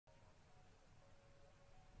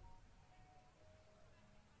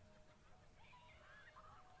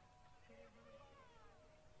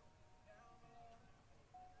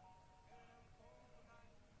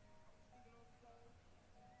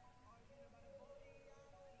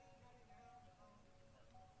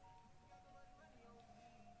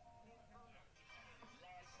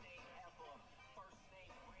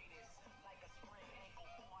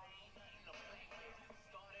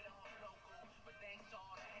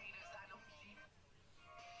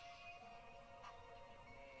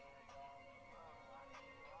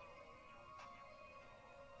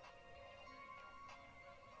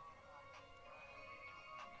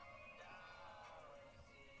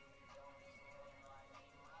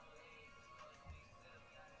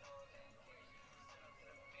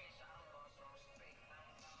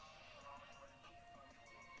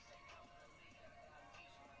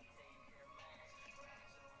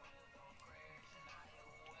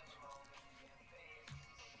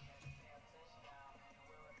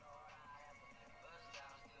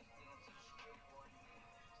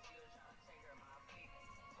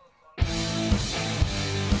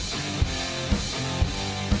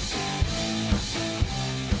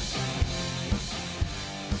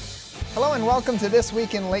Hello and welcome to This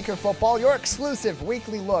Week in Laker Football, your exclusive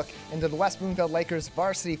weekly look into the West Bloomfield Lakers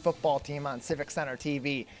varsity football team on Civic Center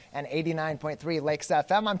TV and 89.3 Lakes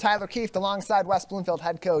FM. I'm Tyler Keefe alongside West Bloomfield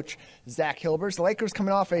head coach Zach Hilbers. The Lakers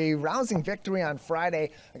coming off a rousing victory on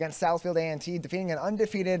Friday against Southfield A&T, defeating an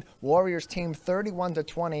undefeated Warriors team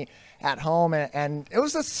 31-20 at home. And it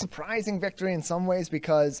was a surprising victory in some ways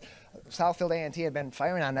because Southfield A&T had been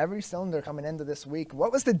firing on every cylinder coming into this week.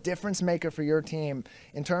 What was the difference maker for your team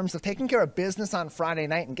in terms of taking care of business on Friday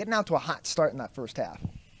night and getting out to a hot start in that first half?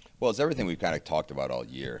 Well, it's everything we've kind of talked about all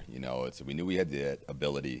year. You know, we knew we had the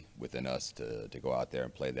ability within us to go out there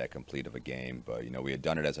and play that complete of a game. But, you know, we had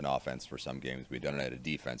done it as an offense for some games. We had done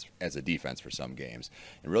it as a defense for some games.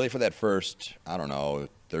 And really for that first,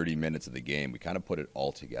 30 minutes of the game, we kind of put it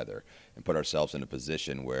all together and put ourselves in a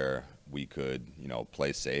position where we could,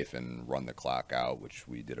 play safe and run the clock out, which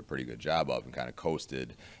we did a pretty good job of and kind of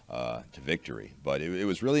coasted to victory. But it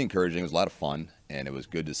was really encouraging. It was a lot of fun, and it was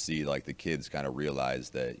good to see, the kids kind of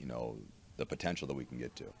realize that, the potential that we can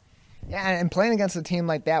get to. Yeah, and playing against a team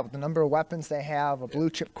like that with the number of weapons they have, a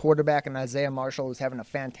blue-chip quarterback in Isaiah Marshall who's having a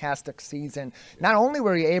fantastic season, not only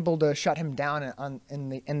were you able to shut him down in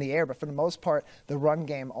the air, but for the most part, the run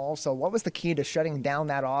game also. What was the key to shutting down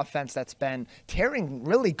that offense that's been tearing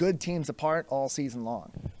really good teams apart all season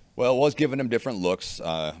long? Well, it was giving them different looks.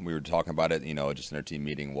 We were talking about it, just in our team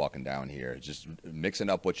meeting walking down here. Just mixing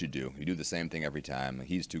up what you do. You do the same thing every time.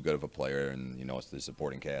 He's too good of a player, and, it's the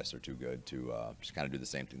supporting cast are too good to just kind of do the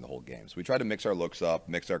same thing the whole game. So we try to mix our looks up,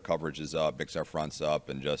 mix our coverages up, mix our fronts up,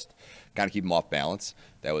 and just kind of keep them off balance.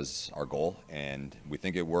 That was our goal, and we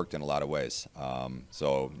think it worked in a lot of ways.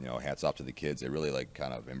 So, hats off to the kids. They really,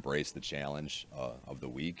 kind of embraced the challenge of the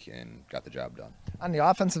week and got the job done. On the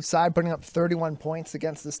offensive side, putting up 31 points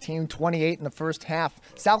against this team, 28 in the first half.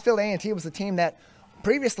 Southfield A&T was a team that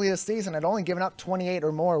previously this season had only given up 28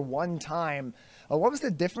 or more one time. What was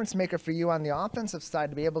the difference maker for you on the offensive side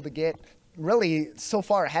to be able to get really so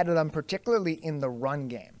far ahead of them, particularly in the run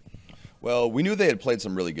game? Well, we knew they had played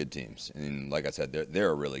some really good teams, and like I said,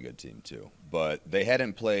 they're a really good team too. But they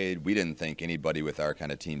hadn't played, we didn't think, anybody with our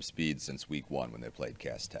kind of team speed since week one when they played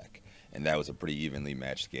Cass Tech. And that was a pretty evenly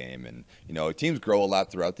matched game. And, teams grow a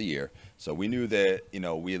lot throughout the year. So we knew that,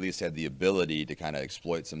 we at least had the ability to kind of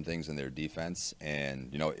exploit some things in their defense.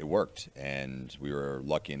 And, it worked. And we were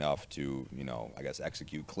lucky enough to,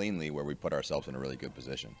 execute cleanly where we put ourselves in a really good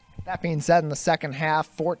position. That being said, in the second half,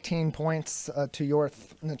 14 points to your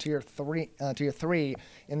three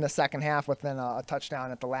in the second half, within a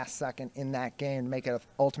touchdown at the last second in that game to make it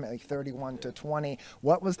ultimately 31-20.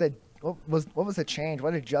 What was the change?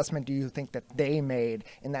 What adjustment do you think that they made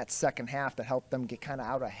in that second half that helped them get kind of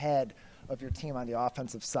out ahead of your team on the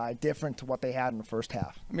offensive side, different to what they had in the first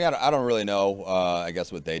half? I mean, I don't really know,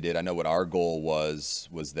 what they did. I know what our goal was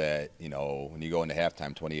that, when you go into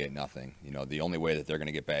halftime 28-0, the only way that they're going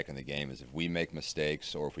to get back in the game is if we make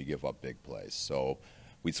mistakes or if we give up big plays. So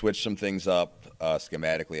we switched some things up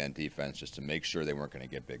schematically on defense just to make sure they weren't going to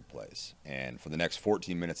get big plays. And for the next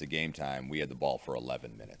 14 minutes of game time, we had the ball for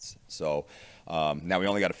 11 minutes. So now we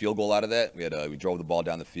only got a field goal out of that. We drove the ball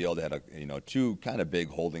down the field. They had two kind of big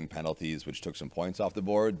holding penalties, which took some points off the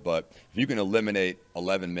board. But if you can eliminate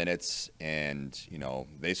 11 minutes and,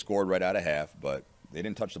 they scored right out of half, but they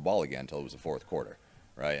didn't touch the ball again until it was the fourth quarter,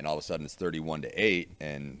 right? And all of a sudden it's 31-8,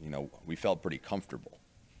 and, we felt pretty comfortable,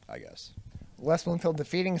 I guess. West Bloomfield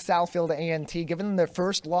defeating Southfield A&T, giving them their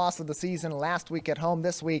first loss of the season last week at home.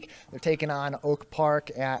 This week, they're taking on Oak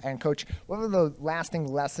Park. And Coach, what were the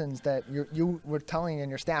lasting lessons that you were telling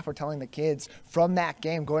and your staff were telling the kids from that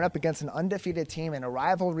game, going up against an undefeated team in a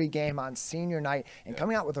rivalry game on senior night and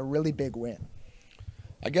coming out with a really big win?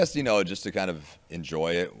 I guess, just to kind of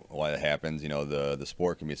enjoy it while it happens. The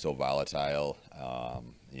sport can be so volatile.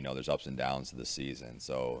 There's ups and downs to the season.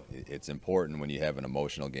 So it's important when you have an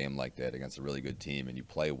emotional game like that against a really good team and you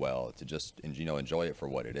play well to just, enjoy it for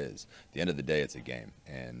what it is. At the end of the day, it's a game.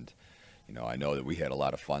 And, I know that we had a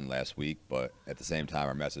lot of fun last week, but at the same time,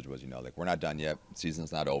 our message was, we're not done yet. The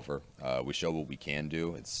season's not over. We show what we can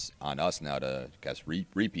do. It's on us now to,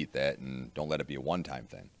 repeat that and don't let it be a one-time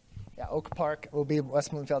thing. Yeah, Oak Park will be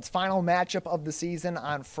West Bloomfield's final matchup of the season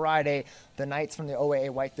on Friday. The Knights from the OAA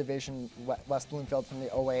White Division, West Bloomfield from the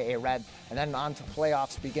OAA Red, and then on to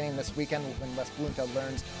playoffs beginning this weekend when West Bloomfield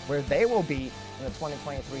learns where they will be in the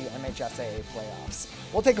 2023 MHSAA playoffs.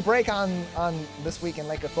 We'll take a break on This Week in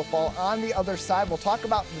Laker Football. On the other side, we'll talk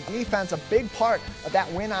about the defense. A big part of that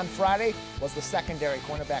win on Friday was the secondary.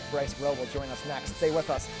 Cornerback Bryce Rowe will join us next. Stay with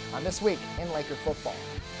us on This Week in Laker Football.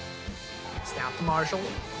 Snap to Marshall.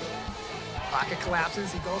 Pocket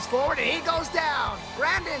collapses, he goes forward, and he goes down.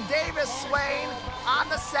 Brandon Davis Swain on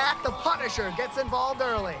the sack. The Punisher gets involved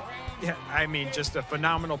early. Yeah, I mean, just a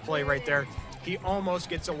phenomenal play right there. He almost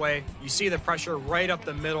gets away. You see the pressure right up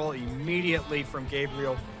the middle immediately from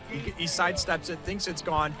Gabriel. He sidesteps it, thinks it's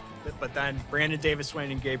gone, but then Brandon Davis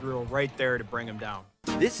Swain and Gabriel right there to bring him down.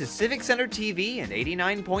 This is Civic Center TV and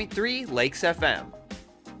 89.3 Lakes FM.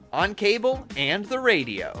 On cable and the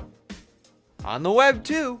radio. On the web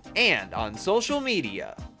too, and on social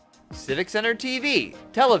media. Civic Center TV,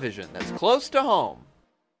 television that's close to home.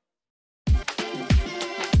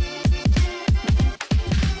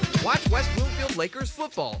 Watch West Bloomfield Lakers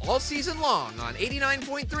football all season long on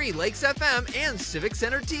 89.3 Lakes FM and Civic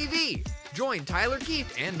Center TV. Join Tyler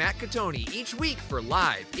Kieft and Matt Catoni each week for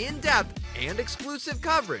live, in-depth, and exclusive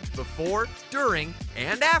coverage before, during,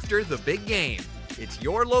 and after the big game. It's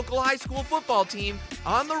your local high school football team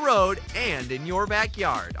on the road and in your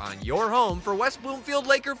backyard on your home for West Bloomfield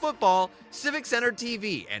Laker football, Civic Center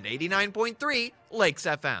TV, and 89.3 Lakes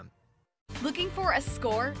FM. Looking for a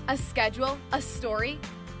score, a schedule, a story?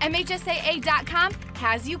 MHSAA.com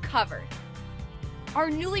has you covered. Our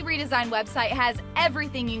newly redesigned website has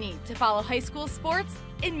everything you need to follow high school sports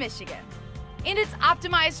in Michigan. And it's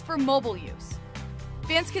optimized for mobile use.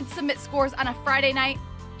 Fans can submit scores on a Friday night,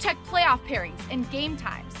 check playoff pairings and game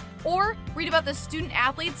times, or read about the student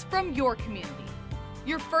athletes from your community.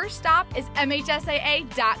 Your first stop is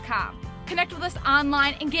MHSAA.com. Connect with us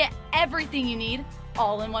online and get everything you need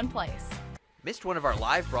all in one place. Missed one of our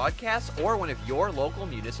live broadcasts or one of your local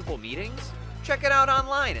municipal meetings? Check it out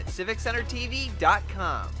online at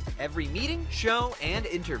civiccentertv.com. Every meeting, show, and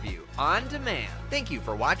interview on demand. Thank you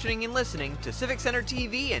for watching and listening to Civic Center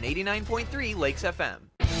TV and 89.3 Lakes FM.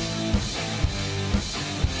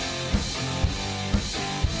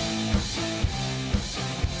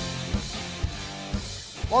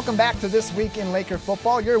 Welcome back to This Week in Laker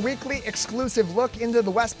Football, your weekly exclusive look into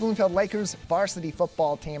the West Bloomfield Lakers varsity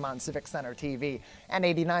football team on Civic Center TV and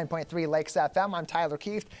 89.3 Lakes FM. I'm Tyler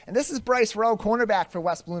Kieft, and this is Bryce Rowe, cornerback for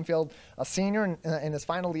West Bloomfield, a senior in his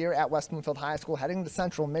final year at West Bloomfield High School, heading to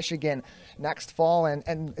Central Michigan next fall.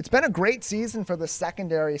 And it's been a great season for the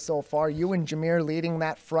secondary so far. You and Jameer leading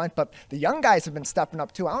that front, but the young guys have been stepping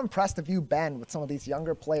up too. How impressed have you been with some of these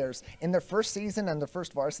younger players in their first season and their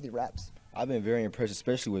first varsity reps? I've been very impressed,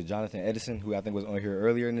 especially with Jonathan Edison, who I think was on here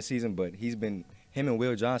earlier in the season, but him and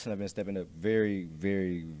Will Johnson have been stepping up very,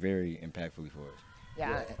 very, very impactfully for us.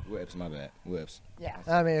 Yeah. Whips, my bad. Whips. Yeah,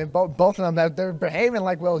 I mean, both of them, they're behaving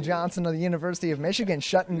like Will Johnson of the University of Michigan,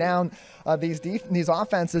 shutting down these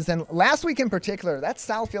offenses. And last week in particular, that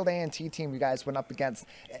Southfield A&T team you guys went up against,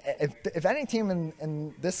 if any team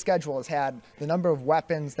in this schedule has had the number of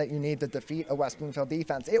weapons that you need to defeat a West Bloomfield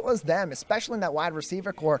defense, it was them, especially in that wide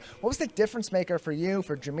receiver core. What was the difference maker for you,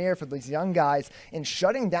 for Jameer, for these young guys in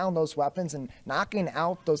shutting down those weapons and knocking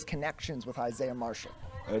out those connections with Isaiah Marshall?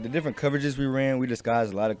 The different coverages we ran, we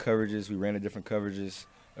disguised a lot of coverages. We ran the different coverages.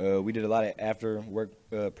 We did a lot of after-work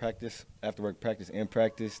practice and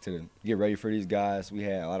practice to get ready for these guys. We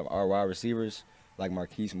had a lot of our wide receivers like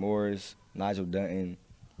Marquise Morris, Nigel Dutton,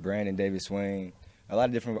 Brandon Davis Swain. A lot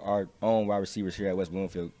of different of our own wide receivers here at West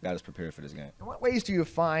Bloomfield got us prepared for this game. In what ways do you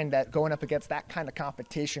find that going up against that kind of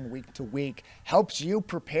competition week to week helps you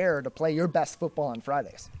prepare to play your best football on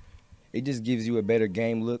Fridays? It just gives you a better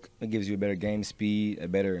game look. It gives you a better game speed, a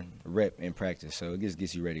better rep in practice. So it just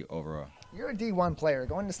gets you ready overall. You're a D1 player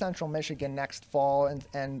going to Central Michigan next fall,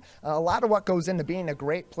 and a lot of what goes into being a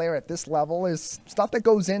great player at this level is stuff that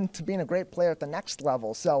goes into being a great player at the next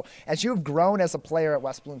level. So as you've grown as a player at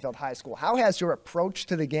West Bloomfield High School, how has your approach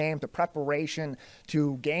to the game, to preparation,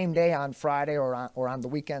 to game day on Friday or on the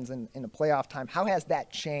weekends in the playoff time, how has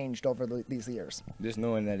that changed over these years? Just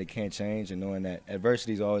knowing that it can't change and knowing that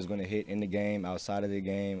adversity is always going to hit in the game, outside of the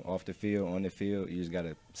game, off the field, on the field. You just got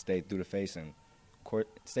to stay through the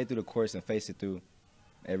course and face it through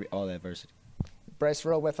all the adversity. Bryce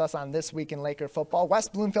Rowe with us on This Week in Laker Football.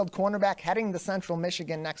 West Bloomfield cornerback heading to Central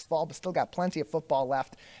Michigan next fall, but still got plenty of football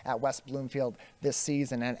left at West Bloomfield this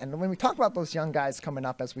season. And when we talk about those young guys coming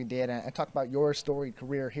up as we did, and talk about your storied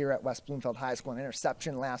career here at West Bloomfield High School, an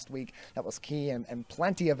interception last week that was key, and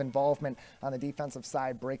plenty of involvement on the defensive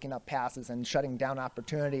side, breaking up passes and shutting down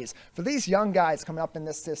opportunities. For these young guys coming up in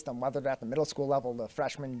this system, whether they're at the middle school level, the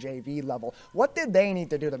freshman JV level, what did they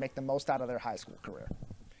need to do to make the most out of their high school career?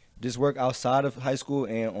 Just work outside of high school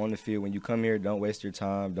and on the field. When you come here, don't waste your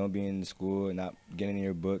time. Don't be in school and not getting in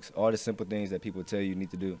your books. All the simple things that people tell you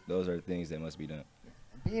need to do, those are the things that must be done.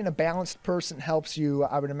 Being a balanced person helps you,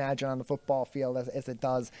 I would imagine, on the football field as it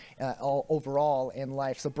does overall in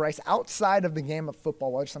life. So, Bryce, outside of the game of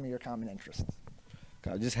football, what are some of your common interests?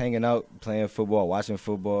 Just hanging out, playing football, watching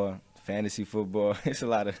football, fantasy football. It's a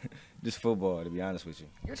lot of just football, to be honest with you.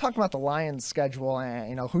 You're talking about the Lions schedule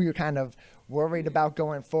and, who you're kind of worried about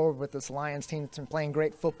going forward with this Lions team that's been playing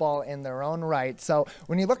great football in their own right. So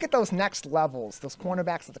when you look at those next levels, those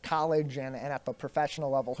cornerbacks at the college and at the professional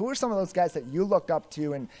level, who are some of those guys that you look up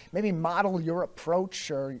to and maybe model your approach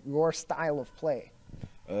or your style of play?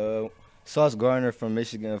 Sauce Gardner from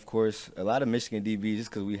Michigan, of course. A lot of Michigan DBs just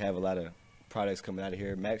because we have a lot of products coming out of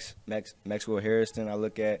here. Maxwell Harrison, I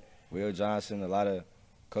look at. Will Johnson, a lot of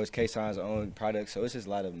Coach K-Sign's own products. So it's just a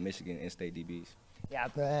lot of Michigan in-state DBs. Yeah,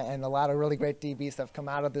 and a lot of really great DBs that have come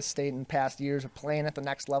out of this state in past years are playing at the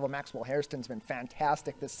next level. Maxwell Hairston's been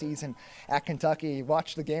fantastic this season at Kentucky. I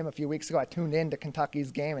watched the game a few weeks ago. I tuned in to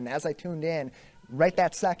Kentucky's game, and as I tuned in, right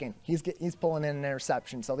that second, he's pulling in an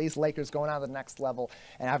interception. So these Lakers going on to the next level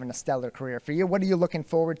and having a stellar career. For you, what are you looking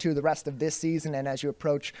forward to the rest of this season and as you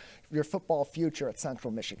approach your football future at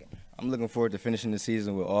Central Michigan? I'm looking forward to finishing the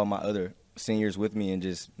season with all my other seniors with me and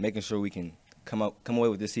just making sure we can come away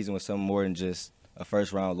with this season with something more than just a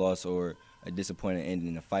first-round loss or a disappointing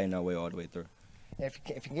ending and fighting our way all the way through. If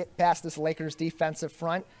you get past this Lakers defensive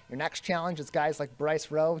front, your next challenge is guys like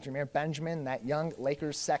Bryce Rowe, Jameer Benjamin, that young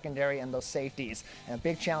Lakers secondary, and those safeties. And a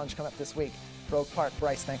big challenge coming up this week for Oak Park.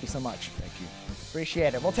 Bryce, thank you so much. Thank you.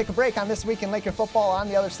 Appreciate it. We'll take a break on This Week in Laker Football. On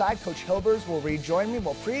the other side, Coach Hilbers will rejoin me.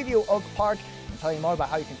 We'll preview Oak Park and tell you more about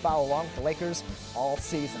how you can follow along with the Lakers all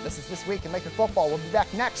season. This is This Week in Laker Football. We'll be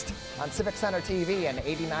back next on Civic Center TV and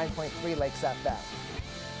 89.3 Lakes FM.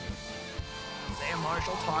 Sam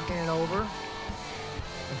Marshall talking it over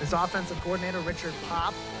with his offensive coordinator, Richard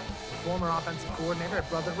Pop, the former offensive coordinator at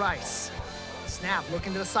Brother Rice. Snap,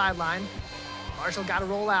 looking to the sideline. Marshall got to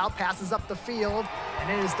roll out, passes up the field, and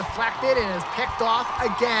it is deflected and is picked off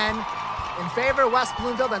again in favor of West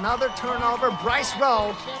Bloomfield. Another turnover. Bryce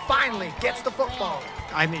Rowe finally gets the football.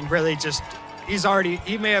 I mean, really just,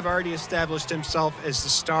 he may have already established himself as the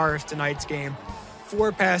star of tonight's game.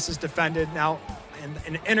 4 passes defended. Now, and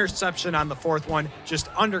an interception on the 4th one, just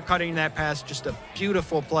undercutting that pass, just a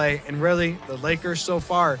beautiful play. And really, the Lakers so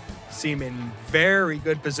far seem in very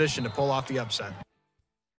good position to pull off the upset.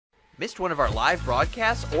 Missed one of our live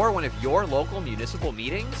broadcasts or one of your local municipal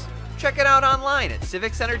meetings? Check it out online at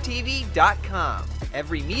civiccentertv.com.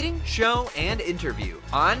 Every meeting, show, and interview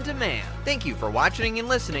on demand. Thank you for watching and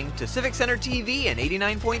listening to Civic Center TV and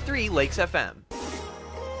 89.3 Lakes FM.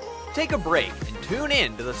 Take a break and tune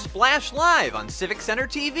in to the Splash Live on Civic Center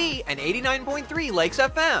TV and 89.3 Lakes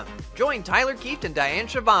FM. Join Tyler Keefe and Diane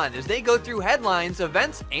Chabon as they go through headlines,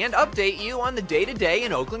 events, and update you on the day-to-day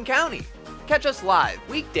in Oakland County. Catch us live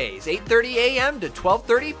weekdays 8:30 a.m. to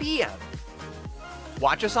 12:30 p.m.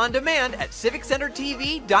 Watch us on demand at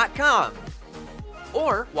civiccentertv.com.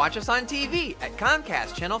 Or watch us on TV at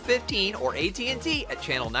Comcast Channel 15 or AT&T at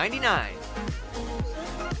Channel 99.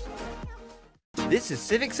 This is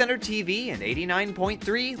Civic Center TV and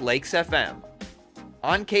 89.3 Lakes FM.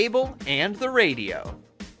 On cable and the radio.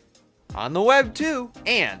 On the web too,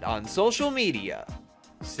 and on social media.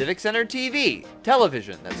 Civic Center TV,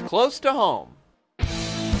 television that's close to home.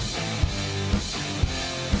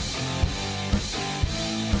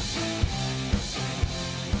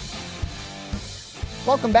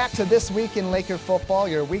 Welcome back to This Week in Laker Football,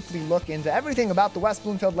 your weekly look into everything about the West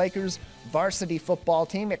Bloomfield Lakers varsity football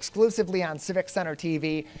team, exclusively on Civic Center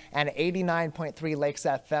TV and 89.3 Lakes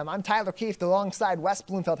FM. I'm Tyler Keefe, alongside West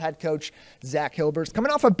Bloomfield head coach Zach Hilbers. Coming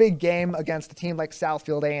off a big game against a team like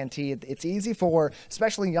Southfield A&T, it's easy for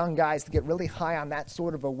especially young guys to get really high on that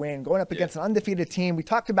sort of a win. Going up against an undefeated team, we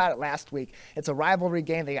talked about it last week. It's a rivalry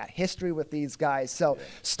game. They got history with these guys. So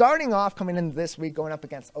starting off, coming into this week, going up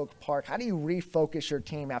against Oak Park, how do you refocus your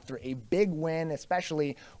team after a big win,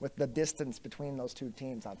 especially with the distance between those two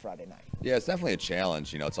teams on Friday night? Yeah, it's definitely a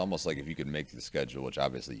challenge. You know, it's almost like if you could make the schedule, which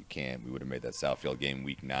obviously you can't, we would have made that Southfield game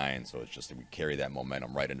week 9. So it's just that we carry that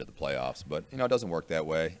momentum right into the playoffs. But, you know, it doesn't work that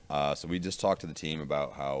way. So we just talked to the team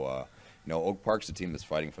about how, you know, Oak Park's a team that's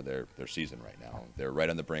fighting for their season right now. They're right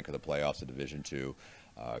on the brink of the playoffs of Division II.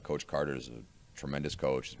 Coach Carter's a tremendous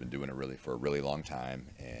coach. He's been doing it for a really long time.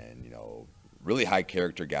 And, you know, really high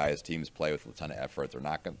character guys. Teams play with a ton of effort.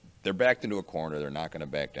 They're backed into a corner. They're not going to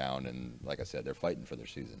back down. And like I said, they're fighting for their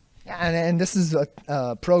season. Yeah, and this is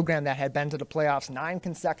a program that had been to the playoffs 9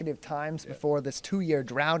 consecutive times before this 2-year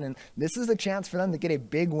drought, and this is a chance for them to get a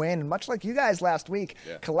big win. And much like you guys last week,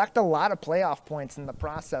 collect a lot of playoff points in the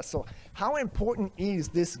process. So how important is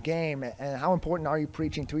this game, and how important are you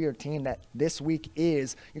preaching to your team that this week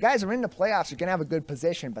is? You guys are in the playoffs. You're going to have a good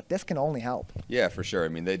position, but this can only help. Yeah, for sure. I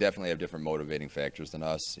mean, they definitely have different motivating factors than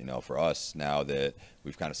us. You know, for us, now that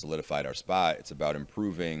we've kind of solidified our spot, it's about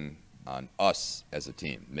improving on us as a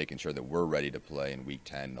team, making sure that we're ready to play in week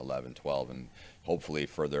 10, 11, 12, and hopefully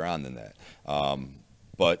further on than that.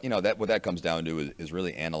 But, what that comes down to is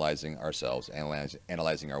really analyzing ourselves,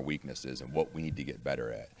 analyzing our weaknesses and what we need to get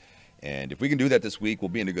better at. And if we can do that this week, we'll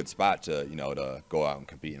be in a good spot to, to go out and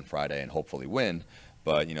compete on Friday and hopefully win.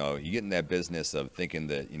 But, you get in that business of thinking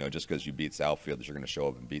that, just because you beat Southfield that you're going to show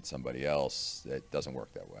up and beat somebody else. It doesn't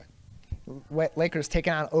work that way. Lakers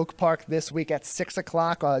taking on Oak Park this week at 6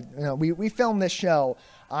 o'clock. We filmed this show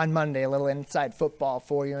on Monday, a little inside football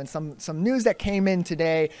for you. And some news that came in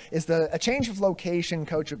today is a change of location,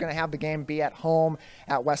 Coach. You're going to have the game be at home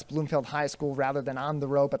at West Bloomfield High School rather than on the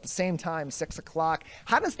road, but at the same time, 6 o'clock.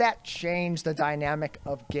 How does that change the dynamic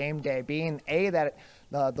of game day, being that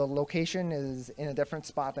the location is in a different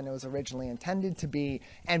spot than it was originally intended to be,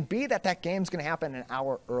 and B, that game's going to happen an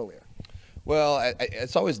hour earlier? Well,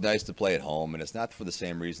 it's always nice to play at home, and it's not for the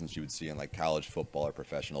same reasons you would see in like college football or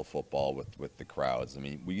professional football with the crowds. I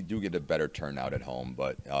mean, we do get a better turnout at home,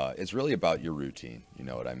 but it's really about your routine. You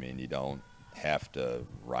know what I mean? You don't have to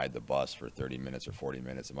ride the bus for 30 minutes or 40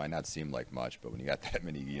 minutes. It might not seem like much, but when you got that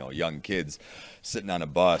many young kids sitting on a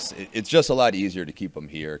bus, it's just a lot easier to keep them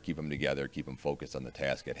here, keep them together, keep them focused on the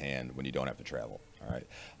task at hand when you don't have to travel. All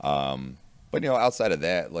right. But outside of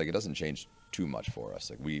that, like, it doesn't change too much for us.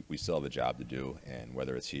 Like, we still have a job to do, and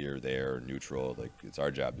whether it's here, there, neutral, like, it's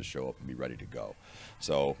our job to show up and be ready to go.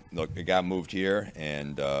 So look, it got moved here,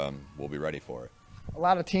 and we'll be ready for it. A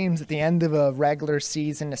lot of teams at the end of a regular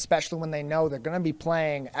season, especially when they know they're going to be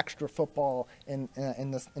playing extra football in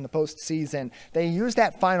the postseason, they use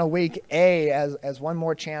that final week as one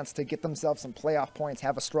more chance to get themselves some playoff points,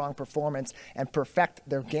 have a strong performance, and perfect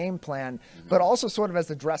their game plan, but also sort of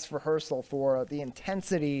as a dress rehearsal for the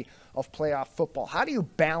intensity of playoff football. How do you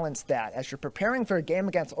balance that as you're preparing for a game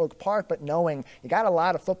against Oak Park, but knowing you got a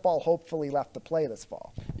lot of football hopefully left to play this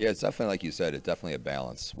fall? Yeah, it's definitely, like you said, it's definitely a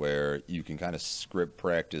balance where you can kind of script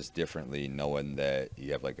practice differently, knowing that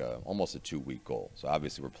you have like almost a 2-week goal. So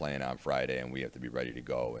obviously we're playing on Friday, and we have to be ready to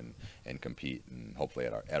go and compete, and hopefully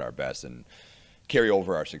at our best, and carry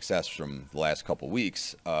over our success from the last couple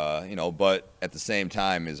weeks, but at the same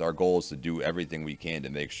time is our goal is to do everything we can to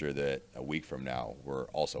make sure that a week from now we're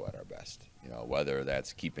also at our best, whether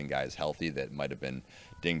that's keeping guys healthy that might have been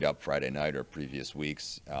dinged up Friday night or previous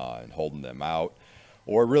weeks and holding them out,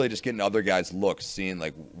 or really just getting other guys looks, seeing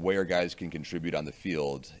like where guys can contribute on the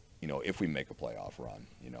field, if we make a playoff run,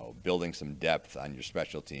 building some depth on your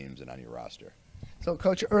special teams and on your roster. So,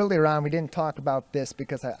 Coach, earlier on, we didn't talk about this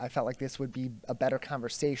because I felt like this would be a better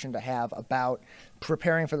conversation to have about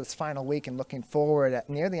preparing for this final week and looking forward.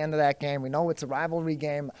 Near the end of that game, we know it's a rivalry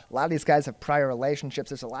game. A lot of these guys have prior relationships.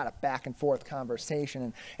 There's a lot of back and forth conversation.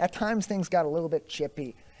 And at times, things got a little bit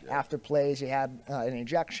chippy. After plays, you had an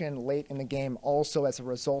ejection late in the game also as a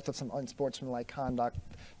result of some unsportsmanlike conduct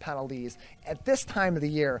penalties. At this time of the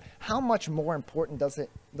year, how much more important does it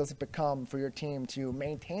become for your team to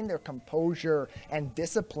maintain their composure and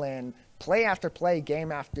discipline, play after play,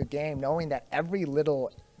 game after game, knowing that every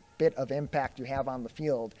little bit of impact you have on the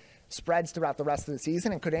field spreads throughout the rest of the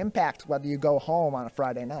season and could impact whether you go home on a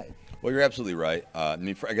Friday night? Well, you're absolutely right. I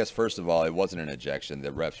guess first of all, it wasn't an ejection.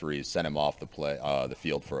 The referees sent him off the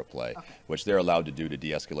field for a play, which they're allowed to do to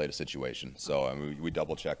de-escalate a situation. So we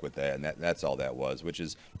double check with that, and that's all that was, which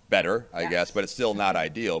is better, I guess, but it's still not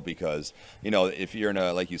ideal because if you're in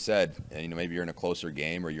a, like you said, maybe you're in a closer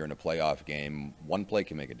game or you're in a playoff game, one play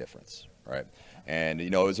can make a difference, right? And,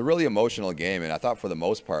 it was a really emotional game, and I thought for the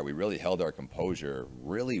most part we really held our composure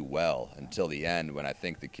really well until the end when I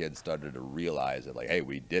think the kids started to realize that, like, hey,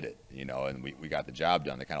 we did it, and we got the job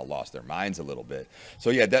done. They kind of lost their minds a little bit. So,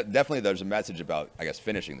 yeah, definitely there's a message about, I guess,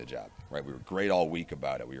 finishing the job, right? We were great all week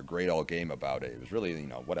about it. We were great all game about it. It was really,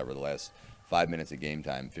 the last 5 minutes of game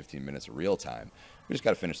time, 15 minutes of real time. We just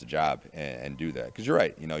got to finish the job and do that. Because you're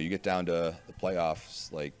right, you get down to the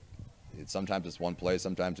playoffs, like, sometimes it's one play,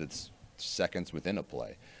 sometimes it's seconds within a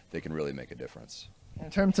play. They can really make a difference.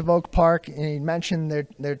 In terms of Oak Park, you mentioned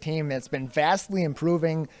their team has been vastly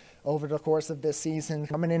improving over the course of this season.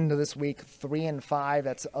 Coming into this week 3-5,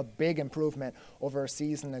 that's a big improvement over a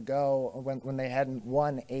season ago when they hadn't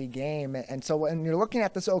won a game. And so when you're looking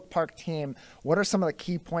at this Oak Park team, what are some of the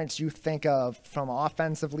key points you think of from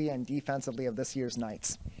offensively and defensively of this year's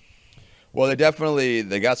Knights? Well,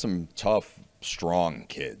 they got some tough, strong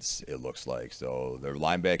kids, it looks like. So their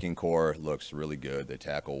linebacking core looks really good. They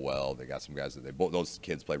tackle well. They got some guys those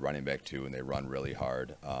kids play running back too, and they run really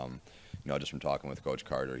hard. Just from talking with Coach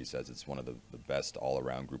Carter, he says it's one of the best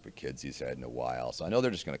all-around group of kids he's had in a while. So I know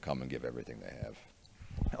they're just going to come and give everything they have.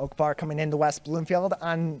 Oak Park coming into West Bloomfield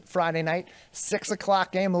on Friday night. 6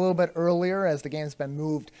 o'clock game, a little bit earlier as the game's been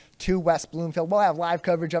moved to West Bloomfield. We'll have live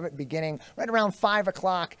coverage of it beginning right around 5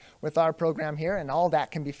 o'clock with our program here, and all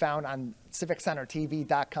that can be found on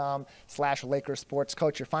civiccentertv.com/Lakers Sports.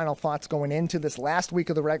 Coach, your final thoughts going into this last week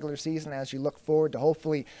of the regular season as you look forward to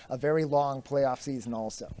hopefully a very long playoff season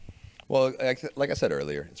also. Well, like I said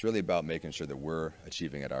earlier, it's really about making sure that we're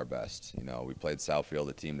achieving at our best. You know, we played Southfield,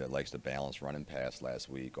 a team that likes to balance run and pass last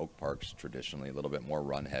week. Oak Park's traditionally a little bit more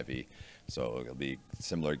run heavy, so it'll be a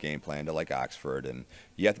similar game plan to like Oxford. And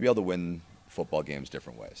you have to be able to win football games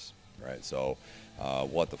different ways, right? So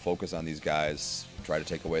we'll have to focus on these guys, try to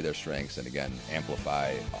take away their strengths, and again,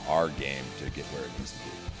 amplify our game to get where it needs to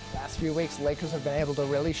be. Last few weeks, Lakers have been able to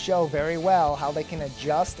really show very well how they can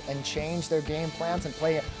adjust and change their game plans and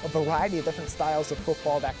play a variety of different styles of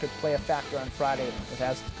football that could play a factor on Friday with,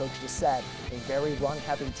 as the coach just said, a very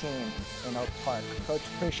run-heavy team in Oak Park. Coach,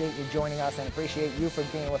 appreciate you joining us and appreciate you for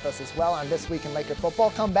being with us as well on This Week in Laker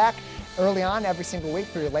Football. Come back early on every single week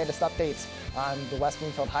for your latest updates on the West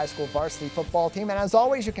Bloomfield High School varsity football team. And as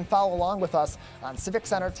always, you can follow along with us on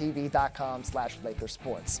civiccentertv.com/Lakers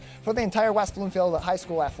Sports. For the entire West Bloomfield High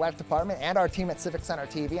School Athletic Department and our team at Civic Center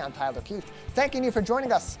TV, I'm Tyler Keefe, thanking you for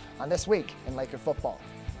joining us on This Week in Laker Football.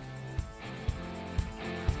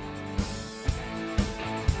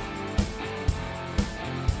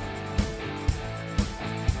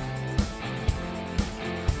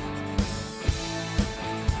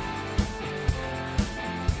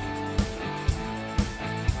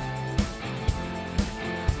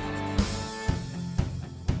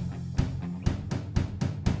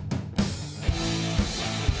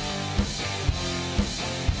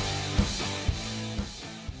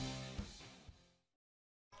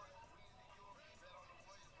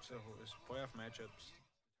 So it's playoff matchups.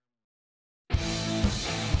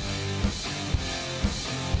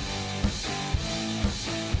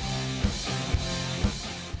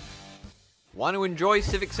 Want to enjoy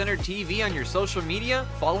Civic Center TV on your social media?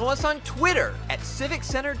 Follow us on Twitter at Civic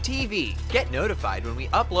Center TV. Get notified when we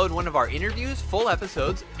upload one of our interviews, full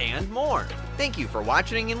episodes, and more. Thank you for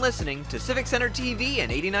watching and listening to Civic Center TV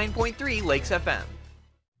and 89.3 Lakes FM.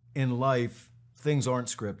 In life, things aren't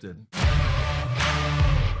scripted.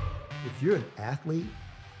 If you're an athlete,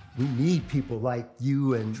 we need people like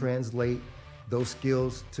you and translate those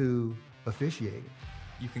skills to officiating.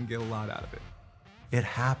 You can get a lot out of it. It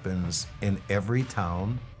happens in every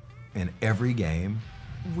town, in every game.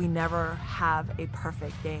 We never have a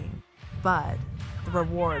perfect game, but the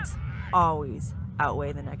rewards always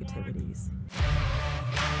outweigh the negativities.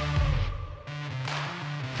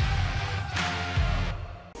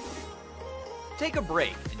 Take a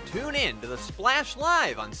break and tune in to the Splash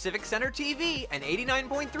Live on Civic Center TV and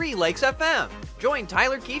 89.3 Lakes FM. Join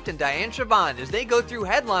Tyler Keefe and Diane Chabon as they go through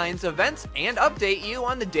headlines, events, and update you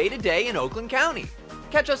on the day-to-day in Oakland County.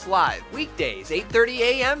 Catch us live weekdays 8:30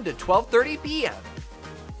 a.m. to 12:30 p.m.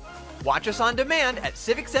 Watch us on demand at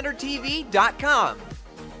civiccentertv.com.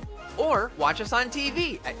 Or watch us on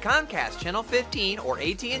TV at Comcast Channel 15 or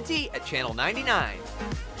AT&T at Channel 99.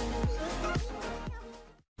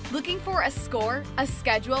 Looking for a score, a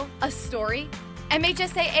schedule, a story?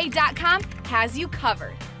 MHSAA.com has you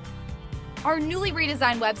covered. Our newly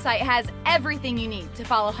redesigned website has everything you need to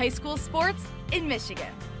follow high school sports in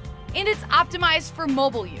Michigan. And it's optimized for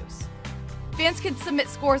mobile use. Fans can submit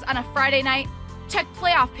scores on a Friday night, check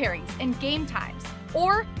playoff pairings and game times,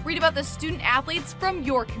 or read about the student athletes from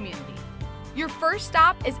your community. Your first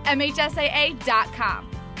stop is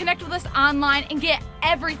MHSAA.com. Connect with us online and get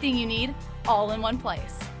everything you need all in one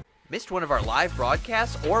place. Missed one of our live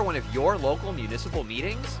broadcasts or one of your local municipal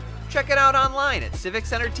meetings? Check it out online at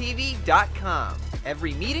civiccentertv.com.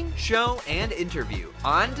 Every meeting, show, and interview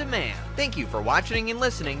on demand. Thank you for watching and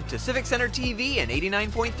listening to Civic Center TV and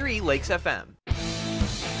 89.3 Lakes FM.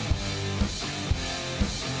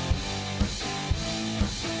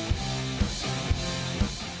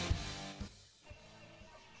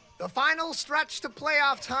 The final stretch to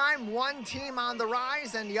playoff time, one team on the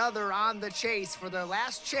rise and the other on the chase for their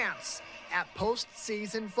last chance at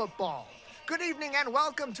postseason football. Good evening and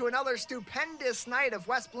welcome to another stupendous night of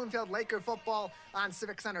West Bloomfield Laker football on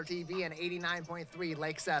Civic Center TV and 89.3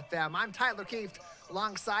 Lakes FM. I'm Tyler Keefe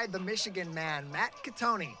alongside the Michigan man, Matt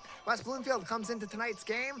Catoni. West Bloomfield comes into tonight's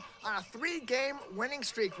game on a 3-game winning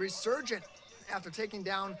streak, resurgent after taking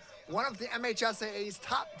down one of the MHSAA's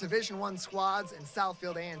top Division I squads in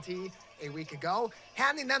Southfield A&T a week ago,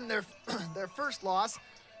 handing them their first loss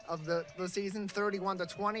of the season,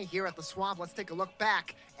 31-20 here at the Swamp. Let's take a look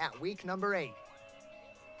back at week number 8.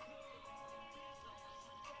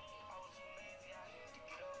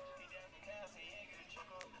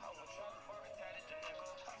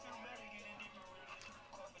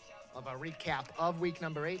 of a recap of week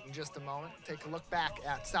number 8 in just a moment. Take a look back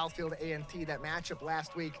at Southfield A&T, that matchup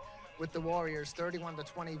last week with the Warriors,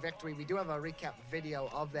 31-20 victory. We do have a recap video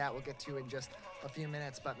of that we'll get to in just a few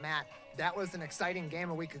minutes. But Matt, that was an exciting game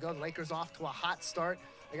a week ago. The Lakers off to a hot start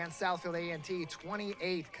against Southfield A&T,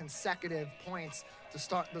 28 consecutive points to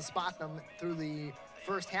spot them through the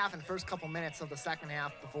first half and first couple minutes of the second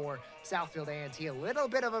half before Southfield A&T. A little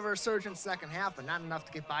bit of a resurgent second half, but not enough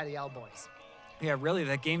to get by the L-Boys. Yeah, really,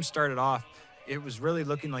 that game started off, it was really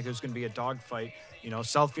looking like it was going to be a dogfight. You know,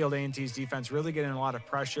 Southfield A&T's defense really getting a lot of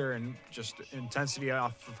pressure and just intensity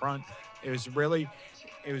off the front. It was really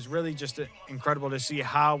just incredible to see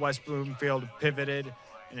how West Bloomfield pivoted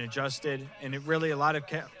and adjusted, and it really a lot of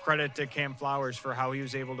credit to Cam Flowers for how he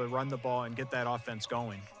was able to run the ball and get that offense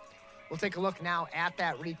going. We'll take a look now at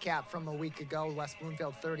that recap from a week ago. West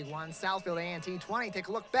Bloomfield 31, Southfield A&T 20. Take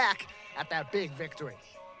a look back at that big victory.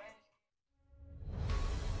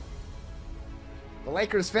 The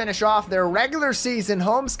Lakers finish off their regular season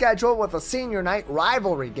home schedule with a senior night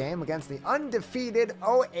rivalry game against the undefeated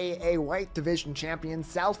OAA White Division champion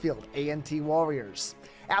Southfield A&T Warriors.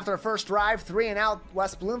 After a first drive, 3-and-out,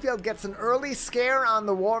 West Bloomfield gets an early scare on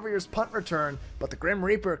the Warriors' punt return, but the Grim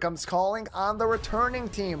Reaper comes calling on the returning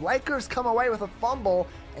team. Lakers come away with a fumble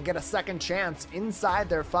and get a second chance inside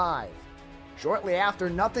their 5. Shortly after,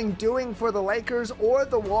 nothing doing for the Lakers or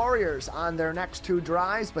the Warriors on their next 2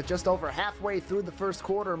 drives, but just over halfway through the first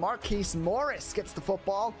quarter, Marquise Morris gets the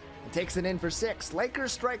football and takes it in for 6.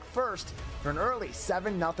 Lakers strike first for an early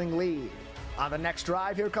 7-0 lead. On the next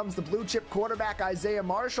drive, here comes the blue chip quarterback Isaiah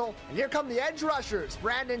Marshall, and here come the edge rushers,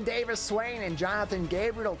 Brandon Davis-Swain and Jonathan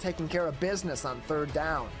Gabriel taking care of business on 3rd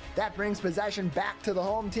down. That brings possession back to the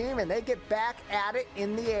home team, and they get back at it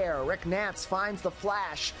in the air. Rick Nance finds the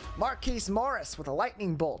flash. Marquise Morris with a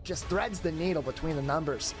lightning bolt just threads the needle between the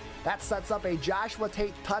numbers. That sets up a Joshua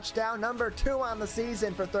Tate touchdown, number 2 on the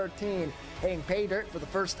season for 13, hitting pay dirt for the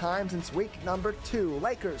first time since week number 2.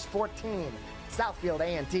 Lakers 14, Southfield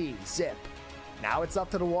A&T zip. Now it's up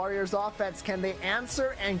to the Warriors offense. Can they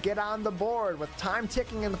answer and get on the board? With time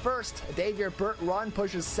ticking in the first, a Xavier Burt run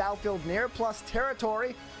pushes Southfield near plus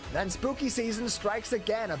territory. Then spooky season strikes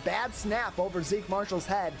again. A bad snap over Zeke Marshall's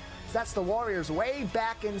head sets the Warriors way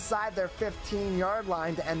back inside their 15-yard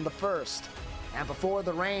line to end the first. And before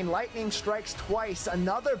the rain, lightning strikes twice.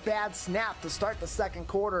 Another bad snap to start the second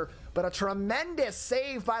quarter, but a tremendous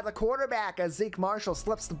save by the quarterback as Zeke Marshall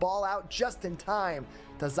slips the ball out just in time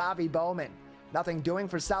to Zavi Bowman. Nothing doing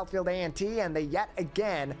for Southfield A&T, and they yet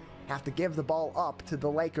again have to give the ball up to the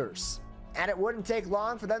Lakers. And it wouldn't take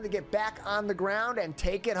long for them to get back on the ground and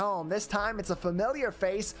take it home. This time it's a familiar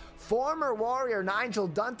face. Former Warrior Nigel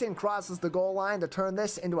Dunton crosses the goal line to turn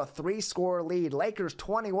this into a 3-score lead. Lakers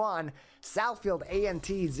 21, Southfield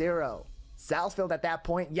A&T 0. Southfield at that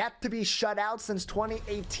point yet to be shut out since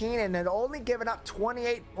 2018 and had only given up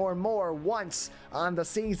 28 or more once on the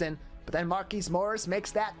season. But then Marquise Morris makes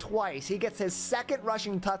that twice. He gets his 2nd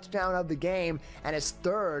rushing touchdown of the game and his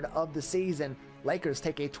 3rd of the season. Lakers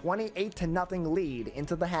take a 28-0 lead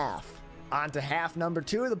into the half. On to half number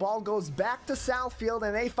 2, the ball goes back to Southfield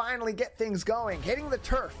and they finally get things going, hitting the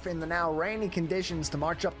turf in the now rainy conditions to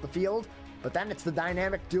march up the field. But then it's the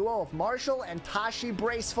dynamic duo of Marshall and Tashi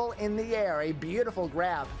Braceful in the air. A beautiful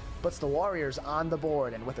grab puts the Warriors on the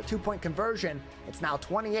board, and with a 2-point conversion, it's now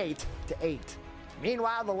 28-8.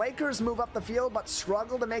 Meanwhile, the Lakers move up the field but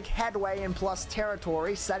struggle to make headway in plus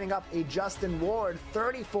territory, setting up a Justin Ward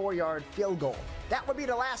 34-yard field goal. That would be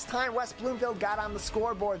the last time West Bloomfield got on the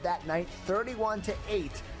scoreboard that night,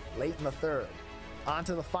 31-8, late in the 3rd. On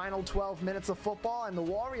to the final 12 minutes of football, and the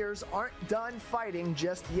Warriors aren't done fighting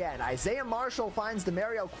just yet. Isaiah Marshall finds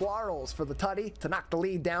Demario Quarles for the tutty to knock the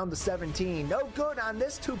lead down to 17. No good on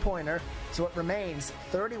this 2-pointer, so it remains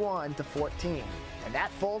 31-14. And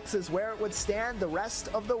that, folks, is where it would stand the rest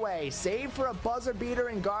of the way. Save for a buzzer beater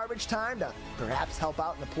in garbage time to perhaps help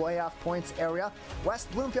out in the playoff points area.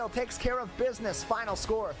 West Bloomfield takes care of business. Final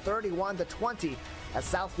score 31-20 as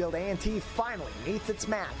Southfield A&T finally meets its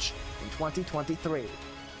match in 2023.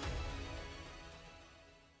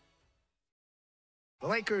 The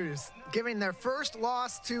Lakers giving their first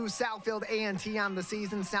loss to Southfield A&T on the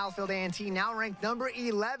season. Southfield A&T now ranked number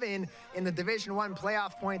 11 in the Division I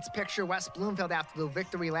playoff points picture. West Bloomfield, after the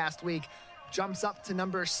victory last week, jumps up to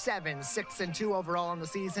number 7, 6-2 overall in the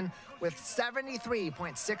season with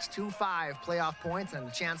 73.625 playoff points and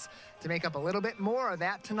a chance to make up a little bit more of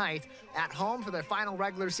that tonight at home for their final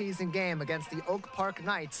regular season game against the Oak Park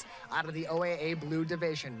Knights out of the OAA Blue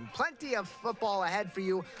Division. Plenty of football ahead for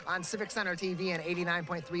you on Civic Center TV and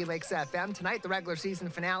 89.3 Lakes FM. Tonight, the regular season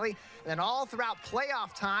finale. And then all throughout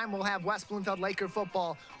playoff time, we'll have West Bloomfield Laker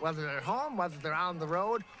football, whether they're home, whether they're on the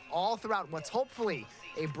road, all throughout what's hopefully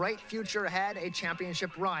a bright future ahead, a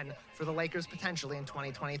championship run for the Lakers potentially in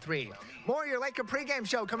 2023. More of your Laker pregame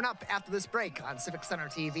show coming up after this break on Civic Center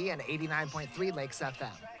TV and 89.3 Lakes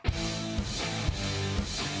FM.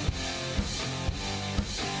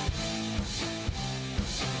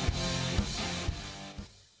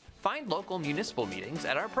 Find local municipal meetings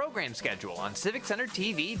at our program schedule on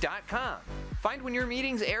CivicCenterTV.com. Find when your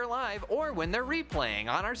meetings air live or when they're replaying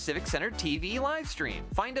on our Civic Center TV live stream.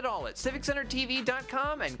 Find it all at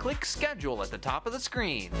CivicCenterTV.com and click Schedule at the top of the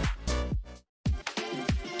screen.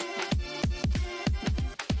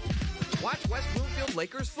 Watch West Bloomfield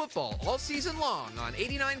Lakers football all season long on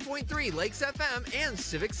 89.3 Lakes FM and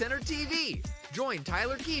Civic Center TV. Join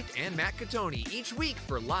Tyler Kieft and Matt Catoni each week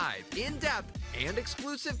for live, in-depth, and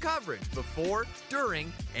exclusive coverage before,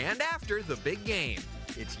 during, and after the big game.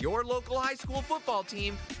 It's your local high school football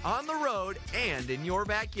team on the road and in your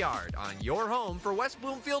backyard on your home for West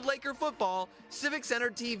Bloomfield Laker football, Civic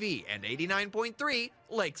Center TV, and 89.3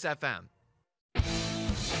 Lakes FM.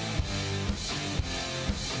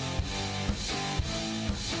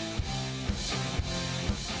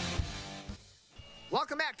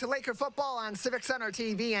 Welcome back to Laker football on Civic Center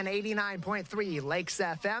TV and 89.3 Lakes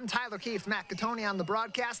FM. Tyler Kieft, Matt Catoni on the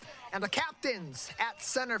broadcast, and the captains at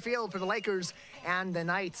center field for the Lakers and the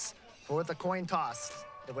Knights for the coin toss.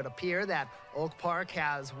 It would appear that Oak Park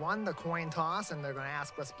has won the coin toss, and they're going to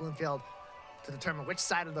ask West Bloomfield to determine which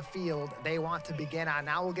side of the field they want to begin on.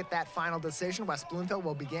 Now we'll get that final decision. West Bloomfield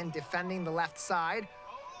will begin defending the left side.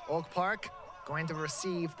 Oak Park going to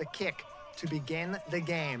receive the kick to begin the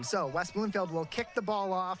game. So West Bloomfield will kick the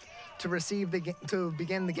ball off to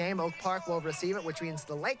begin the game. Oak Park will receive it, which means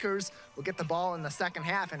the Lakers will get the ball in the second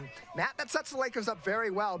half. And Matt, that sets the Lakers up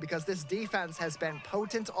very well because this defense has been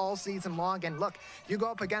potent all season long. And look, you go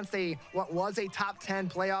up against what was a top 10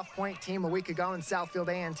 playoff point team a week ago in Southfield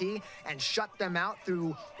A&T and shut them out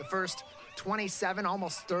through the first 27,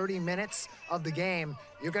 almost 30 minutes of the game.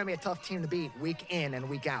 You're going to be a tough team to beat week in and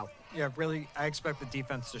week out. Yeah, really, I expect the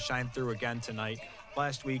defense to shine through again tonight.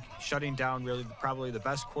 Last week, shutting down really probably the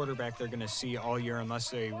best quarterback they're going to see all year unless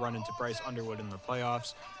they run into Bryce Underwood in the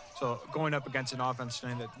playoffs. So going up against an offense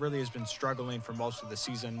tonight that really has been struggling for most of the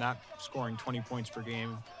season, not scoring 20 points per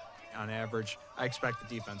game on average, I expect the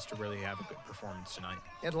defense to really have a good performance tonight.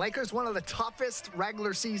 Yeah, the Lakers, one of the toughest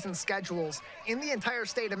regular season schedules in the entire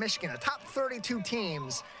state of Michigan. The top 32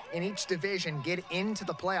 teams in each division get into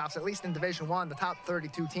the playoffs, at least in Division I, the top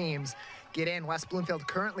 32 teams get in. West Bloomfield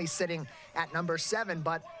currently sitting at number 7,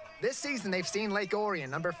 but this season, they've seen Lake Orion,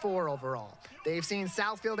 number 4 overall. They've seen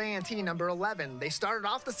Southfield A&T, number 11. They started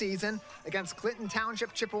off the season against Clinton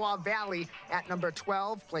Township, Chippewa Valley at number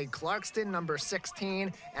 12, played Clarkston, number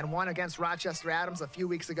 16, and won against Rochester Adams a few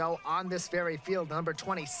weeks ago on this very field, the number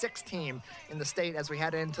 26 team in the state as we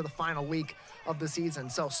head into the final week of the season.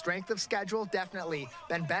 So strength of schedule definitely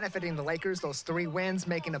been benefiting the Lakers. Those 3 wins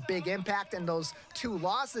making a big impact, and those 2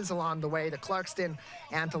 losses along the way to Clarkston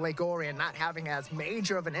and to Lake Orion not having as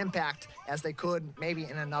major of an impact as they could maybe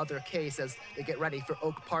in another case as they get ready for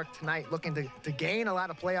Oak Park tonight, looking to gain a lot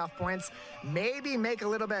of playoff points, maybe make a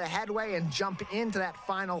little bit of headway and jump into that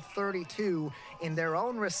final 32 in their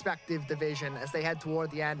own respective division as they head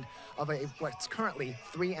toward the end of what's currently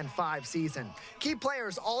 3-5 season. Key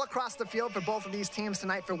players all across the field for both of these teams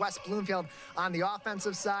tonight. For West Bloomfield on the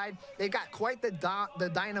offensive side, they've got quite the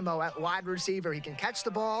dynamo at wide receiver. He can catch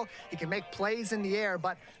the ball, he can make plays in the air,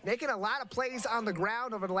 but making a lot of plays on the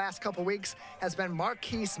ground over the last couple weeks has been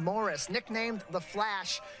Marquise Morris, nicknamed the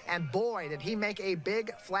Flash, and boy, did he make a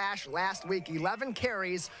big flash last week. 11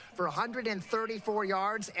 carries for 134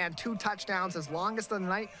 yards and 2 touchdowns, his longest of the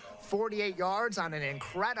night, 48 yards on an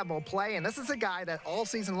incredible play. And this is a guy that all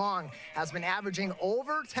season long has been averaging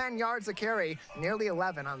over 10 yards a carry, nearly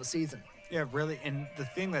 11 on the season. Yeah, really, and the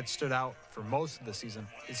thing that stood out for most of the season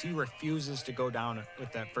is he refuses to go down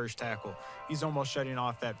with that first tackle. He's almost shutting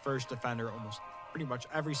off that first defender almost pretty much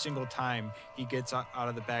every single time he gets out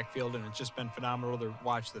of the backfield, and it's just been phenomenal to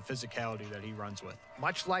watch the physicality that he runs with.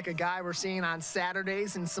 Much like a guy we're seeing on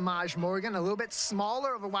Saturdays in Samaj Morgan, a little bit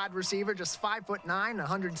smaller of a wide receiver, just 5'9",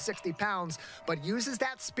 160 pounds, but uses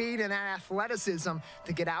that speed and that athleticism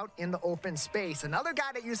to get out in the open space. Another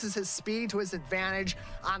guy that uses his speed to his advantage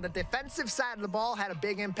on the defensive side of the ball, had a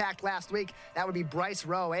big impact last week. That would be Bryce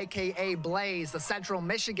Rowe, a.k.a. Blaze, the Central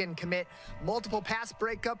Michigan commit. Multiple pass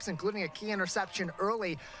breakups, including a key interception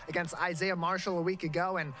early against Isaiah Marshall a week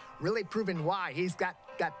ago, and really proven why. He's got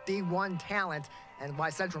D1 talent, and why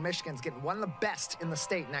Central Michigan's getting one of the best in the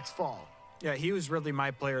state next fall. Yeah, he was really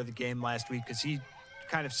my player of the game last week because he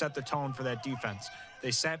kind of set the tone for that defense.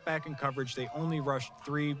 They sat back in coverage. They only rushed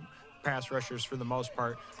 3 pass rushers for the most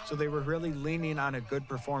part, so they were really leaning on a good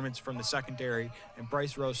performance from the secondary, and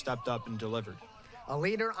Bryce Rowe stepped up and delivered. A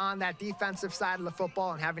leader on that defensive side of the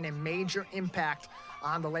football and having a major impact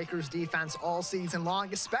on the Lakers defense all season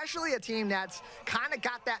long, especially a team that's kind of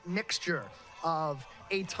got that mixture of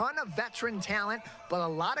a ton of veteran talent, but a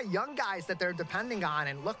lot of young guys that they're depending on.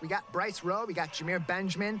 And look, we got Bryce Rowe, we got Jameer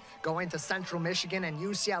Benjamin going to Central Michigan and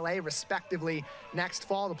UCLA respectively next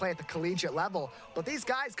fall to play at the collegiate level. But these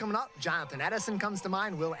guys coming up, Jonathan Edison comes to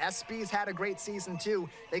mind, Will Espy's had a great season too.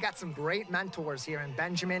 They got some great mentors here in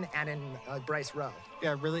Benjamin and in Bryce Rowe.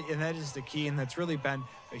 Yeah, really, and that is the key, and that's really been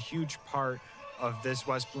a huge part of this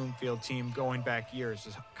West Bloomfield team going back years,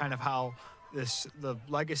 is kind of how the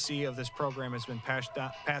legacy of this program has been passed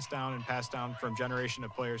down from generation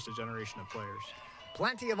of players to generation of players.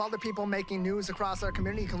 Plenty of other people making news across our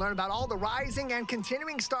community. You can learn about all the rising and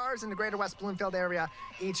continuing stars in the greater West Bloomfield area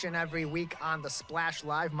each and every week on The Splash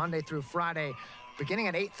Live, Monday through Friday, beginning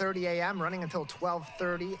at 8:30 a.m., running until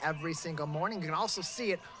 12:30 every single morning. You can also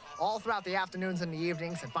see it all throughout the afternoons and the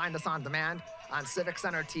evenings, and find us on demand on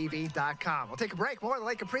CivicCenterTV.com. We'll take a break. More of the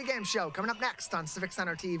Laker pregame show coming up next on Civic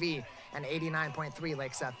Center TV and 89.3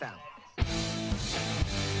 Lakes FM.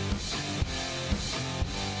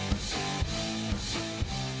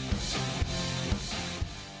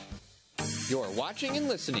 You're watching and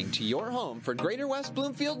listening to your home for Greater West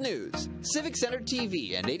Bloomfield News. Civic Center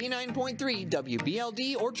TV and 89.3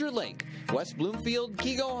 WBLD Orchard Lake, West Bloomfield,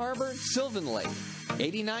 Kego Harbor, Sylvan Lake,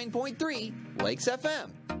 89.3 Lakes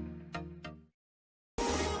FM.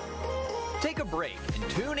 Take a break and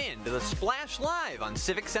tune in to The Splash Live on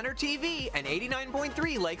Civic Center TV and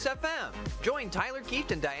 89.3 Lakes FM. Join Tyler Keefe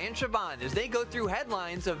and Diane Chabon as they go through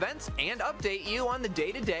headlines, events, and update you on the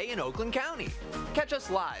day-to-day in Oakland County. Catch us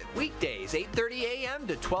live weekdays 8:30 a.m.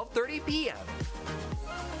 to 12:30 p.m.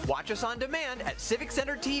 Watch us on demand at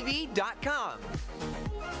CivicCenterTV.com.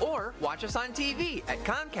 Or watch us on TV at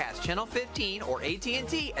Comcast Channel 15 or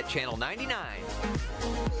AT&T at Channel 99.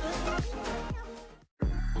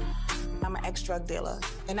 I'm an ex-drug dealer,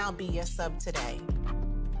 and I'll be your sub today.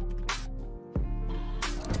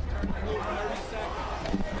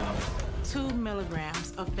 Two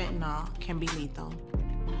milligrams of fentanyl can be lethal.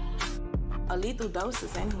 A lethal dose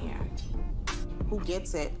is in here. Who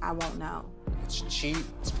gets it, I won't know. It's cheap,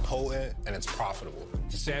 it's potent, and it's profitable.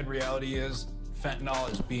 The sad reality is fentanyl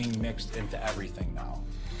is being mixed into everything now.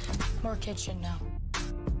 More kids should know.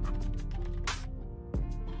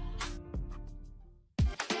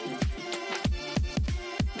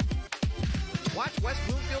 Watch West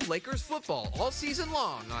Bloomfield Lakers football all season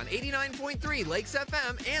long on 89.3 Lakes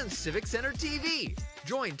FM and Civic Center TV.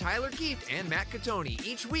 Join Tyler Keefe and Matt Catoni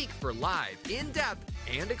each week for live, in-depth,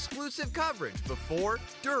 and exclusive coverage before,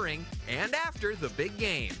 during, and after the big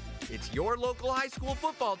game. It's your local high school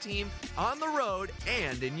football team on the road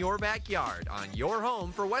and in your backyard on your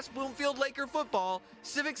home for West Bloomfield Laker football,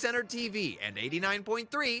 Civic Center TV, and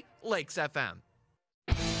 89.3 Lakes FM.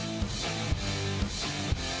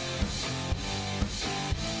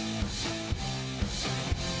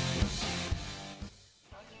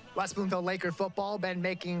 West Bloomfield Laker football been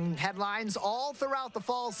making headlines all throughout the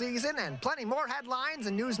fall season, and plenty more headlines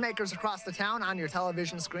and newsmakers across the town on your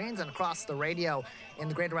television screens and across the radio in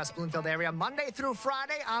the greater West Bloomfield area. Monday through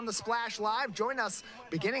Friday on The Splash Live. Join us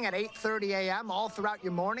beginning at 8:30 a.m. all throughout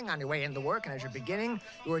your morning on your way into work, and as you're beginning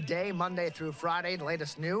your day Monday through Friday, the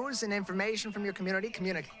latest news and information from your community,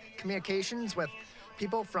 communications with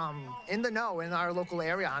people from in the know in our local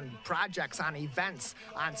area on projects, on events,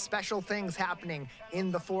 on special things happening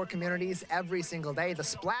in the four communities every single day. The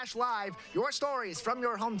Splash Live, your stories from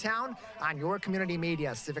your hometown on your community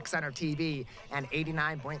media, Civic Center TV and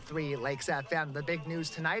 89.3 Lakes FM. The big news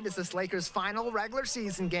tonight is this Lakers' final regular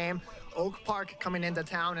season game. Oak Park coming into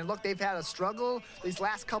town, and look, they've had a struggle these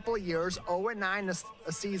last couple of years, 0-9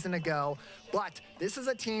 a season ago, but this is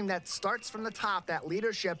a team that starts from the top. That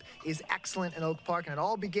leadership is excellent in Oak Park. Park, and it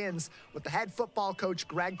all begins with the head football coach,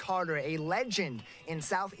 Greg Carter, a legend in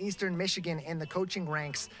southeastern Michigan in the coaching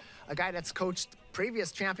ranks, a guy that's coached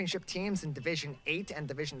previous championship teams in Division 8 and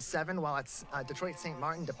Division 7 while it's Detroit St.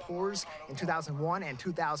 Martin de Poors in 2001 and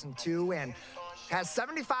 2002, and has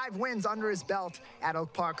 75 wins under his belt at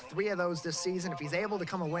Oak Park, 3 of those this season. If he's able to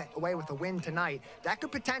come away with a win tonight, that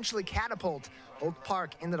could potentially catapult Oak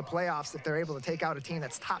Park into the playoffs if they're able to take out a team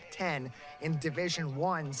that's top 10 in Division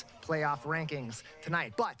 1's playoff rankings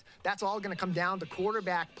tonight. But that's all going to come down to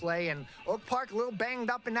quarterback play, and Oak Park a little banged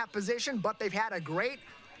up in that position, but they've had a great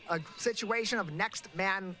situation of next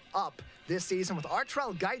man up this season with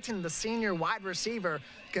Artrell Guyton, the senior wide receiver,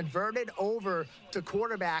 converted over to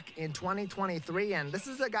quarterback in 2023. And this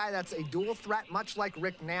is a guy that's a dual threat, much like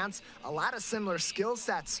Rick Nance. A lot of similar skill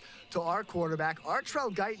sets to our quarterback.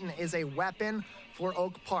 Artrell Guyton is a weapon for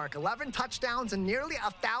Oak Park. 11 touchdowns and nearly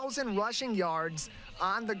 1,000 rushing yards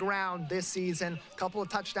on the ground this season. A couple of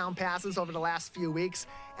touchdown passes over the last few weeks,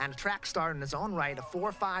 and a track star in his own right, a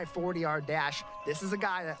 4.5 40-yard dash. This is a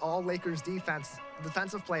guy that all Lakers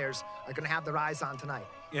defensive players are going to have their eyes on tonight.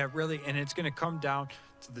 Yeah, really, and it's going to come down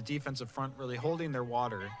to the defensive front really holding their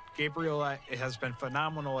water. Gabriel has been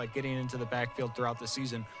phenomenal at getting into the backfield throughout the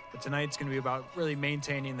season, but tonight's going to be about really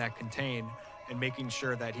maintaining that contain and making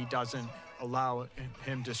sure that he doesn't allow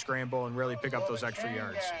him to scramble and really pick up those extra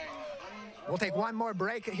yards. We'll take one more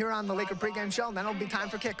break here on the Laker pregame show, and then it'll be time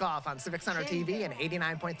for kickoff on Civic Center TV and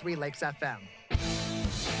 89.3 Lakes FM.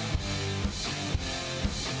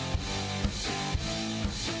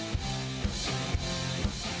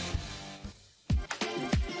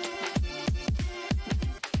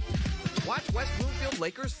 Watch West Bloomfield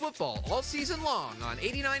Lakers football all season long on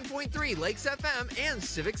 89.3 Lakes FM and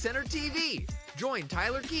Civic Center TV. Join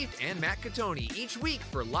Tyler Kieft and Matt Catoni each week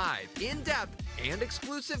for live, in-depth, and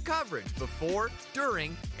exclusive coverage before,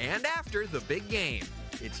 during, and after the big game.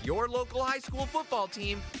 It's your local high school football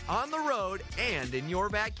team on the road and in your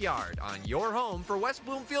backyard on your home for West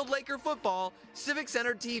Bloomfield Laker football, Civic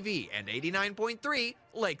Center TV, and 89.3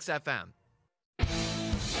 Lakes FM.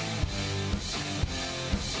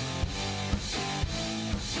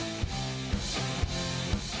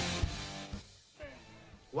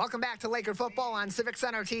 Welcome back to Laker football on Civic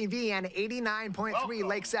Center TV and 89.3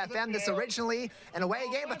 Lakes FM. This originally an away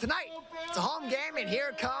game, but tonight it's a home game, and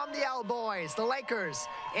here come the L-Boys, the Lakers,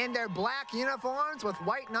 in their black uniforms with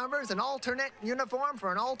white numbers, an alternate uniform for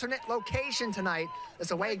an alternate location tonight.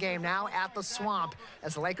 This away game now at the Swamp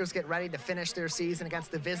as the Lakers get ready to finish their season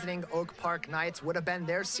against the visiting Oak Park Knights. Would have been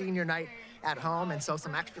their senior night at home, and so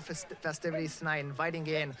some extra festivities tonight, inviting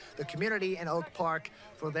in the community in Oak Park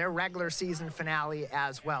for their regular season finale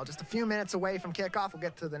as well. Just a few minutes away from kickoff. We'll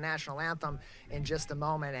get to the national anthem in just a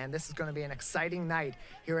moment, and this is going to be an exciting night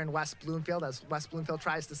here in West Bloomfield as West Bloomfield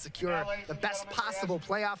tries to secure the best possible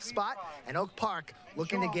playoff spot, and Oak Park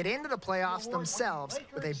looking to get into the playoffs themselves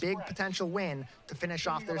with a big potential win to finish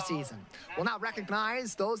off their season. We'll now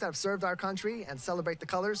recognize those that have served our country and celebrate the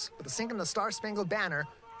colors with a singing the Star-Spangled Banner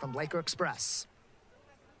from Laker Express.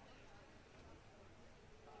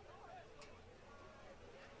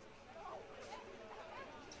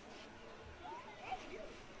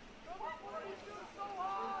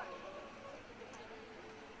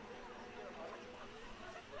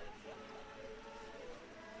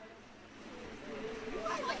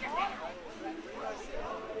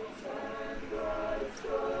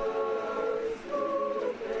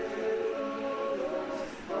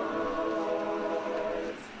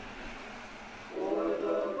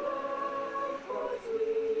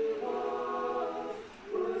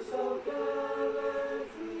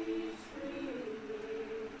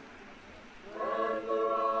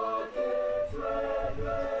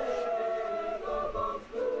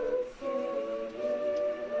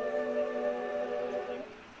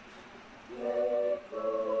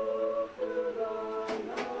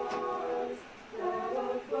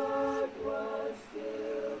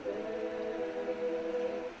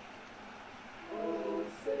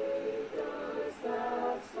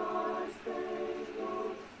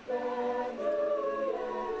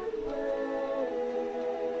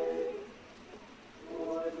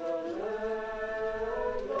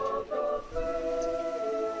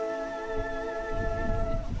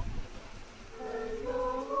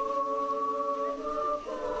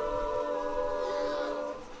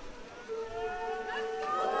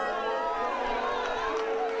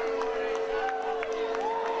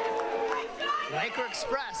 Laker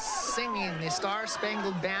Express singing the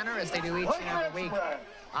Star-Spangled Banner as they do each and every week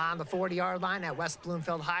on the 40-yard line at West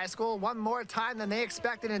Bloomfield High School. One more time than they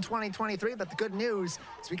expected in 2023, but the good news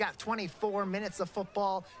is we got 24 minutes of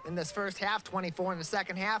football in this first half, 24 in the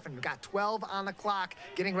second half, and we got 12 on the clock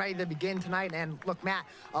getting ready to begin tonight. And look, Matt,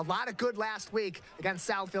 a lot of good last week against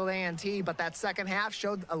Southfield A&T, but that second half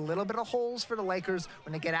showed a little bit of holes for the Lakers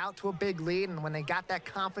when they get out to a big lead and when they got that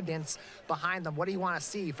confidence behind them. What do you want to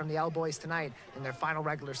see from the L Boys tonight in their final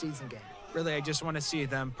regular season game? Really, I just want to see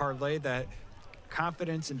them parlay that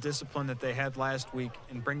confidence and discipline that they had last week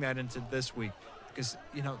and bring that into this week, because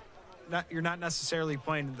you're not necessarily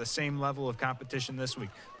playing the same level of competition this week,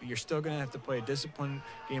 but you're still going to have to play a disciplined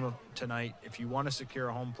game of tonight if you want to secure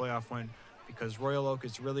a home playoff win, because Royal Oak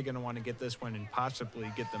is really going to want to get this win and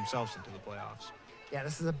possibly get themselves into the playoffs. Yeah,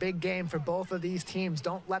 this is a big game for both of these teams.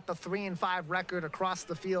 Don't let the 3-5 record across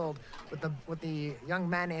the field with the young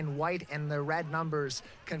men in white and the red numbers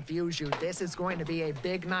confuse you. This is going to be a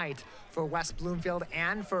big night for West Bloomfield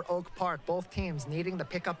and for Oak Park, both teams needing to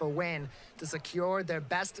pick up a win to secure their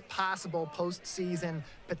best possible postseason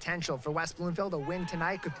potential. For West Bloomfield, a win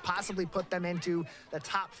tonight could possibly put them into the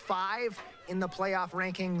top 5 in the playoff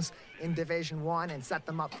rankings in Division I and set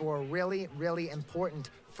them up for a really, really important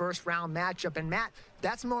first-round matchup. And Matt,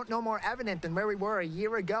 that's no more evident than where we were a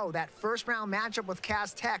year ago. That first-round matchup with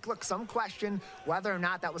Cass Tech. Look, some question whether or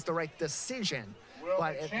not that was the right decision.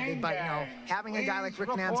 But having a guy like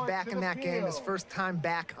Rick Nance back in that game, his first time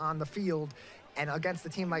back on the field, and against a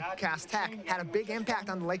team like Cass Tech, had a big impact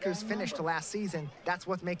on the Lakers' finish to last season. That's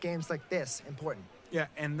what makes games like this important. Yeah,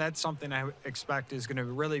 and that's something I expect is going to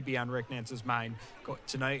really be on Rick Nance's mind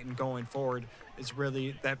tonight and going forward, is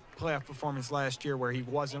really that playoff performance last year where he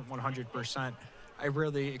wasn't 100%. I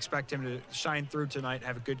really expect him to shine through tonight,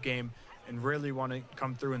 have a good game, and really want to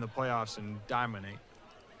come through in the playoffs and dominate.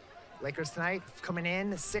 Lakers tonight coming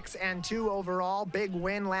in 6-2 overall. Big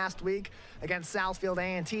win last week against Southfield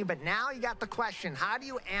A&T. But now you got the question, how do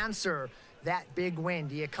you answer that big win?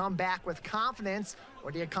 Do you come back with confidence, or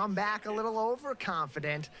do you come back a little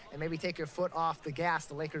overconfident and maybe take your foot off the gas?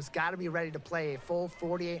 The Lakers got to be ready to play a full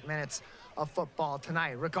 48 minutes of football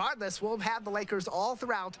tonight. Regardless, we'll have the Lakers all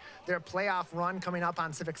throughout their playoff run coming up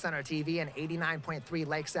on Civic Center TV and 89.3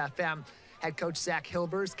 Lakes FM. Head coach Zach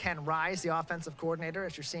Hilbers, Ken Rise, the offensive coordinator,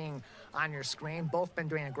 as you're seeing on your screen, both been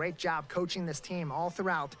doing a great job coaching this team all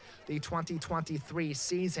throughout the 2023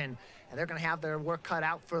 season. And they're going to have their work cut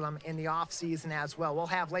out for them in the offseason as well. We'll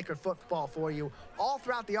have Laker football for you all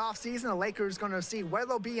throughout the offseason. The Lakers going to see where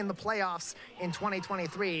they'll be in the playoffs in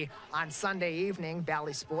 2023 on Sunday evening.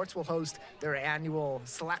 Bally Sports will host their annual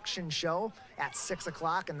selection show at 6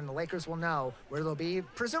 o'clock, and then the Lakers will know where they'll be,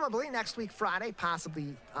 presumably next week Friday,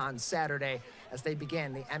 possibly on Saturday, as they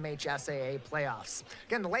begin the MHSAA playoffs.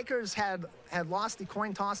 Again, the Lakers had lost the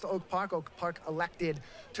coin toss to Oak Park. Oak Park elected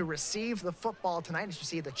to receive the football tonight. As you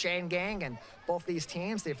see, the chain gang and both these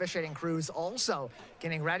teams, the officiating crews also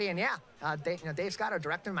getting ready. And Dave Scott, our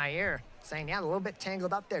director in my ear, saying, a little bit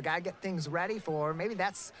tangled up there. Got to get things ready for, maybe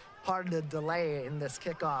that's part of the delay in this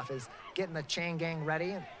kickoff, is getting the chain gang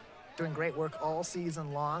ready. Doing great work all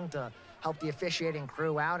season long to help the officiating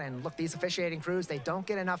crew out. And look, these officiating crews, they don't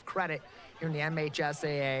get enough credit here in the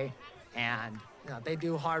MHSAA. And they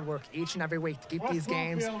do hard work each and every week to keep these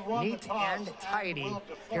games neat and tidy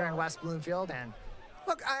here in West Bloomfield. And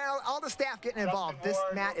look, all the staff getting involved. This,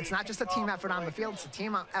 Matt, it's not just a team effort on the field, it's a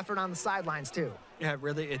team effort on the sidelines too. Yeah,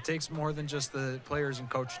 really, it takes more than just the players and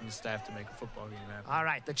coaching staff to make a football game happen. All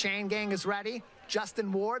right, the chain gang is ready.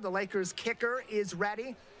 Justin Ward, the Lakers kicker, is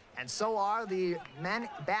ready. And so are the men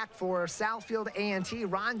back for Southfield A&T,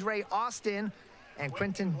 Rondre Austin and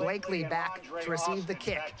Quentin Blakely back to receive the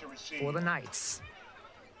kick for the Knights.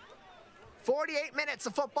 48 minutes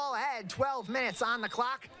of football ahead, 12 minutes on the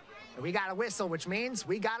clock. And we got a whistle, which means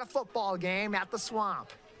we got a football game at the Swamp.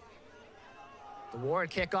 The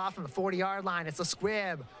Ward kickoff from the 40-yard line. It's a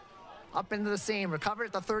squib. Up into the seam, recovered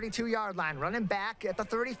at the 32-yard line, running back at the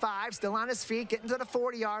 35, still on his feet, getting to the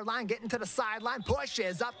 40-yard line, getting to the sideline,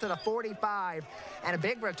 pushes up to the 45, and a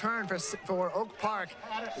big return for Oak Park,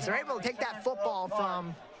 as they're able to take that football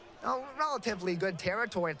from relatively good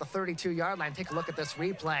territory at the 32-yard line. Take a look at this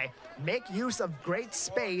replay. Make use of great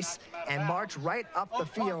space and march right up the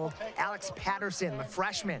field. Alex Patterson, the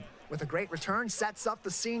freshman, with a great return, sets up the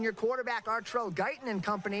senior quarterback, Artrell Guyton and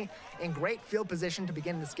company, in great field position to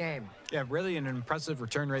begin this game. Yeah, really an impressive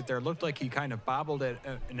return right there. Looked like he kind of bobbled it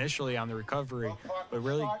initially on the recovery, but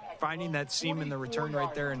really finding that seam in the return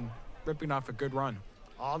right there and ripping off a good run.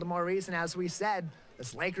 All the more reason, as we said,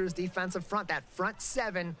 this Lakers defensive front, that front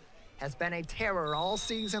seven, has been a terror all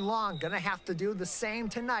season long. Gonna have to do the same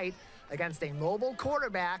tonight against a mobile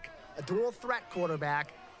quarterback, a dual threat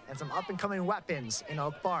quarterback, and some up-and-coming weapons in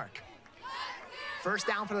Oak Park. First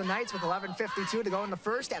down for the Knights with 11:52 to go in the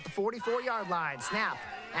first at the 44-yard line. Snap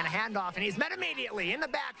and a handoff, and he's met immediately in the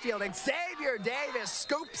backfield. Xavier Davis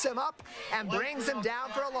scoops him up and brings him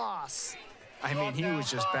down for a loss. I mean, he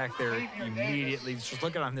was just back there immediately. Just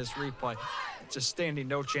looking on this replay, just standing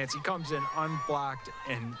no chance. He comes in unblocked,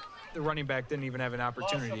 and the running back didn't even have an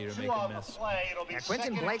opportunity to make a miss. Yeah,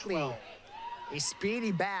 Quentin Blakely, a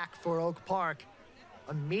speedy back for Oak Park,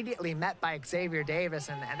 immediately met by Xavier Davis,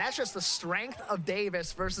 and that's just the strength of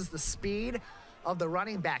Davis versus the speed of the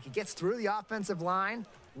running back. He gets through the offensive line,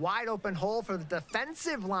 wide open hole for the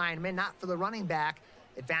defensive lineman, not for the running back.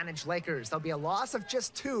 Advantage Lakers. There'll be a loss of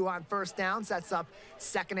just 2 on first down, sets up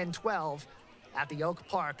 2nd and 12 at the Oak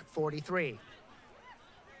Park 43.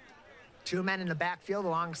 2 men in the backfield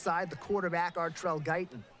alongside the quarterback, Artrell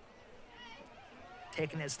Guyton.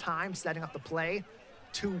 Taking his time, setting up the play.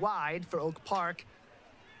 2 wide for Oak Park.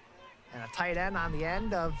 And a tight end on the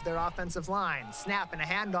end of their offensive line. Snap and a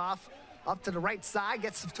handoff up to the right side,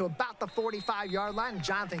 gets to about the 45-yard line.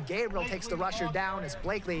 Jonathan Gabriel takes the rusher down as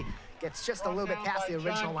Blakely gets just a little bit past the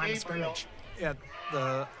original line of scrimmage. Yeah,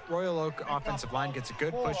 the Royal Oak offensive line gets a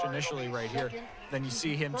good push initially right here. Then you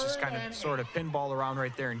see him just kind of sort of pinball around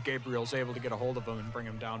right there, and Gabriel's able to get a hold of him and bring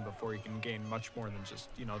him down before he can gain much more than just,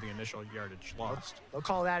 you know, the initial yardage lost. They'll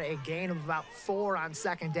call that a gain of about 4 on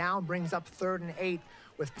second down, brings up 3rd and 8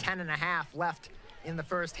 with 10.5 left in the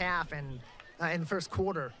first half and in the first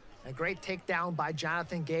quarter. A great takedown by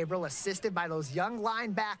Jonathan Gabriel, assisted by those young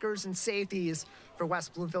linebackers and safeties for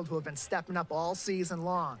West Bloomfield who have been stepping up all season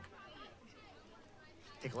long.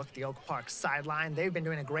 Take a look at the Oak Park sideline. They've been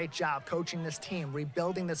doing a great job coaching this team,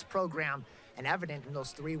 rebuilding this program, and evident in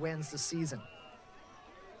those 3 wins this season.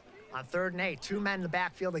 On 3rd and 8, 2 men in the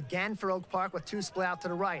backfield again for Oak Park with 2 split out to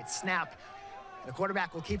the right. Snap. The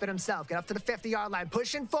quarterback will keep it himself. Get up to the 50-yard line,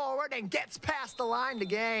 pushing forward, and gets past the line to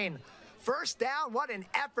gain. First down, what an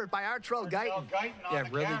effort by Artrell Guyton. Yeah,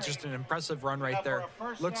 really just an impressive run right there.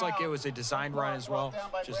 Looks like it was a designed run as well.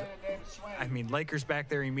 Just, I mean, Lakers back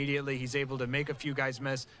there immediately. He's able to make a few guys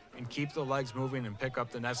miss and keep the legs moving and pick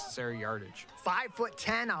up the necessary yardage.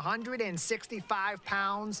 5'10", 165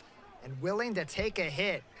 pounds, and willing to take a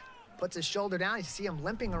hit. Puts his shoulder down. You see him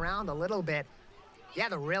limping around a little bit. He had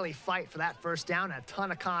to really fight for that first down and a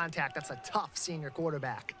ton of contact. That's a tough senior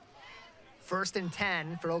quarterback. 1st and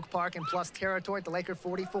 10 for Oak Park in plus territory at the Laker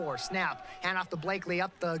 44. Snap, hand off to Blakely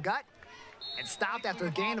up the gut, and stopped after a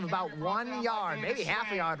gain of about 1 yard, maybe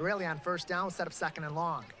half a yard really on first down, set up 2nd and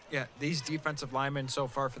long. Yeah, these defensive linemen so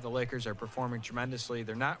far for the Lakers are performing tremendously.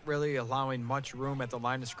 They're not really allowing much room at the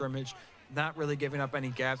line of scrimmage, not really giving up any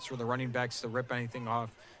gaps for the running backs to rip anything off,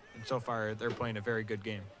 and so far they're playing a very good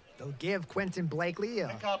game. They'll give Quentin Blakely,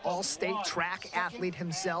 an all-state track athlete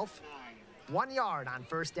himself, 1 yard on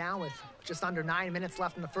first down with just under 9 minutes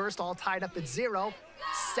left in the first, all tied up at 0.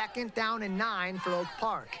 2nd down and 9 for Oak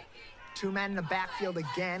Park. 2 men in the backfield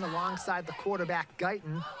again alongside the quarterback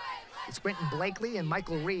Guyton. It's Quentin Blakely and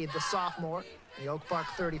Michael Reed, the sophomore, the Oak Park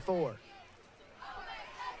 34.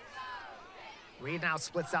 Reed now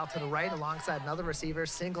splits out to the right alongside another receiver,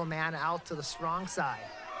 single man out to the strong side.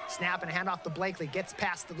 Snap and handoff to Blakely, gets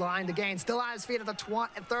past the line to gain, still on his feet at the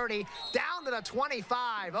 30, down to the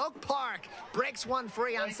 25. Oak Park breaks one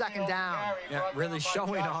free on 2nd down. Yeah, really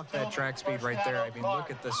showing off that track speed right there. I mean,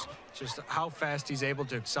 look at this, just how fast he's able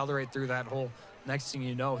to accelerate through that hole. Next thing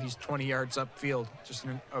you know, he's 20 yards upfield. Just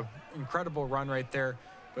an incredible run right there,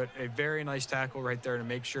 but a very nice tackle right there to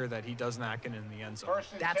make sure that he does not get in the end zone.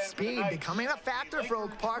 That speed becoming a factor for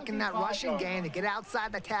Oak Park in that rushing game. They get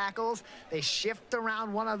outside the tackles. They shift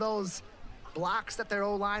around one of those blocks that their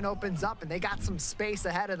O-line opens up, and they got some space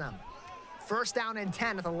ahead of them. 1st down and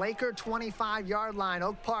 10 at the Laker 25-yard line.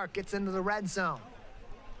 Oak Park gets into the red zone.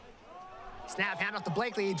 Snap, handoff to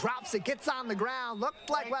Blakely. He drops it, gets on the ground. Looked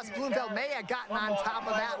like West Bloomfield may have gotten on top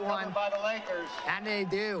of that one. And they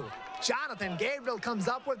do. Jonathan Gabriel comes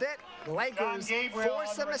up with it. The Lakers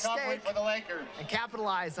force a mistake and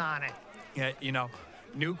capitalize on it. Yeah, you know,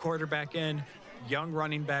 new quarterback in, young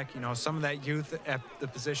running back. You know, some of that youth at the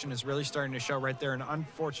position is really starting to show right there. An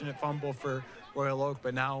unfortunate fumble for Royal Oak,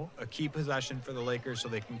 but now a key possession for the Lakers so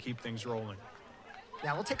they can keep things rolling.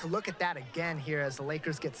 Now we'll take a look at that again here as the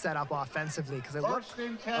Lakers get set up offensively, because it looked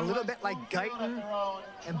a little bit like Guyton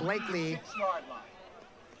and Blakely.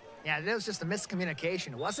 Yeah, it was just a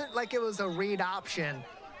miscommunication. It wasn't like it was a read option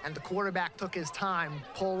and the quarterback took his time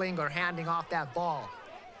pulling or handing off that ball.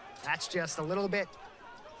 That's just a little bit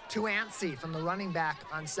too antsy from the running back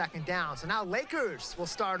on second down. So now Lakers will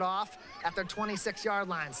start off at their 26-yard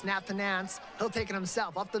line. Snap to Nance. He'll take it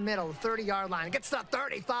himself up the middle, the 30-yard line. Gets to the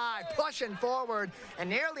 35, pushing forward, and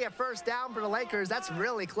nearly a first down for the Lakers. That's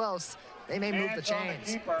really close. They may move the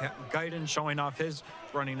chains. Yeah, Guyton showing off his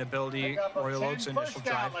running ability, Royal Oaks' initial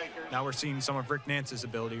drive. Now we're seeing some of Rick Nance's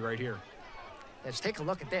ability right here. Let's take a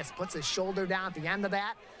look at this. Puts his shoulder down at the end of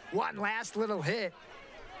that. One last little hit.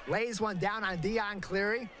 Lays one down on Dion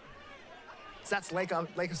Cleary. Sets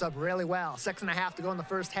Lakers up really well. 6.5 to go in the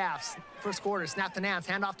first quarter. Snap to Nance.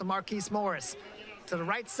 Hand off to Marquise Morris. To the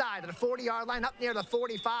right side, to the 40-yard line, up near the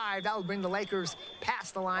 45. That will bring the Lakers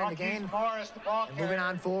past the line again. And moving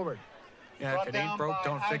on forward. Yeah, if it ain't broke,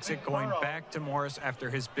 don't fix it. Going back to Morris after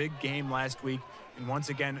his big game last week. And once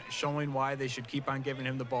again, showing why they should keep on giving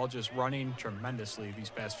him the ball, just running tremendously these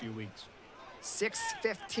past few weeks.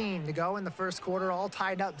 6:15 to go in the first quarter, all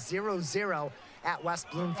tied up 0-0 at West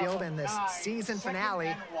Bloomfield in this season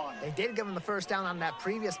finale. They did give him the first down on that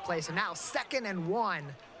previous play, so now 2nd and 1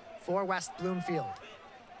 for West Bloomfield.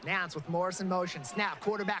 Nance with Morris in motion. Snap,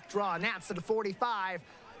 quarterback draw. Nance to the 45.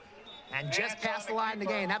 And just past the line of the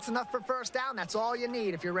game. That's enough for first down. That's all you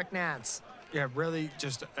need if you're Rick Nance. Yeah, really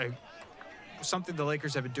just something the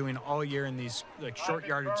Lakers have been doing all year in these short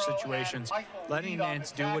yardage situations, letting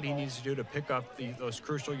Nance do what he needs to do to pick up those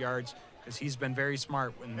crucial yards, because he's been very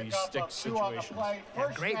smart in these stick situations.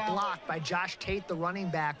 Yeah, great block by Josh Tate, the running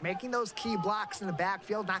back, making those key blocks in the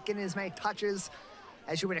backfield, not getting as many touches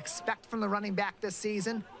as you would expect from the running back this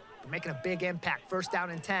season, but making a big impact. First down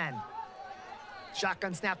and 10.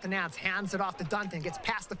 Shotgun snap to Nance, hands it off to Dunton, gets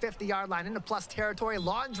past the 50-yard line into plus territory,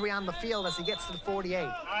 laundry on the field as he gets to the 48.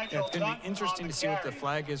 Yeah, it's going to be interesting to see what the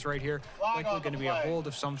flag is right here. Likely going to be a hold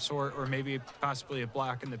of some sort, or maybe possibly a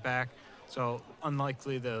block in the back. So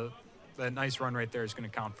unlikely the nice run right there is going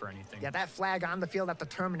to count for anything. Yeah, that flag on the field at the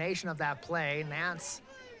termination of that play. Nance,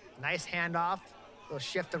 nice handoff. They'll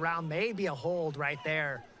shift around, maybe a hold right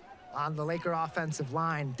there on the Laker offensive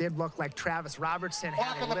line. Did look like Travis Robertson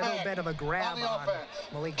had a little bit of a grab on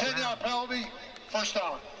Malik Brown. 10-yard penalty, first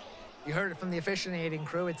down. You heard it from the officiating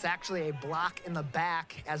crew. It's actually a block in the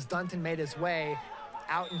back as Dunton made his way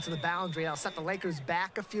out into the boundary. That'll set the Lakers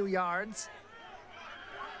back a few yards.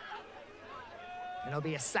 And it'll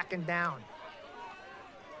be a 2nd down.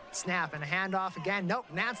 Snap and a handoff again. Nope,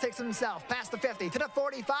 Nance takes it himself. Past the 50 to the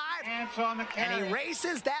 45. And he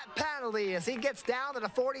races that penalty as he gets down to the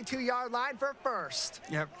 42-yard line for first.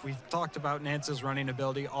 Yep, we've talked about Nance's running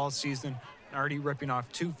ability all season, already ripping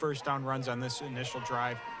off 2 first-down runs on this initial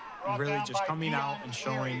drive. Really just coming out and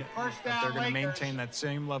showing that they're going to maintain that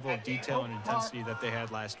same level of detail and intensity that they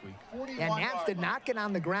had last week. Yeah, Nance did not get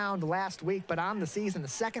on the ground last week, but on the season, the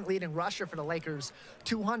second leading rusher for the Lakers,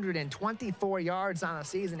 224 yards on the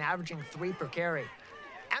season, averaging 3 per carry.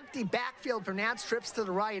 Empty backfield for Nance, trips to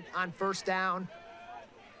the right on first down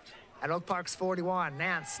at Oak Park's 41.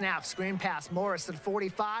 Nance snaps, screen pass, Morris to the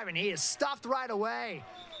 45, and he is stuffed right away.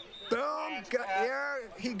 Boom, here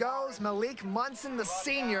he goes, Malik Munson, the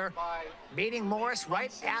senior, beating Morris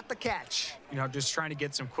right at the catch. You know, just trying to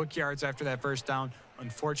get some quick yards after that first down.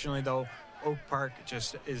 Unfortunately, though, Oak Park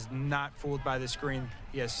just is not fooled by the screen.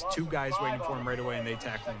 He has 2 guys waiting for him right away, and they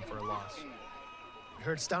tackle him for a loss. You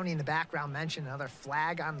heard Stoney in the background mention another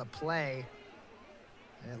flag on the play.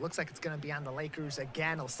 And it looks like it's going to be on the Lakers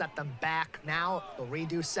again. It'll set them back now. They'll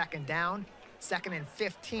redo 2nd down. 2nd and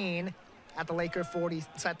 15. At the Laker 40,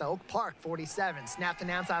 it's at the Oak Park 47. Snap to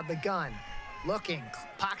Nance out of the gun. Looking,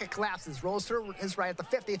 pocket collapses, rolls to his right at the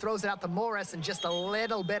 50, throws it out to Morris, and just a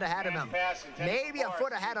little bit ahead of him. Maybe a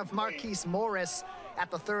foot ahead of Marquise Morris at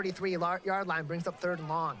the 33-yard line, brings up 3rd and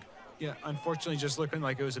long. Yeah, unfortunately, just looking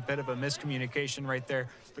like it was a bit of a miscommunication right there.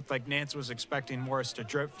 Looked like Nance was expecting Morris to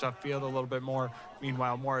drift upfield a little bit more.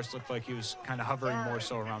 Meanwhile, Morris looked like he was kind of hovering more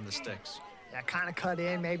so around the sticks. Yeah, kind of cut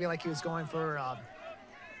in, maybe like he was going for a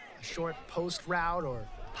short post route or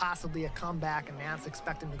possibly a comeback, and Nance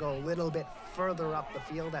expecting to go a little bit further up the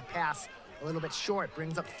field. That pass a little bit short,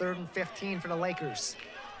 brings up 3rd and 15 for the Lakers.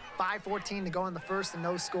 5:14 to go in the first and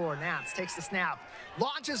no score. Nance takes the snap,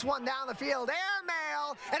 launches one down the field,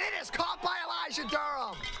 airmail, and it is caught by Elijah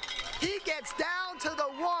Durham. He gets down to the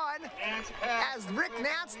 1 as Rick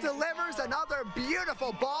Nance delivers another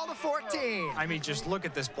beautiful ball to 14. I mean, just look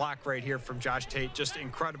at this block right here from Josh Tate. Just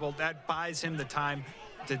incredible. That buys him the time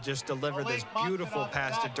to just deliver this beautiful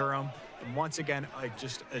pass to Durham. And once again,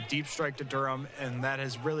 just a deep strike to Durham, and that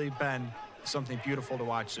has really been something beautiful to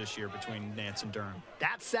watch this year between Nance and Durham.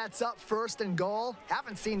 That sets up 1st and goal.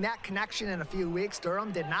 Haven't seen that connection in a few weeks.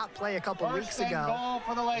 Durham did not play a couple weeks ago.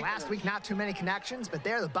 Last week, not too many connections, but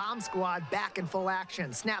there the bomb squad back in full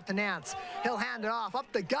action. Snap to Nance. He'll hand it off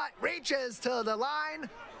up the gut, reaches to the line.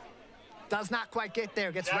 Does not quite get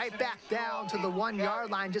there. Gets right back down to the 1-yard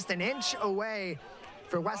line, just an inch away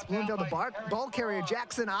for West Bloomfield. The ball carrier,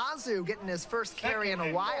 Jackson Azu, getting his first carry in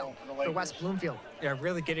a while for West Bloomfield. Yeah,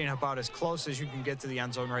 really getting about as close as you can get to the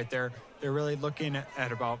end zone right there. They're really looking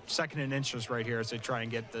at about 2nd and inches right here as they try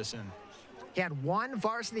and get this in. He had 1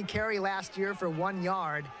 varsity carry last year for 1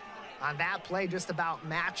 yard. On that play, just about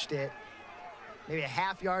matched it. Maybe a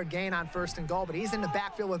half-yard gain on 1st and goal, but he's in the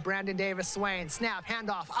backfield with Brandon Davis-Swain. Snap,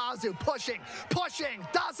 handoff, Azu pushing.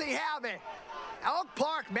 Does he have it? Oak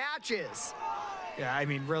Park matches. Yeah, I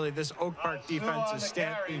mean, really, this Oak Park defense is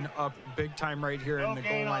stepping up big time right here in the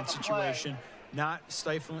goal line situation. Not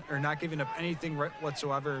stifling or not giving up anything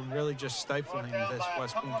whatsoever, and really just stifling this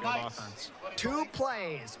West Bloomfield offense. 2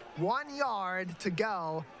 plays, 1 yard to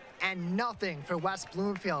go, and nothing for West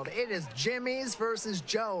Bloomfield. It is Jimmy's versus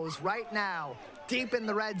Joe's right now, deep in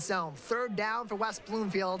the red zone. 3rd down for West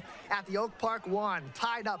Bloomfield at the Oak Park 1,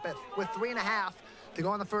 tied up with 3.5 to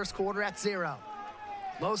go in the 1st quarter at 0.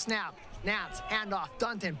 Low snap, Nance, handoff,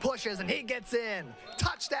 Dunton pushes, and he gets in.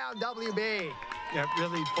 Touchdown, WB. Yeah,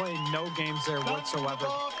 really playing no games there whatsoever.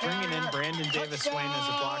 Bringing in Brandon Davis-Swain as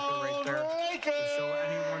a blocker right there to show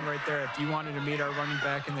anyone right there, if you wanted to meet our running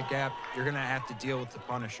back in the gap, you're going to have to deal with the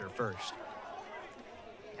Punisher first.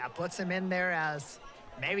 Yeah, puts him in there as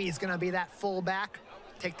maybe he's going to be that fullback,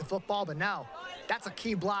 take the football, but no. That's a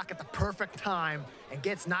key block at the perfect time and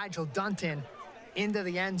gets Nigel Dunton into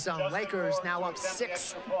the end zone. Lakers now up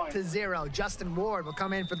 6-0. Justin Ward will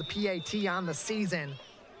come in for the PAT on the season.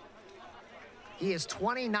 He is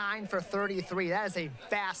 29 for 33. That is a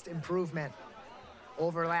vast improvement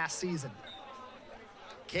over last season.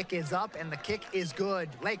 Kick is up, and the kick is good.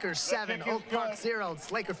 Lakers 7, Oak Park 0.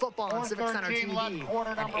 It's Laker football on Civic Center TV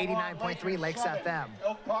on 89.3 Lakes FM.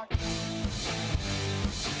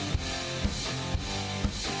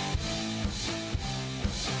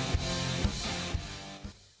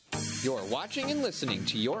 You're watching and listening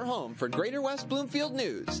to your home for Greater West Bloomfield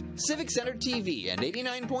news. Civic Center TV and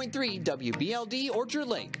 89.3 WBLD Orchard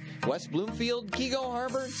Lake, West Bloomfield, Kego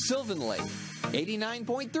Harbor, Sylvan Lake,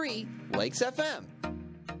 89.3 Lakes FM.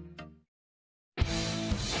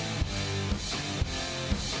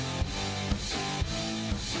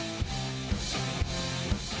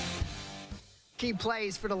 Key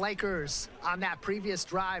plays for the Lakers on that previous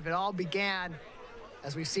drive. It all began,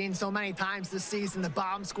 as we've seen so many times this season, the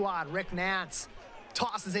bomb squad. Rick Nance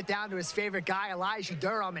tosses it down to his favorite guy, Elijah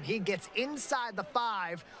Durham, and he gets inside the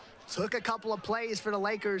 5. Took a couple of plays for the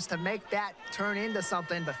Lakers to make that turn into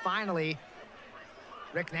something, but finally,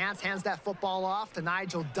 Rick Nance hands that football off to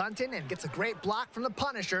Nigel Dunton and gets a great block from the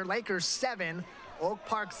Punisher. Lakers 7, Oak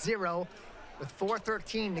Park 0, with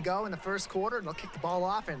 4:13 to go in the 1st quarter. They'll kick the ball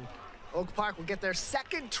off, and Oak Park will get their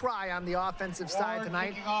 2nd try on the offensive side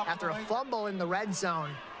tonight after a fumble in the red zone.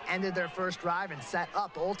 Ended their 1st drive and set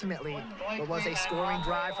up ultimately what was a scoring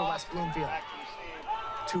drive for West Bloomfield.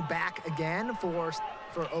 2 back again for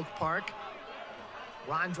Oak Park.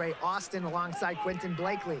 Rondre Austin alongside Quentin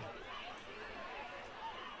Blakely.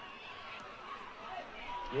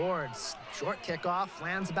 Ward's short kickoff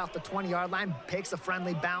lands about the 20-yard line, takes a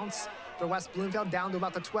friendly bounce for West Bloomfield down to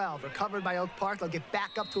about the 12. Recovered by Oak Park. They'll get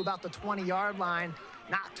back up to about the 20-yard line.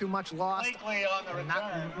 Not too much lost, and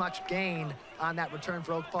not much gained on that return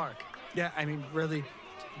for Oak Park. Yeah, I mean, really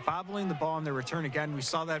bobbling the ball on the return again. We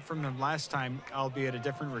saw that from them last time, albeit a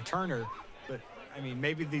different returner. But I mean,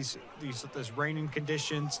 maybe these raining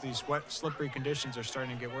conditions, these wet, slippery conditions are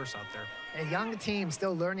starting to get worse out there. A young team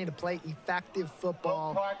still learning to play effective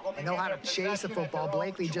football and know how to chase a football.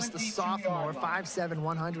 Blakely, just a sophomore, 5'7",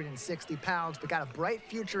 160 pounds, but got a bright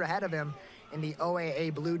future ahead of him in the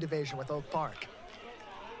OAA Blue Division with Oak Park.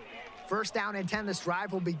 1st down and 10. This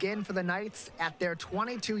drive will begin for the Knights at their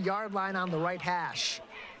 22-yard line on the right hash.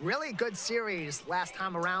 Really good series last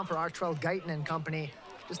time around for Artrell Guyton and company.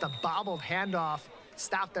 Just a bobbled handoff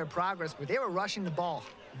stopped their progress, but they were rushing the ball.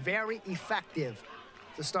 Very effective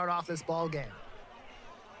to start off this ball game.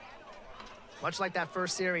 Much like that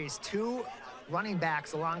first series, 2 running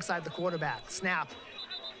backs alongside the quarterback. Snap,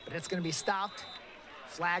 but it's going to be stopped.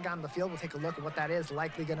 Flag on the field. We'll take a look at what that is.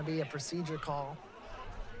 Likely going to be a procedure call.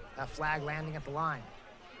 That flag landing at the line.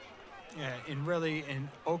 Yeah, and really in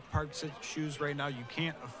Oak Park's shoes right now, you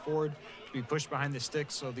can't afford to be pushed behind the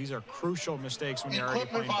sticks, so these are crucial mistakes when you're already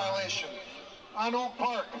playing violation on Oak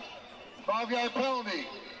Park. 5-yard penalty.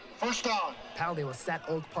 First down. Penalty will set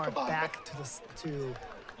Oak Park back to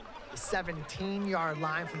the 17-yard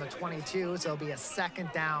line from the 22, so it'll be a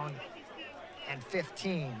second down and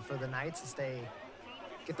 15 for the Knights as they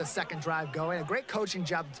get the second drive going. A great coaching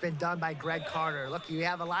job that's been done by Greg Carter. Look, you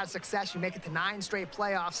have a lot of success. You make it to 9 straight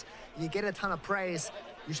playoffs. You get a ton of praise.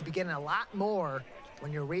 You should be getting a lot more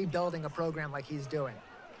when you're rebuilding a program like he's doing.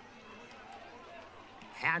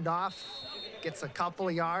 Handoff, gets a couple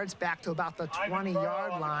of yards back to about the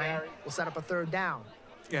 20-yard line. We'll set up a third down.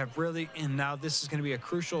 Yeah, really, and now this is going to be a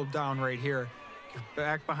crucial down right here. You're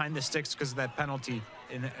back behind the sticks because of that penalty.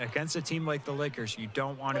 And against a team like the Lakers, you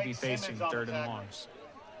don't want to be facing third and longs.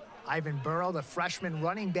 Ivan Burrow, the freshman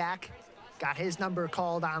running back, got his number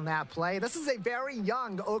called on that play. This is a very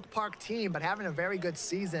young Oak Park team, but having a very good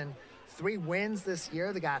season. 3 wins this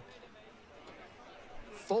year. They got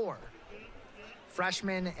 4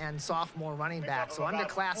 freshmen and sophomore running backs, so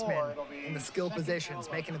underclassmen in the skill positions,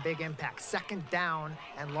 making a big impact. Second down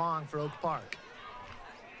and long for Oak Park.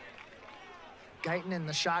 Guyton in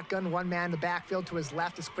the shotgun, 1 man in the backfield. To his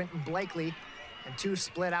left is Quentin Blakely, and 2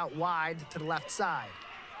 split out wide to the left side.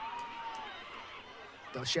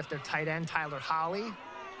 They'll shift their tight end, Tyler Holly,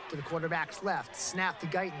 to the quarterback's left. Snap to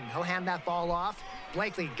Guyton. He'll hand that ball off.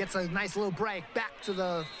 Blakely gets a nice little break back to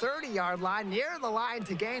the 30-yard line, near the line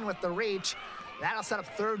to gain with the reach. That'll set up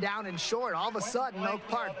third down and short. All of a sudden, Oak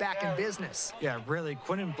Park back in business. Yeah, really,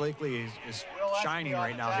 Quentin Blakely is shining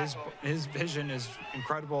right now. His vision is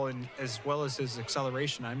incredible, and as well as his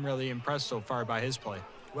acceleration. I'm really impressed so far by his play.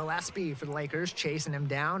 Will Espy for the Lakers, chasing him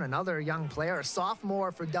down. Another young player, a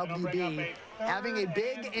sophomore for WB, having a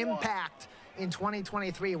big impact in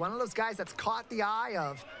 2023. One of those guys that's caught the eye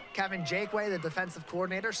of Kevin Jakeway, the defensive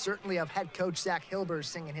coordinator, certainly of head coach Zach Hilbers,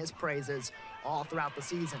 singing his praises all throughout the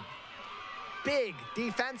season. Big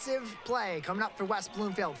defensive play coming up for West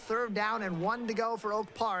Bloomfield. Third down and 1 to go for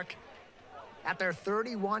Oak Park at their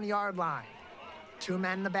 31-yard line. 2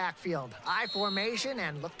 men in the backfield. I formation,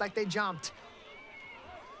 and looked like they jumped.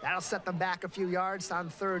 That'll set them back a few yards on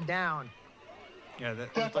third down. Yeah,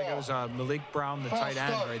 that looked like it was Malik Brown, the tight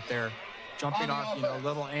end right there. Jumping off, a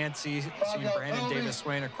little antsy, seeing Brandon Davis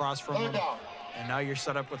swaying across from him. And now you're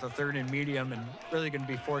set up with a 3rd and medium and really going to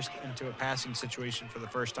be forced into a passing situation for the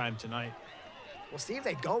first time tonight. We'll see if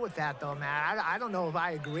they go with that, though, Matt. I don't know if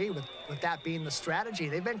I agree with that being the strategy.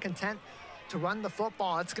 They've been content to run the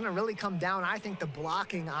football. It's going to really come down, I think, to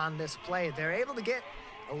blocking on this play. They're able to get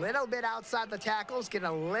a little bit outside the tackles, get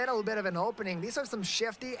a little bit of an opening. These are some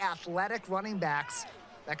shifty, athletic running backs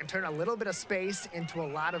that can turn a little bit of space into a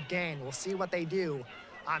lot of gain. We'll see what they do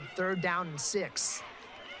on 3rd down and 6.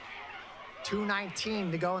 2:19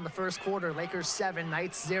 to go in the first quarter. Lakers 7,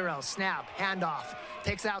 Knights 0. Snap, handoff,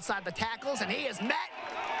 takes it outside the tackles, and he is met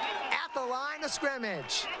at the line of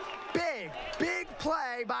scrimmage. Big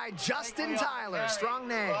play by Justin Tyler. Strong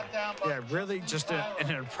name. Yeah, really just an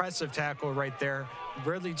impressive tackle right there.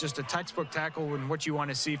 Really just a textbook tackle and what you want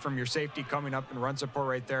to see from your safety coming up and run support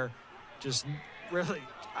right there. Just really,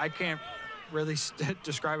 I can't really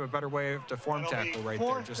describe a better way to form tackle right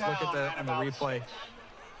there. Just look at the replay.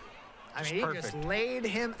 I mean, he just laid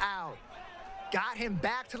him out, got him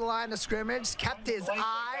back to the line of scrimmage, kept his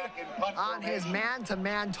eye on his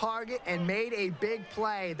man-to-man target, and made a big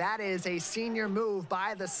play. That is a senior move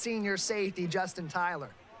by the senior safety, Justin Tyler.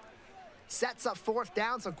 Sets up 4th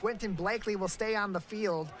down, so Quentin Blakely will stay on the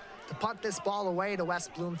field to punt this ball away to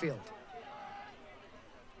West Bloomfield.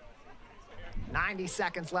 90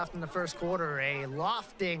 seconds left in the first quarter. A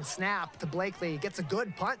lofting snap to Blakely. Gets a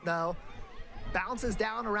good punt, though. Bounces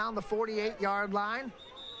down around the 48-yard line,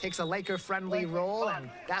 takes a Laker-friendly roll, and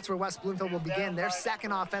that's where West Bloomfield will begin their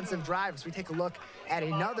second offensive drive as we take a look at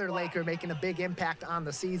another Laker making a big impact on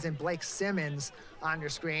the season, Blake Simmons on your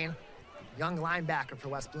screen, young linebacker for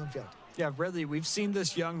West Bloomfield. Yeah, really, we've seen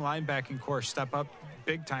this young linebacking core step up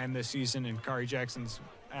big time this season in Kari Jackson's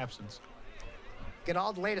absence. Get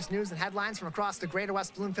all the latest news and headlines from across the greater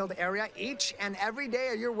West Bloomfield area each and every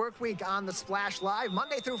day of your work week on the Splash Live,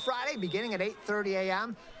 Monday through Friday, beginning at 8:30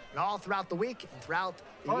 a.m. and all throughout the week and throughout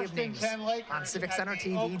the evenings on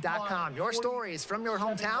CivicCenterTV.com. Your stories from your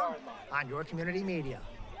hometown on your community media.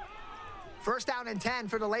 First down and 10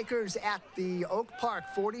 for the Lakers at the Oak Park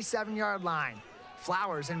 47-yard line.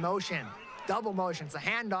 Flowers in motion, double motions, a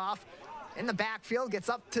handoff. In the backfield, gets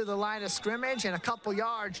up to the line of scrimmage, and a couple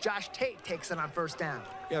yards, Josh Tate takes it on 1st down.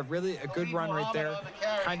 Yeah, really a good run right there.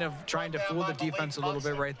 Kind of trying to fool the defense a little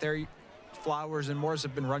bit right there. Flowers and Morris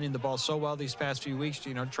have been running the ball so well these past few weeks,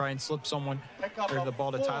 try and slip someone or the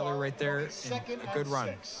ball to Tyler right there, and a good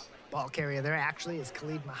run. Ball carrier there actually is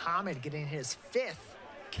Khalid Muhammad getting his 5th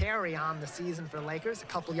carry on the season for the Lakers. A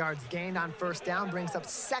couple yards gained on first down, brings up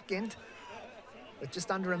second with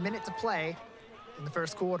just under a minute to play in the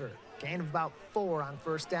first quarter. Gain of about 4 on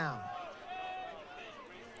first down.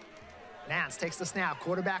 Nance takes the snap,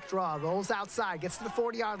 quarterback draw, rolls outside, gets to the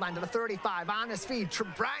 40-yard line, to the 35, on his feet,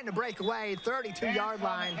 trying to break away, 32-yard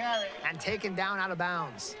line, and taken down out of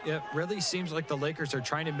bounds. It really seems like the Lakers are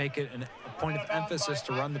trying to make it a point of emphasis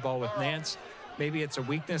to run the ball with Nance. Maybe it's a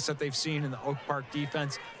weakness that they've seen in the Oak Park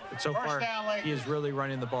defense, but so far he is really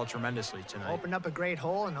running the ball tremendously tonight. Opened up a great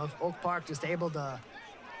hole, and Oak Park just able to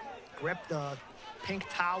grip the pink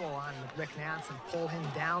towel on Rick Nance and pull him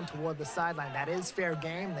down toward the sideline. That is fair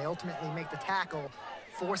game. They ultimately make the tackle,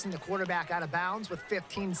 forcing the quarterback out of bounds with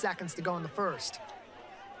 15 seconds to go in the first.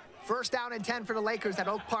 First down and 10 for the Lakers at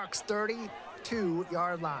Oak Park's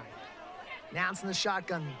 32-yard line. Nance in the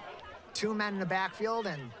shotgun. 2 men in the backfield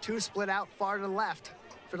and 2 split out far to the left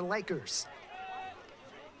for the Lakers.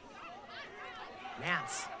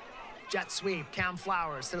 Nance, jet sweep, Cam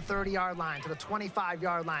Flowers to the 30-yard line, to the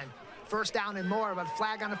 25-yard line. First down and more, but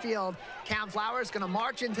flag on the field. Cam Flowers going to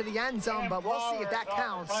march into the end zone, but we'll see if that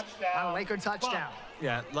counts on a Laker touchdown.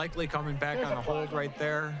 Yeah, likely coming back on a hold right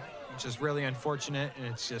there, which is really unfortunate, and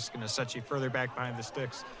it's just going to set you further back behind the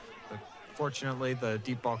sticks. But fortunately, the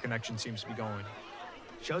deep ball connection seems to be going.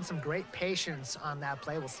 Showed some great patience on that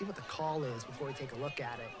play. We'll see what the call is before we take a look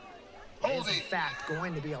at it. It is, in fact,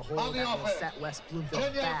 going to be a hold that will set West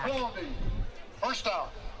Bloomfield back. First down.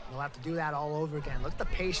 He'll have to do that all over again. Look at the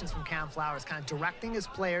patience from Cam Flowers, kind of directing his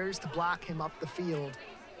players to block him up the field.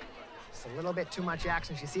 Just a little bit too much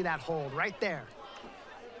action. You see that hold right there.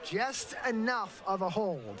 Just enough of a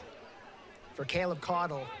hold for Caleb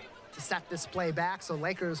Caudle to set this play back. So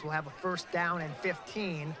Lakers will have a first down and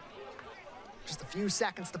 15. Just a few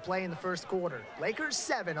seconds to play in the first quarter. Lakers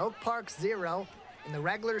 7, Oak Park 0 in the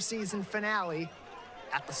regular season finale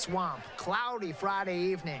at the Swamp. Cloudy Friday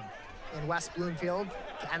evening in West Bloomfield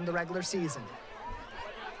to end the regular season.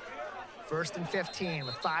 First and 15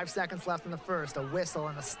 with 5 seconds left in the first. A whistle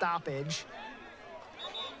and a stoppage.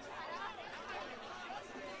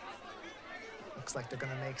 Looks like they're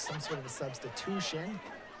going to make some sort of a substitution.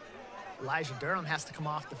 Elijah Durham has to come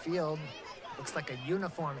off the field. Looks like a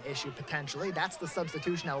uniform issue potentially. That's the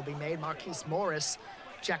substitution that will be made. Marquise Morris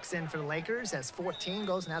checks in for the Lakers as 14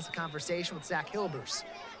 goes and has a conversation with Zach Hilbers.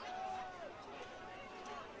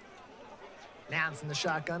 Nance in the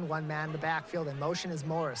shotgun, 1 man in the backfield. In motion is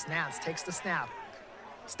Morris. Nance takes the snap,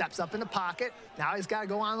 steps up in the pocket. Now he's got to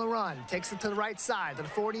go on the run. Takes it to the right side, to the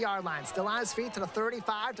 40-yard line. Still on his feet to the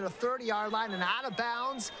 35, to the 30-yard line, and out of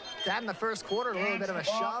bounds. To end the first quarter, a little bit of a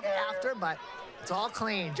shove after, but it's all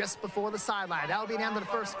clean just before the sideline. That'll be the end of the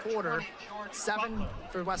first quarter. 7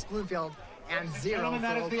 for West Bloomfield and 0 for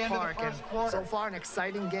Oak Park. And so far, an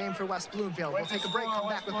exciting game for West Bloomfield. We'll take a break, come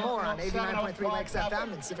back with more on 89.3 Lakes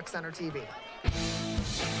FM and Civic Center TV.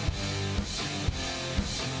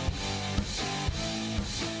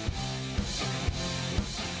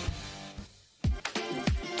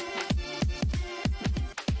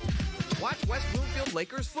 Watch West Bloomfield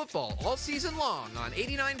Lakers football all season long on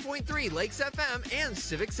 89.3 Lakes FM and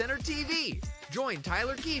Civic Center TV. Join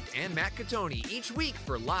Tyler Kieft and Matt Catoni each week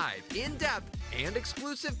for live, in-depth, and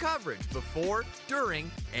exclusive coverage before,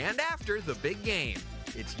 during, and after the big game.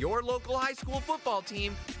 It's your local high school football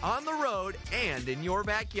team on the road and in your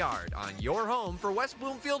backyard on your home for West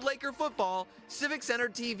Bloomfield Laker football, Civic Center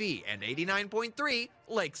TV, and 89.3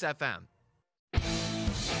 Lakes FM.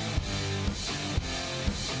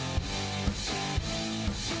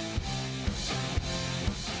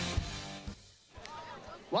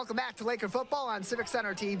 Welcome back to Laker football on Civic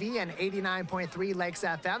Center TV and 89.3 Lakes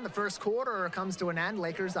FM. The first quarter comes to an end.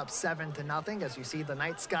 Lakers up 7-0. As you see, the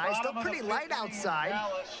night sky still pretty light outside.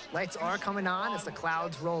 Lights are coming on as the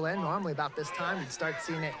clouds roll in. Normally about this time, you'd start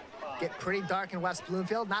seeing it get pretty dark in West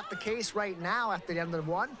Bloomfield. Not the case right now after the end of the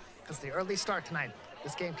one, because the early start tonight.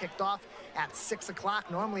 This game kicked off at 6 o'clock.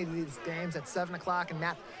 Normally these games at 7 o'clock. And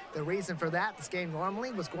Matt, the reason for that, this game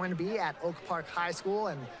normally was going to be at Oak Park High School,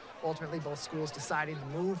 and ultimately, both schools decided to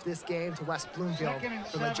move this game to West Bloomfield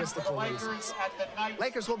for logistical reasons.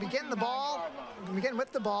 Lakers will begin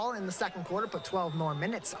with the ball in the second quarter, put 12 more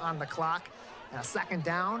minutes on the clock, and a second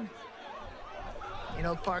down in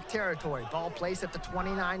Oak Park territory. Ball placed at the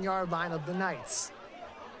 29-yard line of the Knights.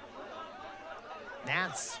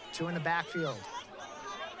 Nance, 2 in the backfield.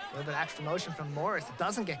 A little bit of extra motion from Morris. It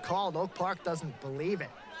doesn't get called. Oak Park doesn't believe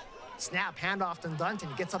it. Snap, handoff to Dunton.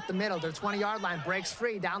 He gets up the middle to the 20-yard line, breaks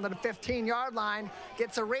free, down to the 15-yard line,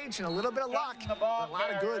 gets a reach and a little bit of luck, but a lot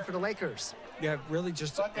of good for the Lakers. Yeah, really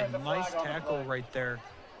just a nice tackle right there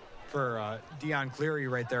for Deion Cleary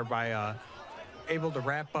right there by able to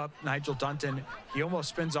wrap up Nigel Dunton. He almost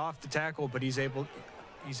spins off the tackle, but he's able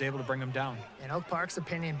to bring him down. In Oak Park's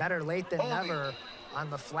opinion, better late than never on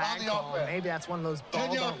the flag call. Maybe that's one of those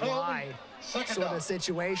ball don't lie sort of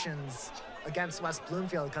situations against West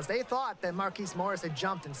Bloomfield, because they thought that Marquise Morris had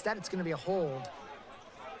jumped. Instead, it's going to be a hold.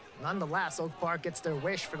 Nonetheless, Oak Park gets their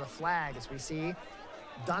wish for the flag, as we see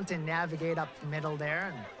Dunton navigate up the middle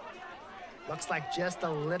there, and looks like just a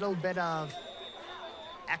little bit of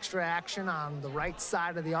extra action on the right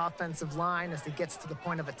side of the offensive line as he gets to the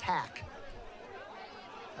point of attack.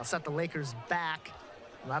 They'll set the Lakers back.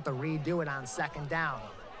 We'll have to redo it on second down.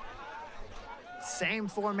 Same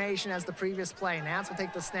formation as the previous play. Nance will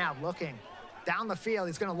take the snap, looking down the field.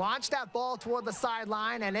 He's going to launch that ball toward the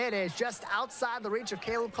sideline, and it is just outside the reach of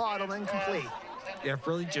Caleb Caudle, incomplete. Yeah,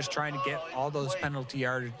 really just trying to get all those penalty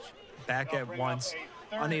yardage back at once.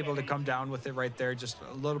 Unable to come down with it right there, just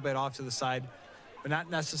a little bit off to the side, but not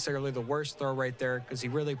necessarily the worst throw right there, because he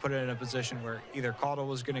really put it in a position where either Caudle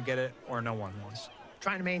was going to get it or no one was.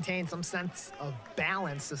 Trying to maintain some sense of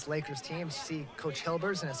balance, this Lakers team. You see Coach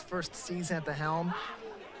Hilbers in his first season at the helm.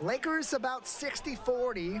 Lakers about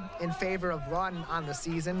 60-40 in favor of run on the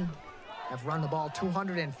season. Have run the ball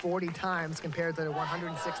 240 times compared to the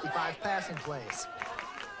 165 passing plays.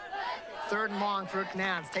 Third and long for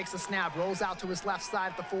Nance, takes the snap, rolls out to his left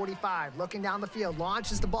side at the 45, looking down the field,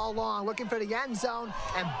 launches the ball long, looking for the end zone,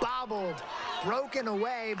 and bobbled, broken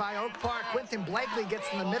away by Oak Park. Quentin Blakely gets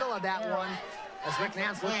in the middle of that one as Rick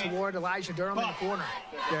Nance looks toward Elijah Durham in the corner.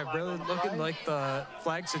 Yeah, really looking like the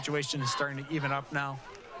flag situation is starting to even up now.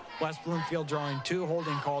 West Bloomfield drawing 2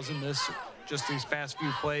 holding calls in just these past few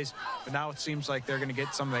plays, but now it seems like they're going to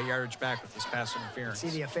get some of that yardage back with this pass interference. See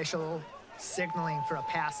the official signaling for a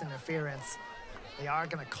pass interference. They are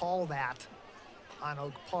going to call that on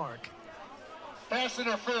Oak Park. Pass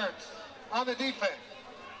interference on the defense.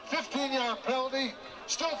 15-yard penalty,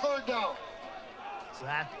 still third down. So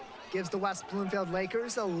that gives the West Bloomfield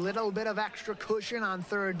Lakers a little bit of extra cushion on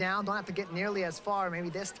third down. Don't have to get nearly as far. Maybe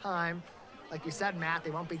this time, like you said, Matt, they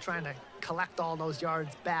won't be trying to collect all those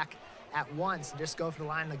yards back at once and just go for the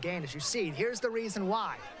line of the gain. As you see, here's the reason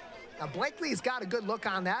why. Now, Blakely's got a good look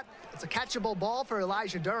on that. It's a catchable ball for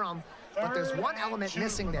Elijah Durham, but there's one element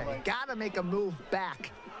missing there. You got to make a move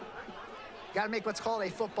back. You got to make what's called a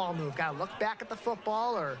football move. Got to look back at the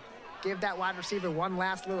football or give that wide receiver one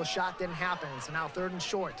last little shot. Didn't happen. So now third and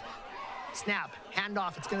short. Snap,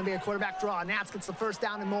 handoff. It's going to be a quarterback draw. Nats gets the first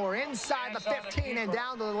down and more inside the 15 and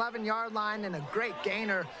down to the 11-yard line, and a great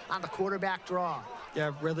gainer on the quarterback draw.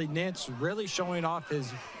 Yeah, really, Nance really showing off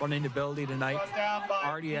his running ability tonight.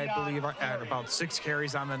 Already, I believe, at about 6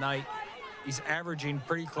 carries on the night. He's averaging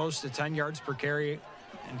pretty close to 10 yards per carry,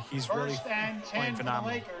 and he's really playing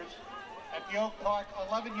phenomenal. At the Oak Park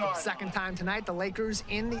 11-yard. Second time tonight, the Lakers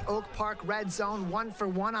in the Oak Park red zone, 1 for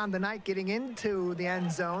 1 on the night, getting into the end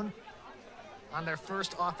zone on their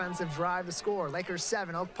first offensive drive to score. Lakers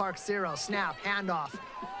 7, Oak Park 0. Snap, handoff,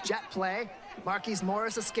 jet play. Marquise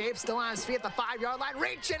Morris escapes, still on his feet at the 5-yard line,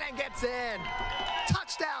 reaching and gets in.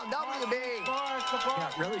 Touchdown, WB.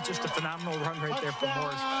 Yeah, really just a phenomenal run right there for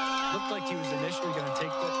Morris. Looked like he was initially going to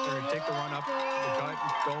take the run up the gut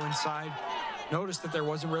and go inside. Noticed that there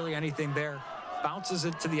wasn't really anything there. Bounces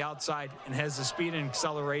it to the outside and has the speed and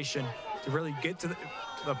acceleration to really get to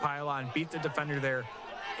the pylon, beat the defender there,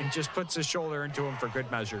 and just puts his shoulder into him for good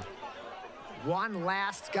measure. One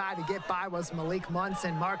last guy to get by was Malik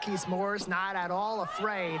Munson. Marquise Morris, not at all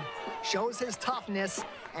afraid, shows his toughness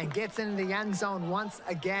and gets into the end zone once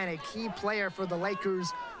again. A key player for the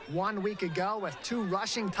Lakers 1 week ago with 2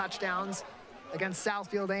 rushing touchdowns against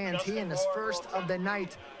Southfield A&T in his first of the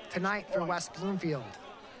night tonight for West Bloomfield.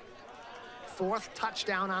 4th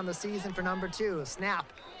touchdown on the season for number 2. Snap,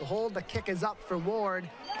 the hold, the kick is up for Ward,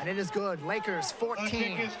 and it is good. Lakers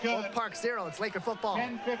 14, Oak Park 0. It's Laker football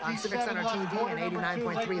on Civic Center TV and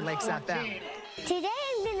 89.3 Lakes FM. Today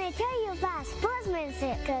I'm going to tell you about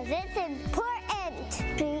sportsmanship because it's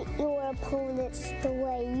important. Treat your opponents the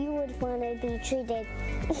way you would want to be treated.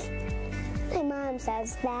 My mom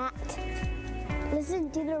says that.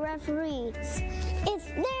 Listen to the referees. It's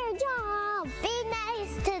their job. Be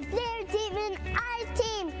nice to their team and our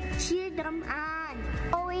team. Cheer them on.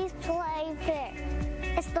 Always play fair.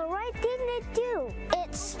 It's the right thing to do.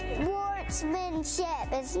 It's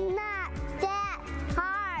sportsmanship. It's not that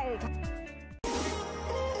hard.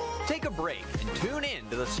 Take a break and tune in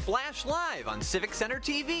to the Splash Live on Civic Center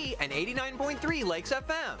TV and 89.3 Lakes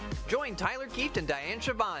FM. Join Tyler Keefe and Diane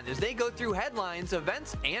Chabon as they go through headlines,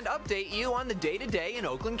 events, and update you on the day-to-day in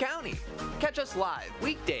Oakland County. Catch us live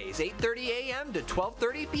weekdays 8:30 a.m. to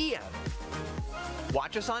 12:30 p.m.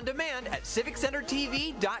 Watch us on demand at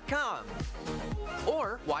civiccentertv.com.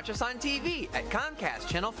 Or watch us on TV at Comcast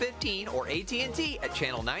Channel 15 or AT&T at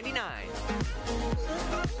Channel 99.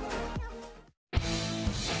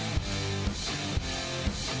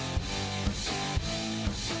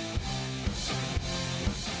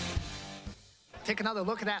 Take another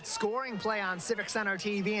look at that scoring play on Civic Center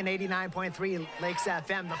TV and 89.3 Lakes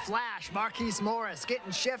FM. The flash, Marquise Morris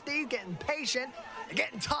getting shifty, getting patient, and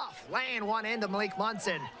getting tough. Laying one into Malik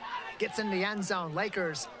Munson. Gets in the end zone.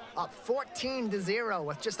 Lakers up 14-0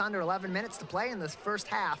 with just under 11 minutes to play in this first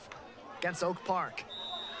half against Oak Park.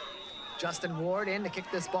 Justin Ward in to kick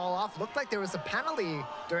this ball off. Looked like there was a penalty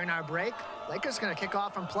during our break. Lakers going to kick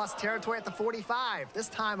off from plus territory at the 45. This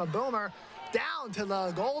time a boomer down to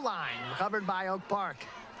the goal line, recovered by Oak Park.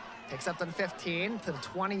 Takes up to the 15, to the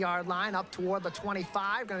 20-yard line, up toward the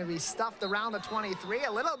 25. Going to be stuffed around the 23.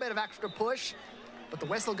 A little bit of extra push, but the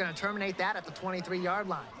whistle going to terminate that at the 23-yard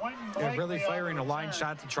line. Yeah, really firing a line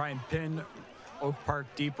shot to try and pin Oak Park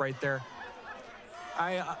deep right there.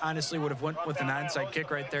 I honestly would have went with an onside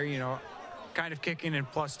kick right there, you know, kind of kicking in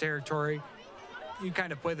plus territory. You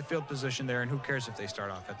kind of play the field position there, and who cares if they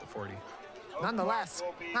start off at the 40. Nonetheless,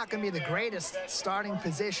 not going to be the greatest starting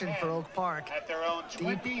position for Oak Park,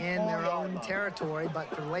 deep in their own territory,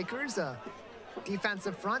 but for the Lakers, a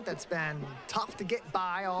defensive front that's been tough to get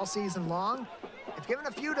by all season long. They've given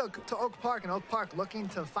a few to Oak Park, and Oak Park looking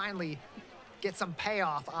to finally get some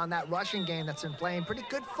payoff on that rushing game that's been playing pretty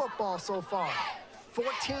good football so far.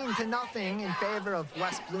 14-0 in favor of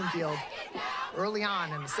West Bloomfield early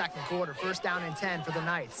on in the second quarter. First down and 10 for the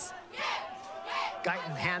Knights.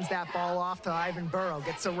 Guyton hands that ball off to Ivan Burrow.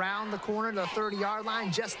 Gets around the corner to the 30-yard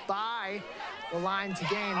line, just by the line to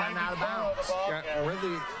gain and out of bounds. Yeah,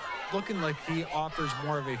 really looking like he offers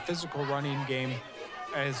more of a physical running game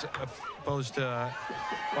as opposed to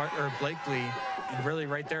Blakely. And really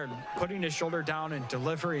right there, putting his shoulder down and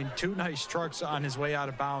delivering two nice trucks on his way out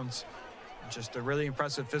of bounds. Just a really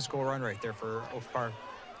impressive physical run right there for Oak Park.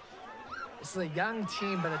 This is a young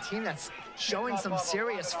team, but a team that's showing some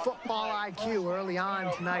serious football IQ early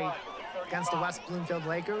on tonight against the West Bloomfield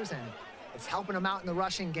Lakers, and it's helping them out in the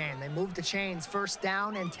rushing game. They moved the chains, first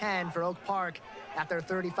down and 10 for Oak Park at their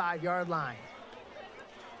 35-yard line.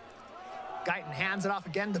 Guyton hands it off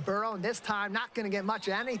again to Burrow, and this time not going to get much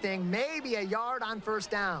of anything, maybe a yard on first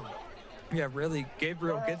down. Yeah, really,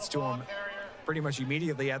 Gabriel gets to him pretty much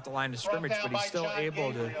immediately at the line of scrimmage, but he's still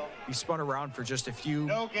able to be spun around for just a few,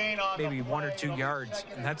 maybe 1 or 2 yards.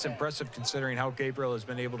 And that's impressive considering how Gabriel has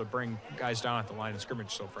been able to bring guys down at the line of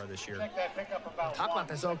scrimmage so far this year. Talk about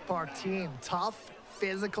this Oak Park team. Tough,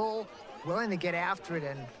 physical, willing to get after it.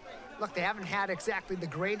 And look, they haven't had exactly the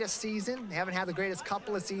greatest season. They haven't had the greatest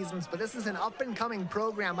couple of seasons, but this is an up-and-coming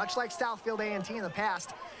program, much like Southfield A&T in the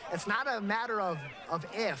past. It's not a matter of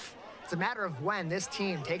if. It's a matter of when this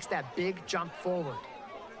team takes that big jump forward.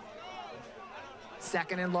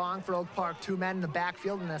 Second and long for Oak Park. 2 men in the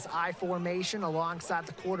backfield in this I formation alongside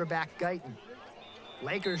the quarterback, Guyton.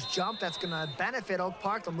 Lakers jump. That's going to benefit Oak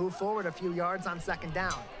Park. They'll move forward a few yards on second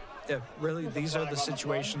down. Yeah, really, these are the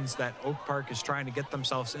situations that Oak Park is trying to get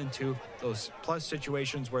themselves into, those plus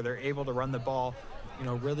situations where they're able to run the ball, you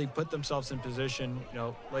know, really put themselves in position. You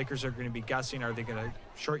know, Lakers are going to be guessing, are they going to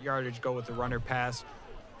short yardage, go with the runner pass?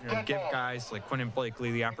 You know, give guys like Quinn and Blakely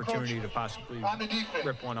the opportunity to possibly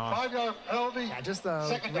rip one off. Yeah, just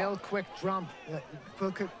a real quick jump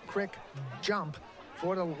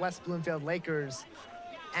for the West Bloomfield Lakers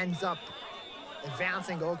ends up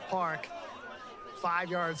advancing Oak Park 5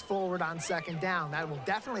 yards forward on second down. That will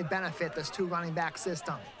definitely benefit this 2 running back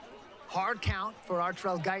system. Hard count for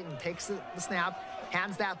Artrell Guyton. Takes the snap,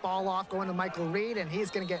 hands that ball off, going to Michael Reed, and he's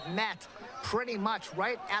going to get met pretty much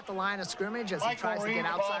right at the line of scrimmage as he tries to get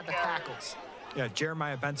outside the tackles. Yeah,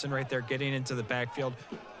 Jeremiah Benson right there getting into the backfield.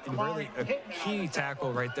 And really a key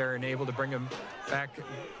tackle right there and able to bring him back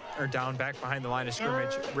or down back behind the line of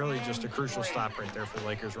scrimmage. Really just a crucial stop right there for the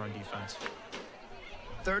Lakers run defense.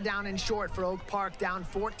 Third down and short for Oak Park, down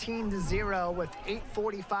 14-0 with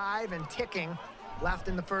 8:45 and ticking left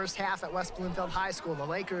in the first half at West Bloomfield High School. The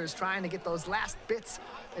Lakers trying to get those last bits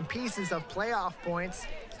and pieces of playoff points.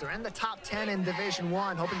 They're in the top 10 in Division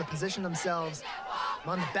I, hoping to position themselves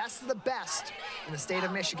among the best of the best in the state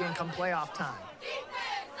of Michigan come playoff time.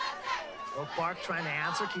 Oak Park trying to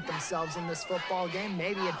answer, keep themselves in this football game,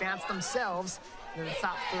 maybe advance themselves into the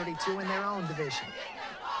top 32 in their own division.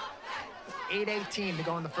 8:18 to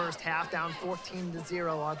go in the first half, down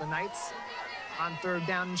 14-0 are the Knights on third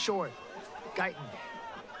down and short. Guyton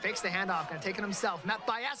Fakes the handoff, gonna take it himself. Met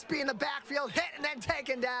by Espy in the backfield, hit and then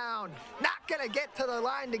taken down. Not gonna get to the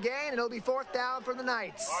line to gain, and it'll be 4th down for the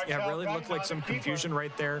Knights. Yeah, it really looked like some confusion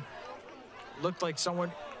right there. Looked like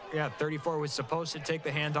someone, 34 was supposed to take the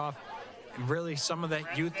handoff. And really some of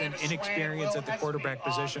that youth and inexperience at the quarterback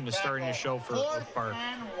position is starting to show for Oak Park.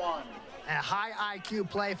 A high IQ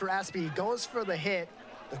play for Espy. He goes for the hit.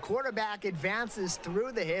 The quarterback advances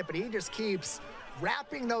through the hit, but he just keeps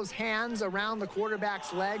wrapping those hands around the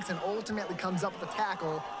quarterback's legs and ultimately comes up with a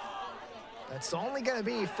tackle. That's only going to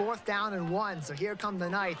be 4th down and 1. So here come the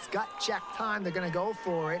Knights. Gut check time. They're going to go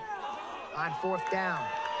for it on 4th down.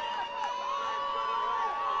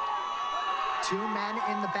 2 men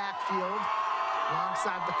in the backfield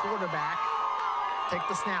alongside the quarterback. Take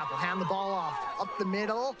the snap. We'll hand the ball off. Up the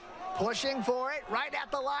middle. Pushing for it. Right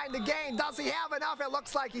at the line to gain. Does he have enough? It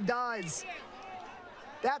looks like he does.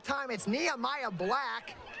 That time it's Nehemiah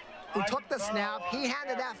Black who took the snap. He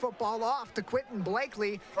handed that football off to Quentin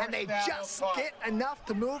Blakely, and they just get enough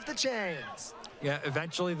to move the chains. Yeah,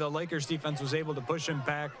 eventually the Lakers defense was able to push him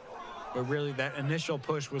back, but really that initial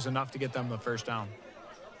push was enough to get them the 1st down.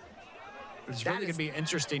 It's really going to be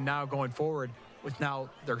interesting now going forward with now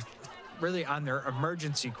they're really on their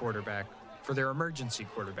emergency quarterback, for their emergency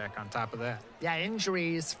quarterback on top of that. Yeah,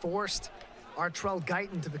 injuries forced Artrell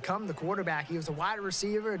Guyton to become the quarterback. He was a wide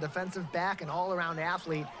receiver, a defensive back, and all-around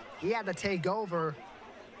athlete. He had to take over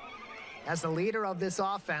as the leader of this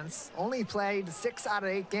offense. Only played 6 out of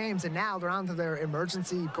 8 games, and now they're on to their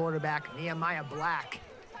emergency quarterback, Nehemiah Black.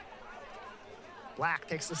 Black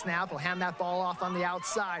takes the snap. Will hand that ball off on the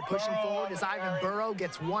outside. Pushing forward as Ivan Burrow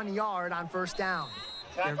gets 1 yard on 1st down.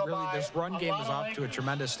 Yeah, really, this run game is off to a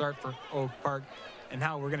tremendous start for Oak Park, and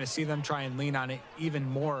now we're going to see them try and lean on it even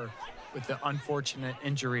more with the unfortunate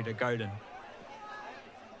injury to Guyton.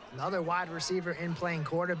 Another wide receiver in playing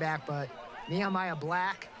quarterback, but Nehemiah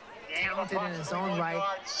Black, talented in his own right,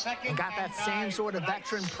 and got that same sort of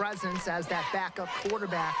veteran presence as that backup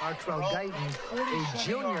quarterback, Artrell Guyton. A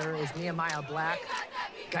junior is Nehemiah Black.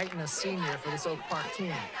 Guyton a senior for this Oak Park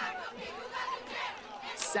team.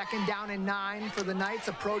 2nd down and 9 for the Knights,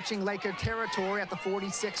 approaching Laker territory at the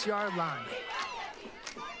 46-yard line.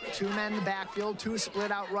 2 men in the backfield, 2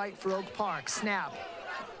 split out right for Oak Park. Snap.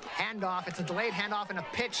 Handoff. It's a delayed handoff and a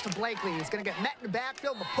pitch to Blakely. He's going to get met in the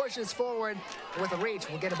backfield, but pushes forward with a reach.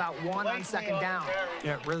 We'll get about 1 on 2nd down.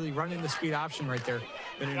 Yeah, really running the speed option right there.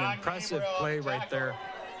 Been an impressive play right there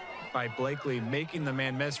by Blakely, making the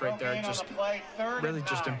man miss right there. Just really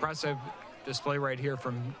just impressive display right here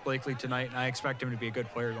from Blakely tonight, and I expect him to be a good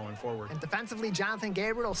player going forward. And defensively, Jonathan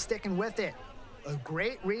Gabriel sticking with it. A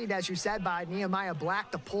great read, as you said, by Nehemiah Black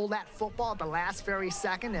to pull that football at the last very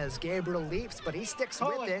second as Gabriel leaps, but he sticks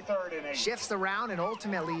with it, shifts around, and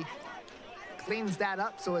ultimately cleans that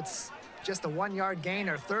up, so it's just a 1-yard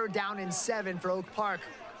gainer. 3rd down and 7 for Oak Park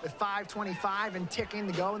with 5:25 and ticking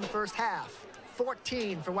to go in the 1st half.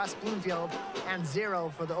 14 for West Bloomfield and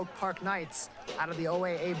 0 for the Oak Park Knights out of the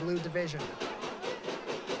OAA Blue Division.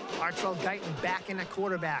 Artrell Guyton back in at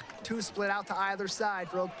quarterback. 2 split out to either side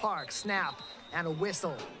for Oak Park. Snap and a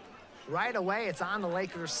whistle. Right away, it's on the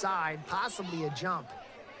Lakers' side, possibly a jump.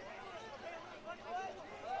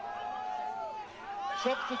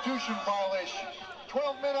 Substitution violation.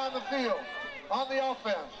 12 men on the field. On the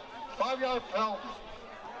offense. 5-yard penalty.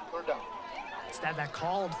 3rd down. Instead, that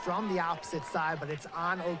called from the opposite side, but it's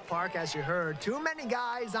on Oak Park, as you heard. Too many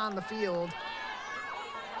guys on the field.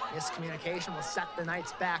 Miscommunication will set the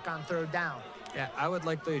Knights back on 3rd down. Yeah, I would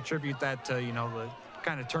like to attribute that to, the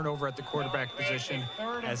kind of turnover at the quarterback position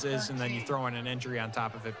as is, and then you throw in an injury on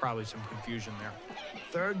top of it, probably some confusion there.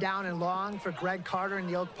 3rd down and long for Greg Carter and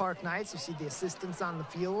the Oak Park Knights. You see the assistants on the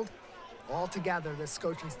field. All together, this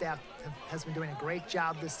coaching staff has been doing a great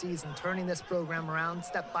job this season, turning this program around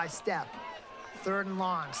step by step. 3rd and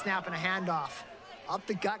long, snap and a handoff. Up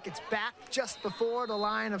the gut, gets back just before the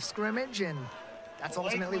line of scrimmage, and that's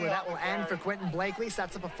ultimately where that will end for Quentin Blakely.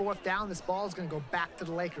 Sets up a 4th down. This ball is going to go back to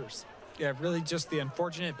the Lakers. Yeah, really just the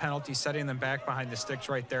unfortunate penalty, setting them back behind the sticks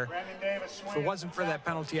right there. If it wasn't for that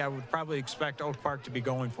penalty, I would probably expect Oak Park to be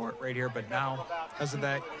going for it right here, but now, because of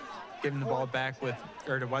that, giving the ball back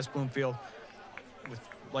to West Bloomfield with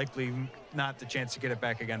likely not the chance to get it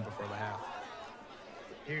back again before the half.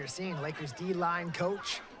 Here you're seeing Lakers D-line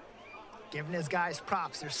coach giving his guys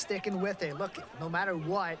props. They're sticking with it. Look, no matter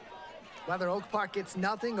what, whether Oak Park gets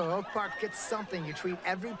nothing or Oak Park gets something, you treat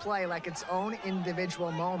every play like its own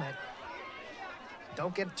individual moment.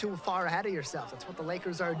 Don't get too far ahead of yourself. That's what the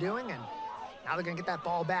Lakers are doing, and now they're going to get that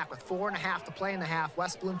ball back with 4.5 to play in the half.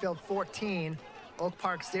 West Bloomfield 14, Oak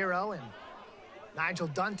Park 0, and Nigel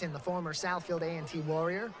Dunton, the former Southfield A&T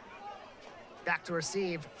Warrior, back to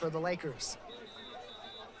receive for the Lakers.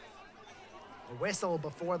 A whistle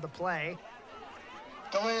before the play.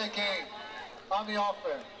 Delay a game on the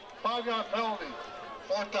offense. 5-yard penalty.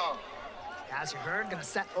 4th down. As you heard, going to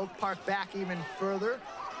set Oak Park back even further.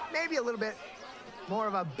 Maybe a little bit more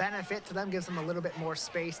of a benefit to them, gives them a little bit more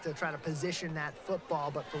space to try to position that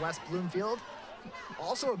football. But for West Bloomfield,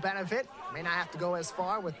 also a benefit. May not have to go as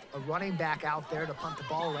far with a running back out there to punt the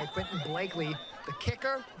ball away. Quentin Blakely, the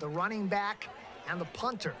kicker, the running back, and the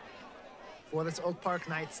punter for this Oak Park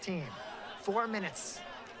Knights team. 4 minutes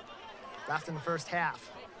left in the first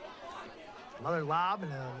half. Another lob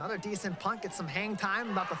and another decent punt. Gets some hang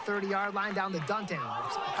time about the 30-yard line down to Dunton.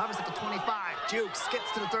 Recovers at the 25. Jukes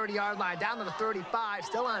gets to the 30-yard line, down to the 35,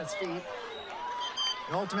 still on his feet.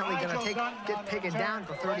 And ultimately going to get taken down at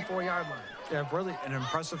the 34-yard line. Yeah, really an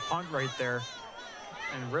impressive punt right there.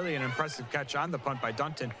 And really an impressive catch on the punt by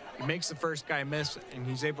Dunton. He makes the first guy miss, and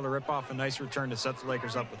he's able to rip off a nice return to set the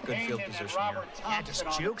Lakers up with good field position here. Yeah, just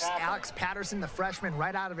jukes Alex Patterson, the freshman,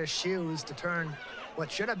 right out of his shoes to turn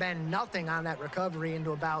what should have been nothing on that recovery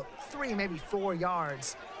into about 3, maybe 4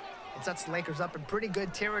 yards. It sets the Lakers up in pretty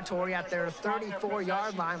good territory at their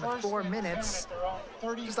 34-yard line with 4 minutes,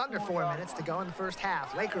 just under 4 minutes to go in the first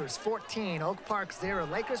half. Lakers 14, Oak Park 0.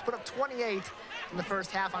 Lakers put up 28 in the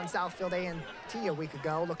first half on Southfield A&T a week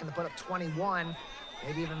ago, looking to put up 21,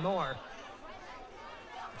 maybe even more.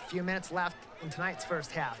 A few minutes left in tonight's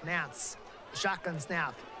first half. Nance, the shotgun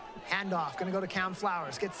snap. Handoff, going to go to Cam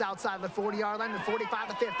Flowers. Gets outside the 40-yard line, the 45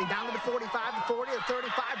 to 50, down to the 45, the 40, the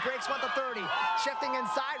 35, breaks one to 30. Shifting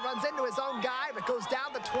inside, runs into his own guy, but goes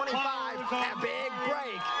down to 25. And a big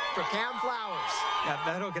break for Cam Flowers. Yeah,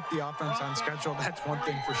 that'll get the offense on schedule. That's one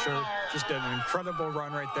thing for sure. Just an incredible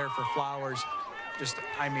run right there for Flowers. Just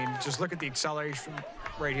look at the acceleration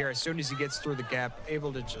right here. As soon as he gets through the gap,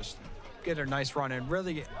 able to just get a nice run in.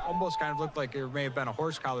 Really almost kind of looked like there may have been a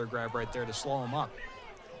horse collar grab right there to slow him up.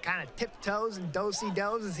 Kind of tiptoes and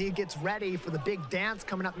do-si-dos as he gets ready for the big dance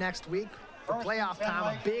coming up next week for playoff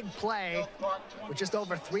time. A big play with just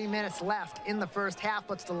over 3 minutes left in the first half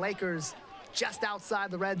puts the Lakers just outside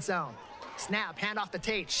the red zone. Snap, handoff to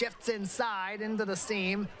Tate, shifts inside into the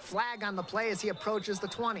seam. Flag on the play as he approaches the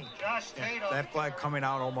 20. Yeah, that flag coming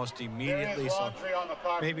out almost immediately, so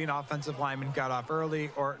maybe an offensive lineman got off early,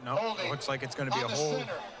 or no, it looks like it's going to be a hold, and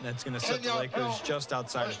that's going to set the Lakers just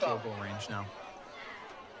outside of field goal range now.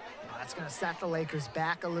 That's going to set the Lakers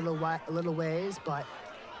back a little ways, but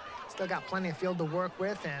still got plenty of field to work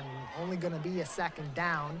with and only going to be a second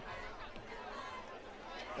down.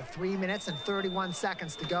 The 3 minutes and 31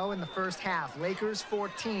 seconds to go in the first half. Lakers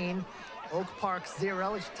 14, Oak Park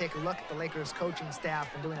 0. As you take a look at the Lakers coaching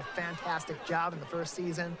staff, been doing a fantastic job in the first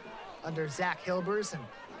season under Zach Hilbers, and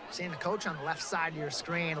seeing the coach on the left side of your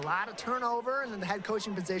screen. A lot of turnover in the head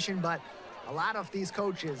coaching position, but a lot of these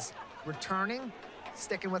coaches returning,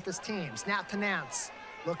 sticking with this team. Snap to Nance,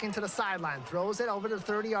 looking to the sideline, throws it over to the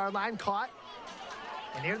 30-yard line, caught.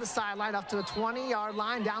 And near the sideline, up to the 20-yard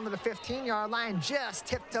line, down to the 15-yard line, just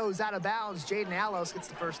tiptoes out of bounds. Jaden Allos gets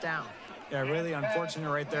the first down. Yeah, really unfortunate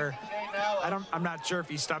right there. I'm not sure if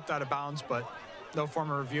he stepped out of bounds, but no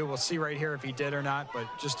form of review. We'll see right here if he did or not, but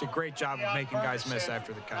just a great job of making guys miss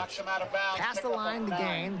after the catch. Past the line to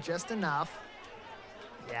gain, just enough.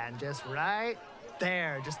 Yeah, and just right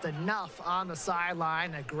there, just enough on the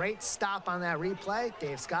sideline. A great stop on that replay.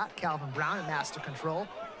 Dave Scott, Calvin Brown at master control,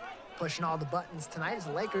 pushing all the buttons tonight as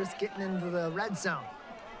the Lakers getting into the red zone.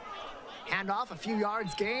 Handoff, a few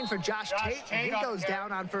yards gain for Josh Tate, and he goes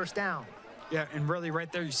down on first down. Yeah, and really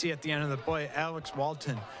right there you see at the end of the play, Alex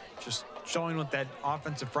Walton just showing what that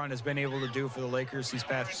offensive front has been able to do for the Lakers these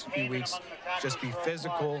past few weeks. Just be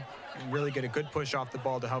physical and really get a good push off the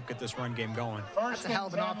ball to help get this run game going. That's a hell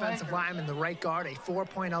of an offensive lineman, the right guard, a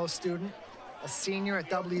 4.0 student, a senior at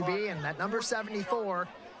WB, and that number 74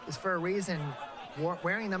 is for a reason.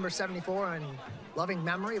 Wearing number 74 in loving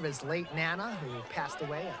memory of his late Nana, who passed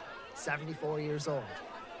away at 74 years old.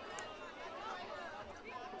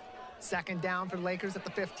 Second down for the Lakers at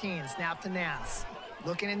the 15. Snap to Nance.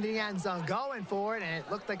 Looking into the end zone, going for it, and it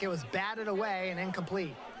looked like it was batted away and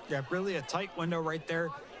incomplete. Yeah, really a tight window right there.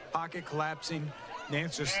 Pocket collapsing.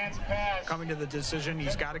 Nance just coming to the decision.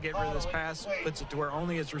 He's got to get rid of this pass. Puts it to where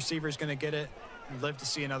only his receiver is going to get it and live to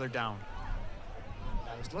see another down.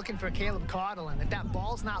 I was looking for Caleb Caudle, and if that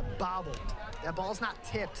ball's not bobbled, that ball's not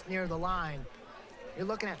tipped near the line, you're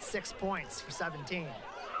looking at 6 points for 17.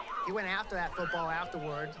 He went after that football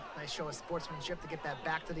afterward. Nice show of sportsmanship to get that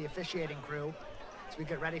back to the officiating crew as we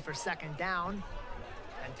get ready for second down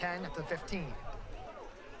and 10 at the 15.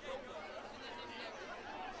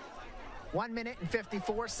 1 minute and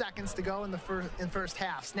 54 seconds to go in the first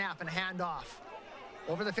half. Snap and handoff.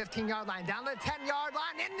 Over the 15-yard line, down to the 10-yard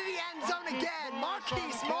line, into the end zone again.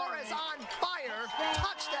 Marquise Morris on fire.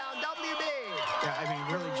 Touchdown, WB. Yeah, I mean,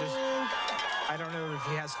 really just, I don't know if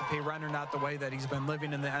he has to pay rent or not the way that he's been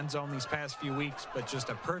living in the end zone these past few weeks, but just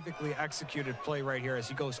a perfectly executed play right here as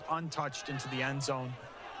he goes untouched into the end zone.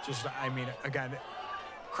 Just, I mean, again,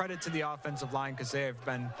 credit to the offensive line because they have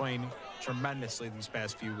been playing tremendously these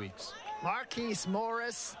past few weeks. Marquise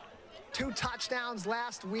Morris, 2 touchdowns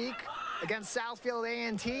last week against Southfield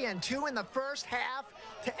A&T and 2 in the first half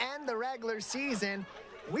to end the regular season.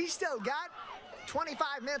 We still got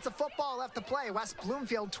 25 minutes of football left to play. West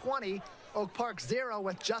Bloomfield 20, Oak Park 0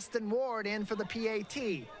 with Justin Ward in for the PAT.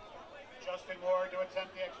 Justin Ward to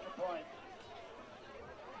attempt the extra point.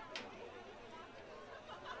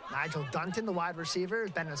 Nigel Dunton, the wide receiver,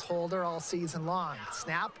 has been his holder all season long.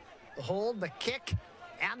 Snap, the hold, the kick,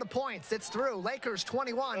 and the points. It's through. Lakers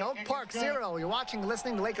 21, Oak Park 0. You're watching and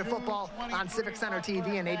listening to Laker football on Civic Center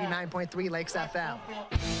TV and 89.3 Lakes FM.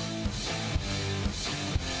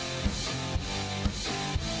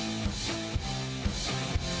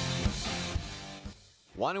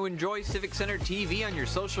 Want to enjoy Civic Center TV on your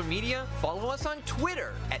social media? Follow us on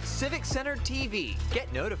Twitter at Civic Center TV.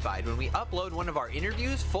 Get notified when we upload one of our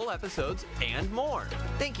interviews, full episodes, and more.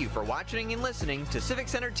 Thank you for watching and listening to Civic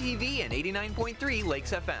Center TV and 89.3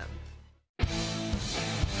 Lakes FM.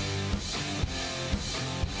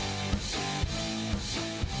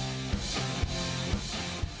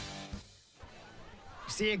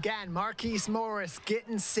 See again, Marquise Morris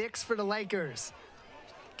getting 6 for the Lakers.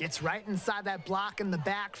 Gets right inside that block in the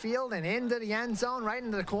backfield and into the end zone, right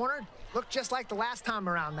into the corner. Looked just like the last time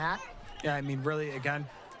around, Matt. Yeah, I mean, really, again,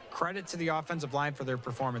 credit to the offensive line for their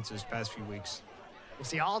performances past few weeks. We'll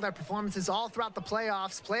see all their performances all throughout the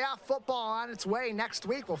playoffs. Playoff football on its way next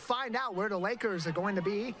week. We'll find out where the Lakers are going to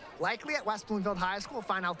be. Likely at West Bloomfield High School. We'll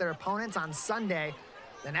find out their opponents on Sunday.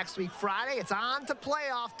 The next week, Friday, it's on to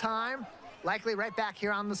playoff time. Likely right back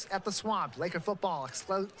here at the Swamp. Laker football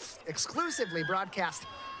exclusively broadcast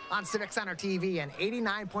on Civic Center TV and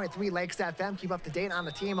 89.3 Lakes FM. Keep up to date on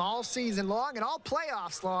the team all season long and all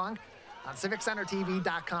playoffs long on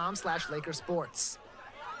civiccentertv.com/Lakersports.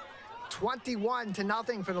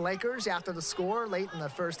 21-0 for the Lakers after the score late in the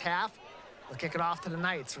first half. They'll kick it off to the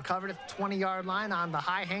Knights. Recovered at the 20-yard line on the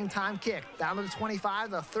high hang time kick. Down to the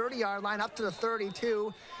 25, the 30-yard line, up to the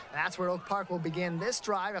 32. And that's where Oak Park will begin this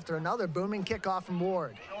drive after another booming kickoff from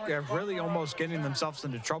Ward. They're really almost getting themselves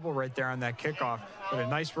into trouble right there on that kickoff. But a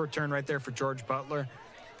nice return right there for George Butler.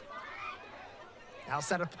 Now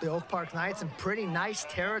set up the Oak Park Knights in pretty nice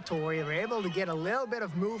territory. They were able to get a little bit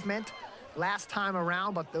of movement last time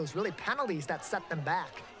around, but those really penalties that set them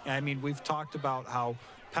back. I mean, we've talked about how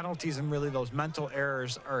penalties and really those mental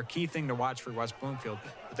errors are a key thing to watch for West Bloomfield.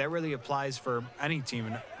 But that really applies for any team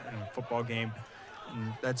in a football game.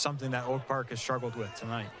 And that's something that Oak Park has struggled with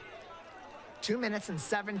tonight. 2 minutes and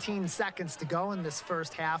 17 seconds to go in this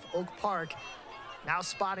first half. Oak Park now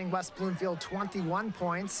spotting West Bloomfield 21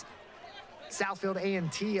 points. Southfield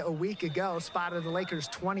A&T a week ago spotted the Lakers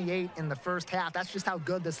 28 in the first half. That's just how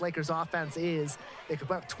good this Lakers offense is. They could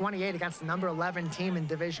put up 28 against the number 11 team in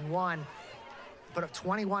Division I. Put up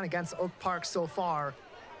 21 against Oak Park so far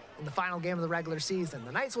in the final game of the regular season.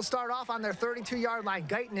 The Knights will start off on their 32-yard line.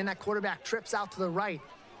 Guyton in at quarterback, trips out to the right.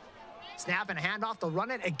 Snap and handoff, they'll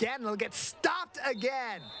run it again. They'll get stopped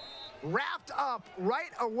again. Wrapped up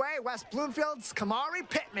right away. West Bloomfield's Kamari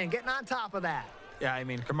Pittman getting on top of that. Yeah, I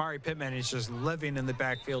mean, Kamari Pittman is just living in the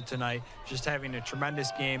backfield tonight, just having a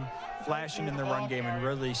tremendous game, flashing in the run game and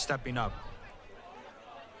really stepping up.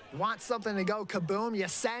 Want something to go kaboom, you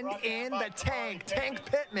send in the Tank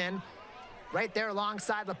Pittman. Right there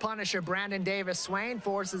alongside the Punisher, Brandon Davis. Swain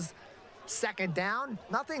forces second down.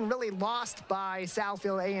 Nothing really lost by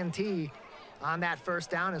Southfield A&T on that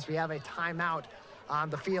first down as we have a timeout on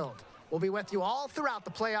the field. We'll be with you all throughout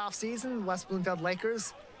the playoff season. West Bloomfield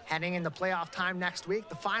Lakers heading into playoff time next week.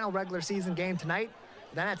 The final regular season game tonight.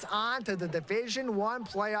 Then it's on to the Division I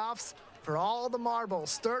playoffs for all the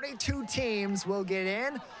marbles. 32 teams will get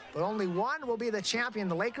in, but only one will be the champion.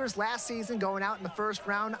 The Lakers last season going out in the first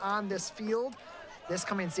round on this field. This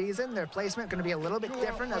coming season, their placement going to be a little bit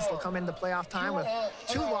different as they'll come into playoff time with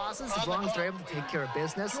 2 losses as long as they're able to take care of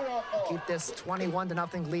business and keep this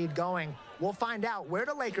 21-0 lead going. We'll find out where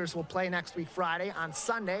the Lakers will play next week Friday. On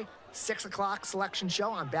Sunday, 6 o'clock selection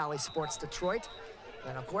show on Bally Sports Detroit.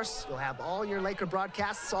 And of course, you'll have all your Laker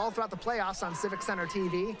broadcasts all throughout the playoffs on Civic Center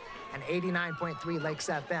TV and 89.3 Lakes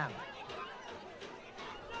FM.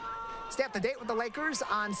 Stay up to date with the Lakers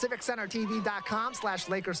on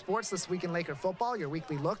civiccentertv.com/LakersSports. This week in Laker football, your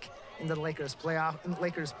weekly look into the Lakers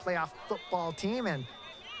playoff football team. And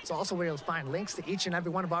it's also where you'll find links to each and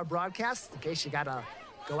every one of our broadcasts in case you got to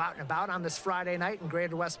go out and about on this Friday night in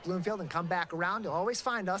Greater West Bloomfield and come back around. You'll always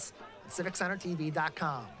find us at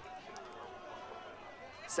civiccentertv.com.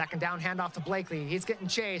 Second down handoff to Blakely. He's getting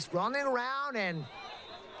chased, running around, and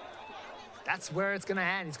that's where it's going to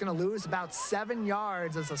end. He's going to lose about 7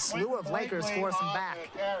 yards as a slew of Lakers force him back.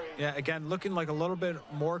 Yeah, again, looking like a little bit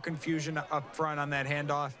more confusion up front on that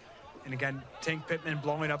handoff. And again, Tank Pittman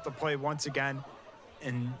blowing up the play once again.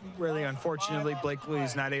 And really, unfortunately, Blakely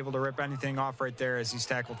is not able to rip anything off right there as he's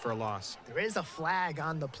tackled for a loss. There is a flag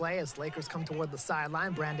on the play as Lakers come toward the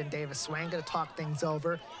sideline. Brandon Davis-Swain going to talk things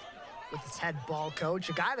over with his head ball coach,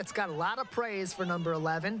 a guy that's got a lot of praise for number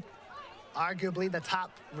 11. Arguably the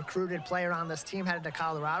top recruited player on this team headed to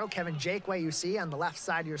Colorado. Kevin Jakeway, you see on the left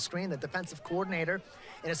side of your screen, the defensive coordinator.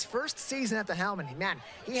 In his first season at the helm, and man,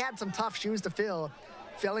 he had some tough shoes to fill,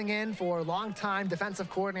 filling in for longtime defensive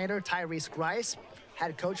coordinator Tyrese Grice,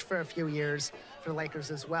 head coach for a few years for the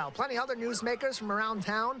Lakers as well. Plenty of other newsmakers from around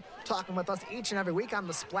town talking with us each and every week on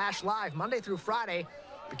The Splash Live, Monday through Friday,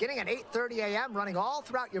 beginning at 8:30 a.m., running all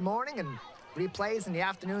throughout your morning and replays in the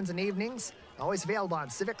afternoons and evenings. Always available on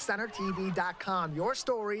civiccentertv.com. Your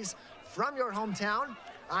stories from your hometown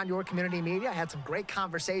on your community media. I had some great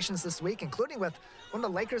conversations this week, including with one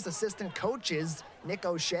of the Lakers' assistant coaches, Nick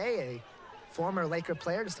O'Shea, a former Laker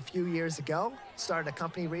player just a few years ago. Started a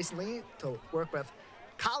company recently to work with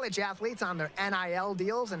college athletes on their NIL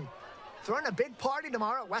deals, and throwing a big party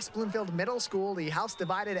tomorrow at West Bloomfield Middle School, the House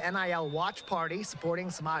Divided NIL Watch Party,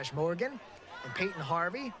 supporting Samaj Morgan and Peyton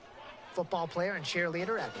Harvey, football player and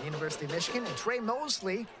cheerleader at the University of Michigan, and Trey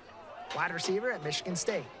Mosley, wide receiver at Michigan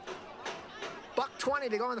State. $1:20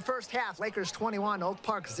 to go in the first half. Lakers 21, Oak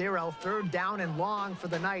Park 0. Third down and long for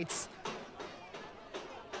the Knights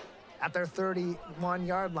at their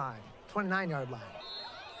 31-yard line, 29-yard line.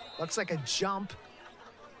 Looks like a jump.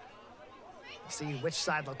 See which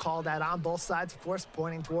side they'll call that on. Both sides, of course,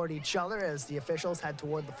 pointing toward each other as the officials head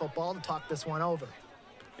toward the football to talk this one over.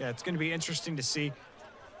 Yeah, it's going to be interesting to see.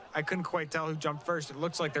 I couldn't quite tell who jumped first. It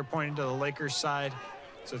looks like they're pointing to the Lakers side,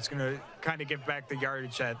 so it's going to kind of give back the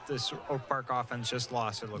yardage that this Oak Park offense just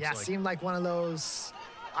lost, it looks like. Yeah, seemed like one of those,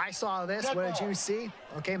 I saw this, what did you see?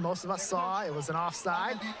 Okay, most of us saw it was an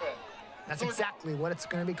offside. That's exactly what it's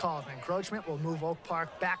going to be called. An encroachment will move Oak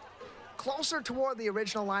Park back closer toward the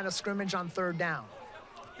original line of scrimmage on third down.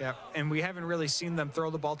 Yeah, and we haven't really seen them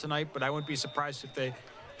throw the ball tonight, but I wouldn't be surprised if they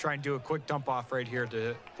try and do a quick dump off right here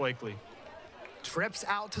to Blakely. Trips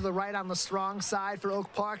out to the right on the strong side for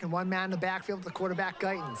Oak Park, and one man in the backfield with the quarterback,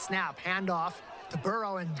 Guyton. Snap, handoff to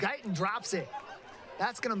Burrow, and Guyton drops it.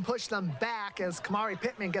 That's going to push them back as Kamari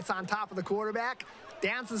Pittman gets on top of the quarterback,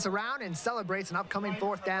 dances around, and celebrates an upcoming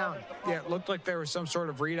fourth down. Yeah, it looked like there was some sort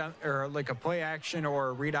of read on, or like a play action or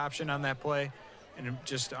a read option on that play, and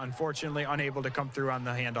just unfortunately unable to come through on the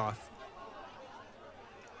handoff.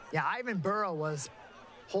 Yeah, Ivan Burrow was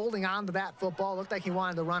holding on to that football. Looked like he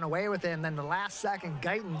wanted to run away with it, and then the last second,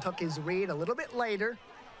 Guyton took his read a little bit later,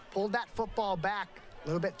 pulled that football back a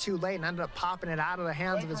little bit too late, and ended up popping it out of the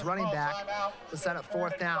hands of his running back to set up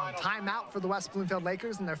fourth down. Timeout for the West Bloomfield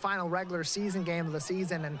Lakers in their final regular season game of the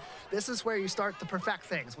season, and this is where you start to perfect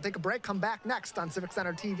things. We'll take a break, come back next on Civic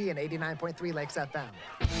Center TV and 89.3 Lakes FM.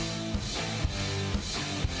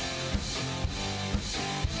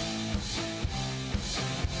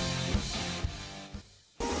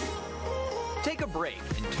 Take a break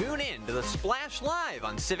and tune in to The Splash Live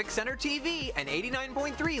on Civic Center TV and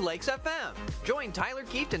 89.3 Lakes FM. Join Tyler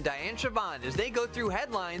Keefe and Diane Chavon as they go through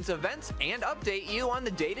headlines, events, and update you on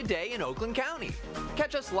the day-to-day in Oakland County.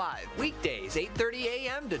 Catch us live weekdays 8:30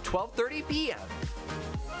 a.m. to 12:30 p.m.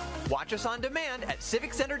 Watch us on demand at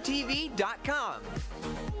civiccentertv.com.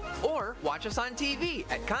 Or watch us on TV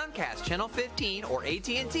at Comcast Channel 15 or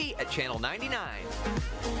AT&T at Channel 99.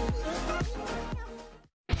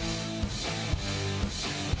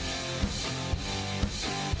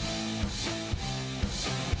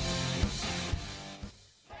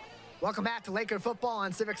 Welcome back to Laker football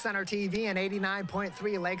on Civic Center TV and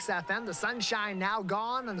 89.3 Lakes FM. The sunshine now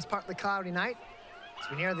gone on this partly cloudy night. As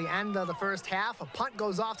we near the end of the first half, a punt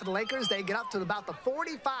goes off to the Lakers. They get up to about the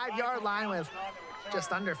 45-yard line with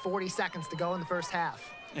just under 40 seconds to go in the first half.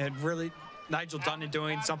 And really, Nigel Dunn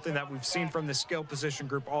doing something that we've seen from the skill position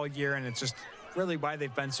group all year, and it's just really why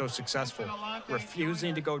they've been so successful.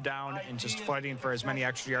 Refusing to go down and just fighting for as many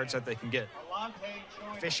extra yards that they can get.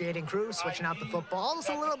 Officiating crew switching out the football. Just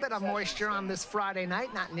a little bit of moisture on this Friday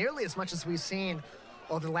night. Not nearly as much as we've seen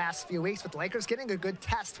over the last few weeks, but the Lakers getting a good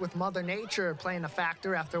test with Mother Nature playing a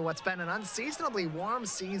factor after what's been an unseasonably warm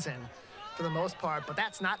season for the most part, but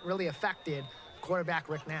that's not really affected quarterback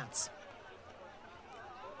Rick Nance.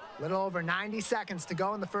 Little over 90 seconds to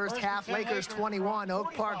go in the first half. Lakers 21,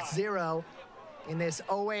 Oak Park 0 in this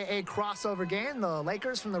OAA crossover game. The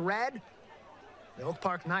Lakers from the red, the Oak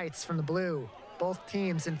Park Knights from the blue. Both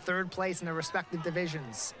teams in third place in their respective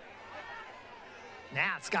divisions.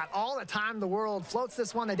 Nats got all the time in the world, floats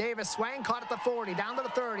this one to Davis Swain, caught at the 40, down to the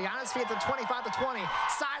 30, on his feet to the 25 to 20,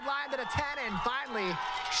 sideline to the 10, and finally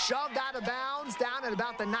shoved out of bounds down at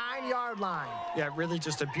about the 9-yard line. Yeah, really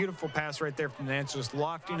just a beautiful pass right there from Nance, just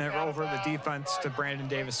lofting it over the defense to Brandon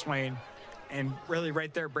Davis Swain. And really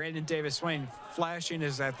right there, Brandon Davis Swain flashing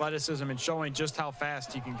his athleticism and showing just how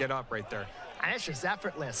fast he can get up right there. And it's just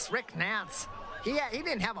effortless. Rick Nance. He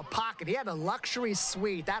didn't have a pocket. He had a luxury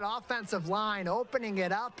suite. That offensive line opening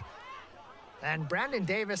it up. And Brandon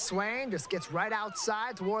Davis Swain just gets right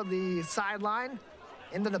outside toward the sideline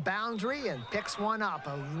into the boundary and picks one up.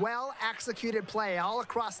 A well-executed play all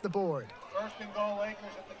across the board. First and goal, Lakers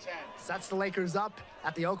at the 10. Sets the Lakers up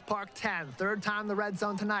at the Oak Park 10. Third time in the red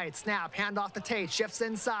zone tonight. Snap, handoff to Tate, shifts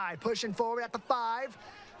inside, pushing forward at the 5.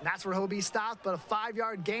 That's where he'll be stopped, but a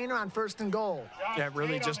 5-yard gainer on first and goal. Yeah,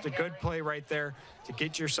 really just a good play right there to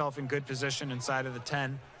get yourself in good position inside of the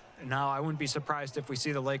 10. And now I wouldn't be surprised if we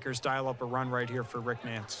see the Lakers dial up a run right here for Rick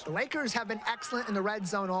Nance. The Lakers have been excellent in the red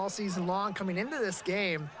zone all season long. Coming into this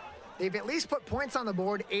game, they've at least put points on the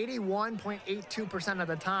board 81.82% of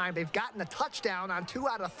the time. They've gotten a touchdown on 2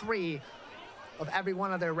 out of 3 of every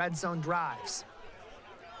one of their red zone drives.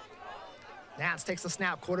 Nance takes the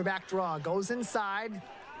snap, quarterback draw, goes inside,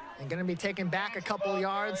 and going to be taken back a couple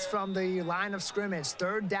yards from the line of scrimmage.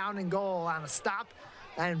 Third down and goal on a stop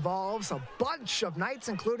that involves a bunch of Knights,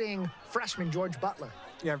 including freshman George Butler.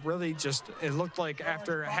 Yeah, really just, it looked like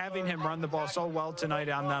after having him run the ball so well tonight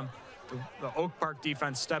on them, the Oak Park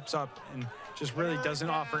defense steps up and just really doesn't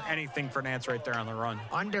offer anything for Nance right there on the run.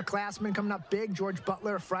 Underclassmen coming up big. George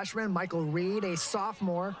Butler, a freshman. Michael Reed, a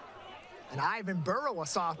sophomore. And Ivan Burrow, a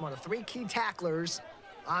sophomore. The 3 key tacklers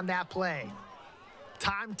on that play.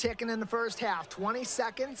 Time ticking in the first half, 20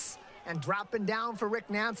 seconds, and dropping down for Rick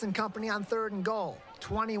Nance and company on third and goal.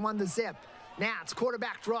 21 to zip. Nance,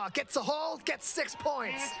 quarterback draw, gets a hold, gets 6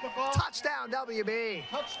 points. Touchdown, WB.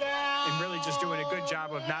 Touchdown. And really just doing a good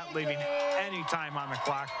job of not leaving any time on the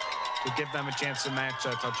clock to give them a chance to match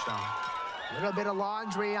that touchdown. A little bit of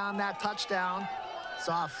laundry on that touchdown.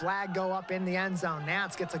 Saw a flag go up in the end zone.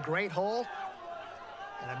 Nance gets a great hole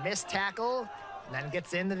and a missed tackle. And then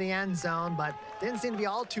gets into the end zone, but didn't seem to be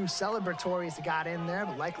all too celebratory as he got in there,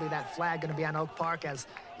 but likely that flag going to be on Oak Park as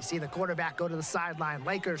you see the quarterback go to the sideline.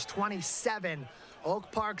 Lakers 27,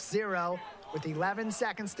 Oak Park 0 with 11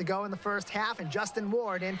 seconds to go in the first half, and Justin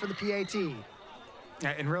Ward in for the PAT.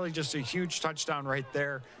 Yeah, and really just a huge touchdown right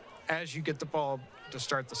there as you get the ball to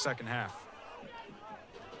start the second half.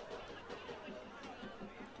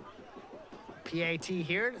 PAT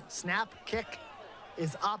here, snap, kick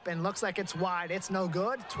is up and looks like it's wide. It's no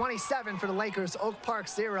good. 27 for the Lakers, Oak Park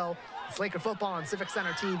 0. It's Laker football on Civic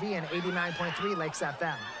Center TV and 89.3 Lakes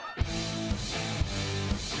FM.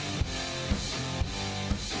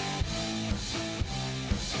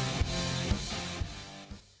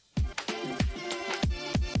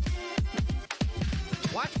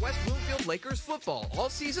 Watch West Bloomfield Lakers football all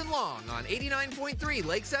season long on 89.3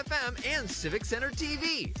 Lakes FM and Civic Center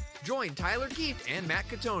TV. Join Tyler Kieft and Matt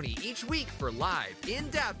Catoni each week for live,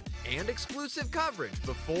 in-depth, and exclusive coverage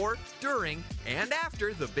before, during, and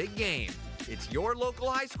after the big game. It's your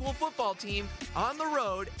local high school football team on the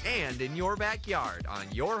road and in your backyard on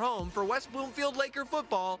your home for West Bloomfield Laker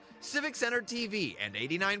football, Civic Center TV, and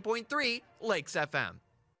 89.3 Lakes FM.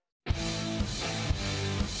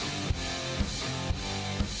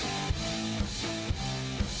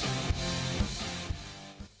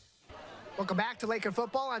 Welcome back to Laker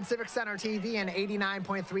football on Civic Center TV and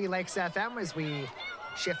 89.3 Lakes FM. As we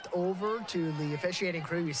shift over to the officiating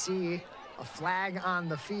crew, you see a flag on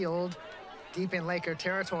the field deep in Laker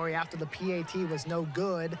territory after the PAT was no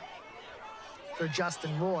good for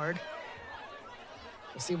Justin Ward.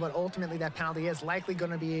 We'll see what ultimately that penalty is. Likely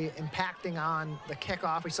going to be impacting on the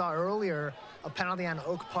kickoff. We saw earlier a penalty on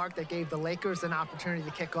Oak Park that gave the Lakers an opportunity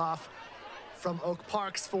to kick off from Oak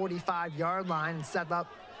Park's 45-yard line and set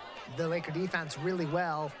up the Laker defense really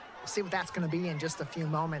well. We'll see what that's going to be in just a few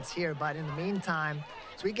moments here. But in the meantime,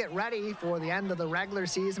 as we get ready for the end of the regular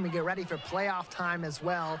season, we get ready for playoff time as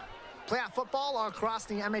well. Playoff football all across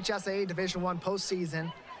the MHSAA Division I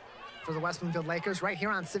postseason. for the West Bloomfield Lakers right here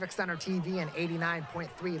on Civic Center TV and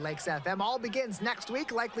 89.3 Lakes FM. All begins next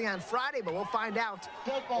week, likely on Friday, but we'll find out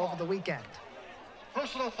over the weekend.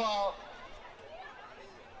 Personal foul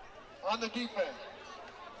on the defense.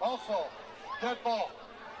 Also, dead ball.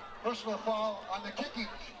 Personal foul on the kicking.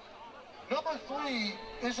 Number 3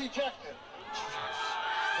 is ejected.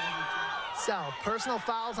 So, personal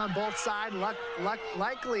fouls on both sides,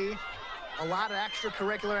 likely a lot of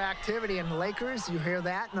extracurricular activity. And the Lakers, you hear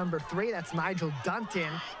that, number 3, that's Nigel Dunton.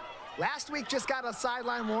 Last week just got a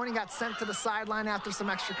sideline warning, got sent to the sideline after some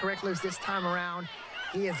extracurriculars. This time around,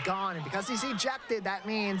 he is gone. And because he's ejected, that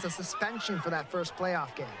means a suspension for that first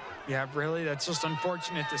playoff game. Yeah, really, that's just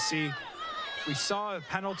unfortunate to see. We saw a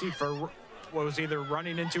penalty for what was either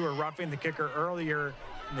running into or roughing the kicker earlier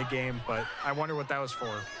in the game, but I wonder what that was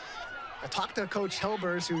for. I talked to Coach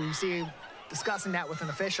Hilbers, who you see discussing that with an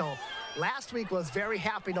official. Last week was very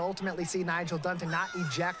happy to ultimately see Nigel Dunton not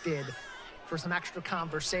ejected for some extra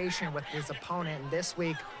conversation with his opponent. And this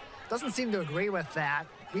week doesn't seem to agree with that.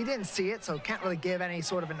 We didn't see it, so can't really give any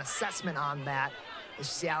sort of an assessment on that. You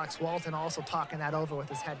see Alex Walton also talking that over with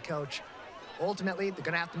his head coach. Ultimately, they're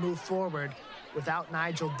going to have to move forward without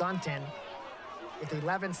Nigel Dunton. With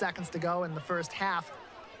 11 seconds to go in the first half,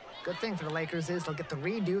 good thing for the Lakers is they'll get to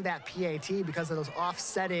redo that PAT because of those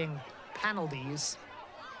offsetting penalties.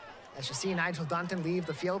 As you see Nigel Dunton leave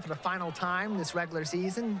the field for the final time this regular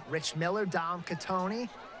season. Rich Miller, Dom Catoni.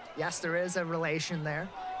 Yes, there is a relation there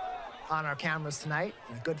on our cameras tonight.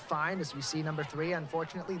 And a good find as we see number 3,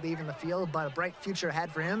 unfortunately, leaving the field, but a bright future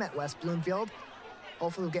ahead for him at West Bloomfield.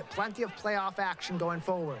 Hopefully we'll get plenty of playoff action going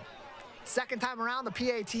forward. Second time around, the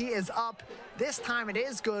PAT is up. This time it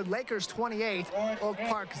is good. Lakers 28, Oak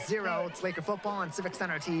Park 0. It's Laker football on Civic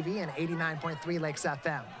Center TV and 89.3 Lakes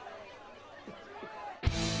FM.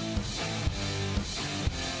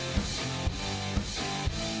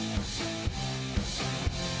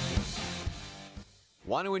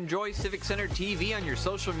 Want to enjoy Civic Center TV on your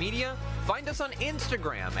social media? Find us on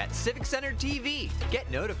Instagram at Civic Center TV.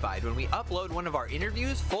 Get notified when we upload one of our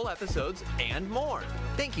interviews, full episodes, and more.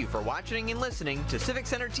 Thank you for watching and listening to Civic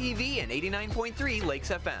Center TV and 89.3 Lakes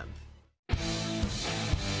FM.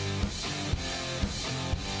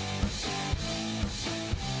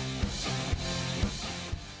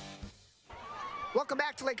 Welcome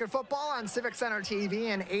back to Laker football on Civic Center TV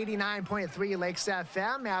and 89.3 Lakes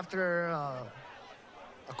FM. After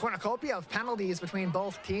a cornucopia of penalties between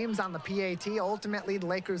both teams on the PAT. Ultimately, the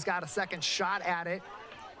Lakers got a second shot at it,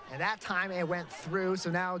 and that time it went through.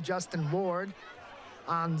 So now Justin Ward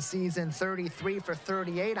on season 33 for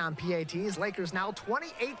 38 on PATs. Lakers now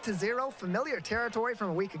 28-0, familiar territory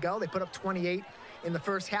from a week ago. They put up 28 in the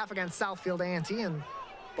first half against Southfield A&T, and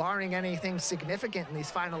barring anything significant in these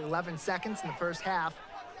final 11 seconds in the first half,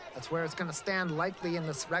 that's where it's going to stand likely in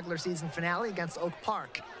this regular season finale against Oak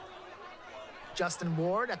Park. Justin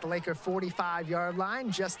Ward at the Laker 45-yard line,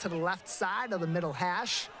 just to the left side of the middle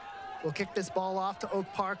hash. We'll kick this ball off to Oak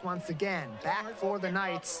Park once again. Back for the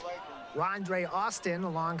Knights, Rondre Austin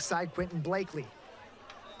alongside Quentin Blakely.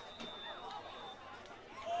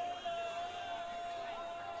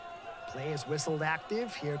 Play is whistled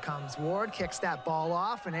active. Here comes Ward, kicks that ball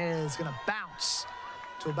off, and it is going to bounce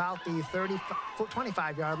to about the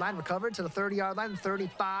 25-yard line, recovered to the 30-yard line,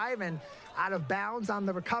 35, and out of bounds on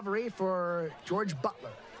the recovery for George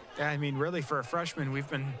Butler. Yeah, I mean, really, for a freshman, we've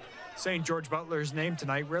been saying George Butler's name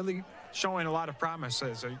tonight, really showing a lot of promise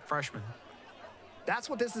as a freshman. That's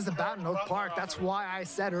what this is about in Oak Park. That's why I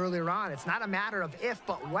said earlier on, it's not a matter of if,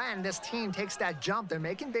 but when this team takes that jump. They're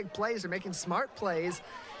making big plays, they're making smart plays,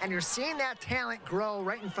 and you're seeing that talent grow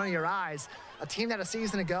right in front of your eyes. A team that a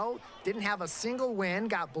season ago didn't have a single win,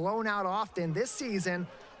 got blown out often. This season,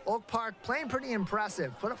 Oak Park playing pretty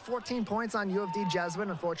impressive. Put up 14 points on U of D Jesuit.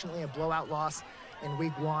 Unfortunately, a blowout loss in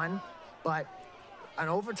week 1, but an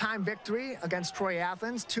overtime victory against Troy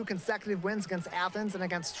Athens, 2 consecutive wins against Athens and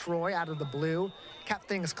against Troy out of the blue. Kept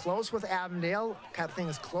things close with Avondale, kept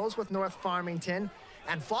things close with North Farmington,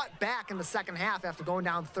 and fought back in the second half after going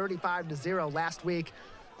down 35-0 last week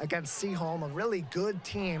against Seaholm, a really good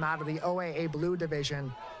team out of the OAA Blue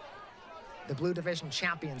Division, the Blue Division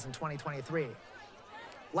champions in 2023.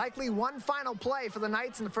 Likely one final play for the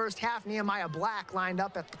Knights in the first half. Nehemiah Black lined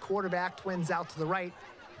up at the quarterback, twins out to the right.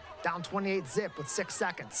 Down 28-0 with 6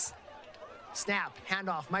 seconds. Snap,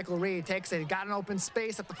 handoff, Michael Reed takes it, got an open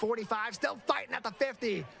space at the 45, still fighting at the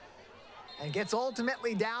 50. And gets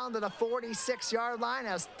ultimately down to the 46-yard line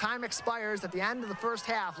as time expires at the end of the first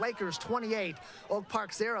half. Lakers 28, Oak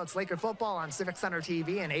Park 0. It's Laker football on Civic Center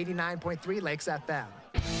TV and 89.3 Lakes FM.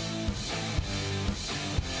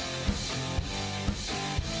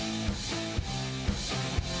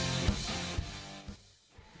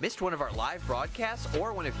 Missed one of our live broadcasts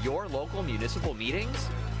or one of your local municipal meetings?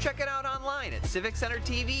 Check it out online at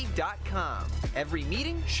civiccentertv.com. Every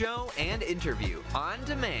meeting, show, and interview on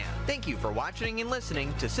demand. Thank you for watching and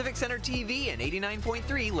listening to Civic Center TV and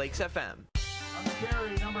 89.3 Lakes FM.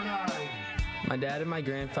 Carry number 9. My dad and my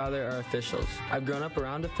grandfather are officials. I've grown up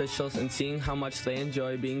around officials and seeing how much they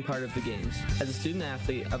enjoy being part of the games. As a student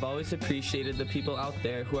athlete, I've always appreciated the people out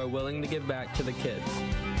there who are willing to give back to the kids.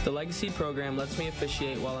 The Legacy program lets me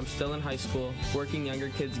officiate while I'm still in high school, working younger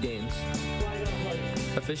kids' games.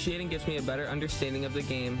 Officiating gives me a better understanding of the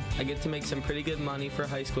game. I get to make some pretty good money for a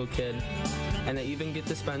high school kid, and I even get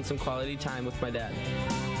to spend some quality time with my dad.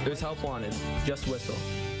 There's help wanted. Just whistle.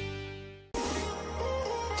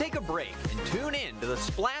 Take a break and tune in to the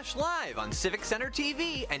Splash Live on Civic Center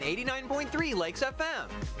TV and 89.3 Lakes FM.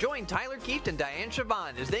 Join Tyler Keefe and Diane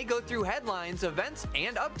Chabon as they go through headlines, events,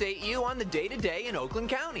 and update you on the day-to-day in Oakland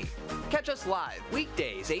County. Catch us live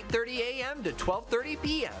weekdays 8:30 a.m. to 12:30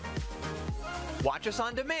 p.m. Watch us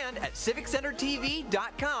on demand at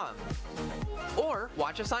civiccentertv.com. Or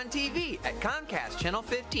watch us on TV at Comcast Channel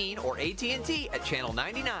 15 or AT&T at Channel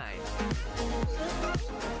 99.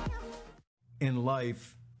 In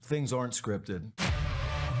life, things aren't scripted.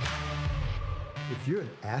 If you're an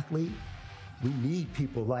athlete, we need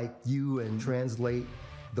people like you and translate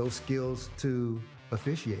those skills to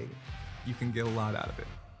officiating. You can get a lot out of it.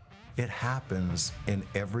 It happens in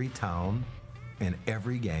every town, in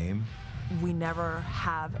every game. We never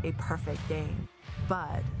have a perfect game,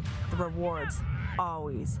 but the rewards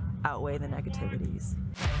always outweigh the negativities.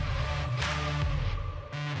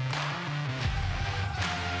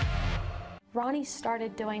 Ronnie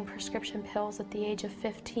started doing prescription pills at the age of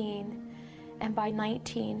 15, and by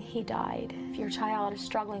 19, he died. If your child is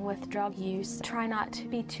struggling with drug use, try not to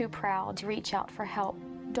be too proud to reach out for help.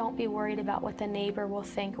 Don't be worried about what the neighbor will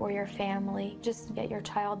think or your family. Just get your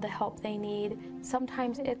child the help they need.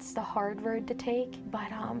 Sometimes it's the hard road to take, but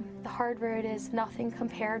the hard road is nothing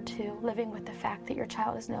compared to living with the fact that your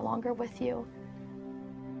child is no longer with you.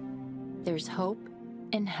 There's hope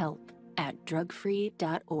and help at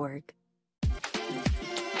drugfree.org.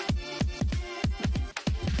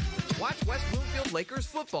 Watch West Bloomfield Lakers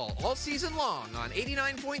football all season long on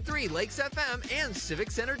 89.3 Lakes FM and Civic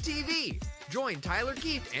Center TV. Join Tyler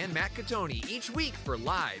Keefe and Matt Catoni each week for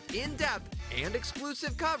live, in-depth, and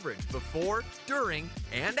exclusive coverage before, during,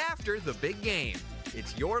 and after the big game.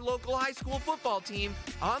 It's your local high school football team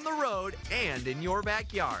on the road and in your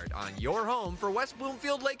backyard on your home for West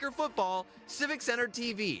Bloomfield Laker football, Civic Center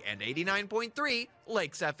TV, and 89.3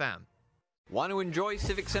 Lakes FM. Want to enjoy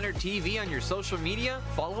Civic Center TV on your social media?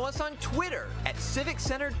 Follow us on Twitter at Civic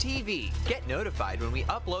Center TV. Get notified when we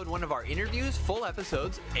upload one of our interviews, full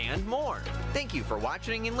episodes, and more. Thank you for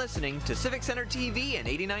watching and listening to Civic Center TV and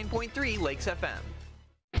 89.3 Lakes FM.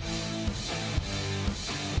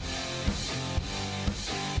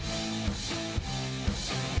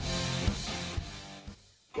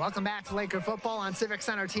 Welcome back to Laker football on Civic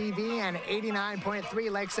Center TV and 89.3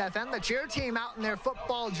 Lakes FM. The cheer team out in their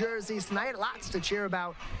football jerseys tonight. Lots to cheer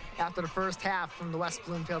about after the first half from the West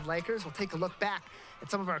Bloomfield Lakers. We'll take a look back at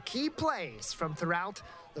some of our key plays from throughout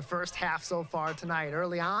the first half so far tonight.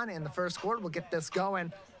 Early on in the first quarter, we'll get this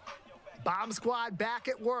going. Bomb squad back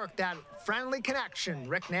at work. That friendly connection.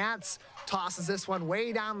 Rick Nance tosses this one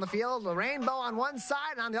way down the field. The rainbow on one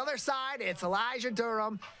side, and on the other side, it's Elijah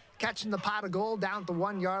Durham catching the pot of gold down at the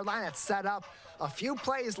 1 yard line. That's set up a few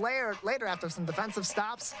plays later after some defensive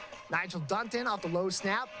stops. Nigel Dunton off the low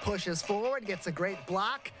snap, pushes forward, gets a great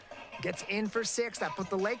block, gets in for 6. That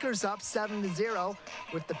put the Lakers up 7-0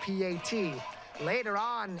 with the PAT. Later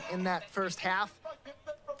on in that first half,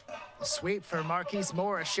 a sweep for Marquise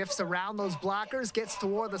Morris shifts around those blockers, gets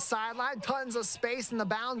toward the sideline, tons of space in the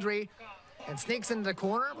boundary, and sneaks into the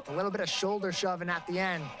corner with a little bit of shoulder shoving at the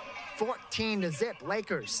end. 14-0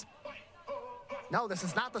 Lakers. No, this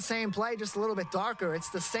is not the same play, just a little bit darker. It's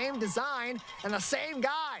the same design and the same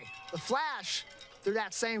guy. The flash through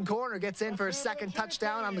that same corner gets in for his second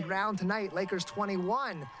touchdown on the ground tonight. Lakers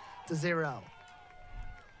 21-0.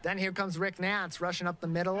 Then here comes Rick Nance rushing up the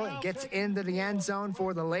middle and gets into the end zone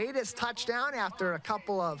for the latest touchdown after a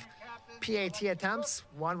couple of PAT attempts,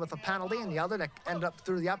 one with a penalty and the other that ended up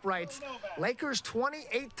through the uprights. Lakers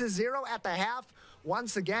 28-0 at the half.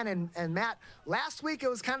 Once again, and Matt, last week it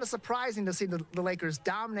was kind of surprising to see the Lakers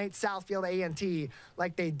dominate Southfield A&T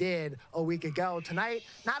like they did a week ago. Tonight,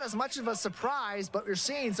 not as much of a surprise, but we're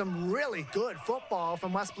seeing some really good football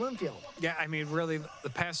from West Bloomfield. Yeah, I mean, really, the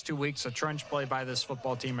past 2 weeks, the trench play by this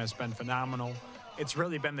football team has been phenomenal. It's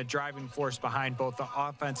really been the driving force behind both the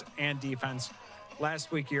offense and defense.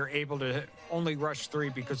 Last week, you're able to only rush 3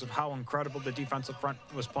 because of how incredible the defensive front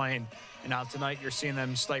was playing. And now tonight, you're seeing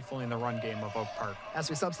them stifling the run game of Oak Park. As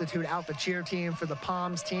we substitute out the cheer team for the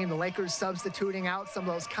Palms team, the Lakers substituting out some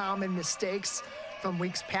of those common mistakes from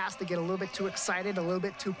weeks past to get a little bit too excited, a little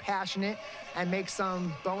bit too passionate, and make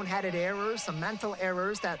some boneheaded errors, some mental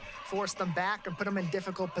errors that force them back and put them in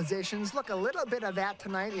difficult positions. Look, a little bit of that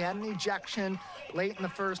tonight. You had an ejection late in the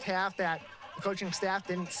first half that the coaching staff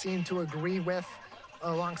didn't seem to agree with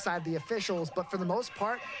alongside the officials, but for the most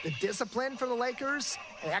part, the discipline for the Lakers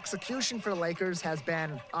and execution for the Lakers has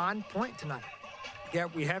been on point tonight. Yeah,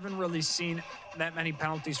 we haven't really seen that many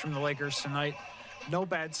penalties from the Lakers tonight. No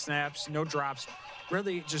bad snaps, no drops.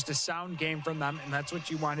 Really just a sound game from them, and that's what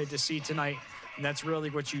you wanted to see tonight. And that's really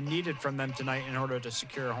what you needed from them tonight in order to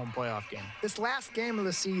secure a home playoff game. This last game of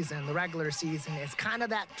the season, the regular season, is kind of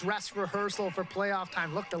that dress rehearsal for playoff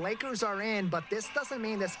time. Look, the Lakers are in, but this doesn't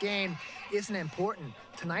mean this game isn't important.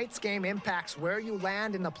 Tonight's game impacts where you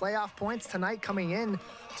land in the playoff points. Tonight, coming in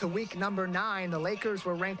to week number 9, the Lakers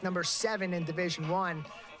were ranked number 7 in Division I.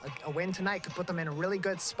 A win tonight could put them in a really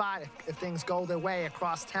good spot if things go their way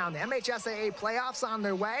across town. The MHSAA playoffs on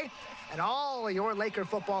their way, and all of your Laker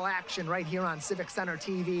football action right here on Civic Center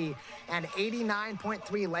TV and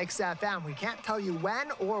 89.3 Lakes FM. We can't tell you when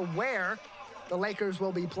or where the Lakers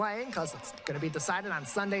will be playing because it's going to be decided on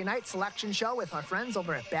Sunday night. Selection show with our friends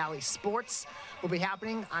over at Bally Sports will be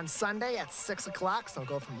happening on Sunday at 6 o'clock. So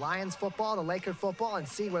go from Lions football to Laker football and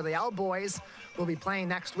see where the L Boys will be playing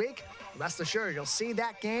next week. Rest assured, you'll see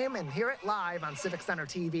that game and hear it live on Civic Center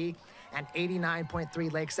TV and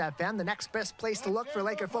 89.3 Lakes FM. The next best place to look for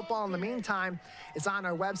Laker football in the meantime is on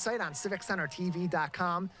our website on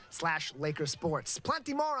civiccentertv.com/Lakersports.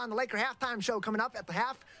 Plenty more on the Laker halftime show coming up at the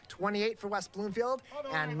half. 28 for West Bloomfield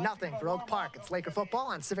and nothing for Oak Park. It's Laker football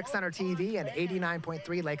on Civic Center TV and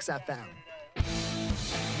 89.3 Lakes FM.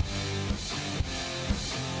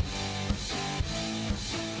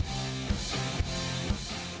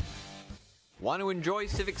 Want to enjoy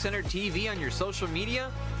Civic Center TV on your social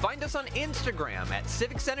media? Find us on Instagram at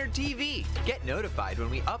Civic Center TV. Get notified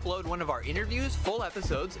when we upload one of our interviews, full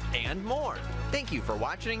episodes, and more. Thank you for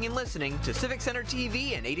watching and listening to Civic Center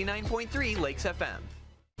TV and 89.3 Lakes FM.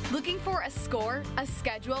 Looking for a score, a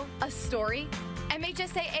schedule, a story?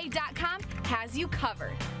 MHSAA.com has you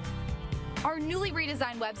covered. Our newly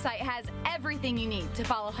redesigned website has everything you need to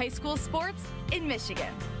follow high school sports in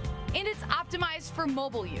Michigan. And it's optimized for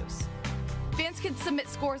mobile use. Fans can submit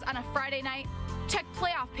scores on a Friday night, check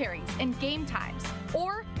playoff pairings and game times,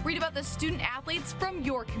 or read about the student athletes from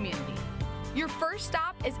your community. Your first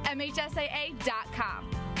stop is MHSAA.com.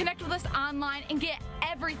 Connect with us online and get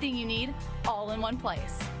everything you need all in one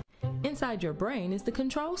place. Inside your brain is the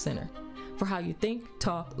control center for how you think,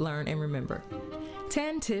 talk, learn, and remember.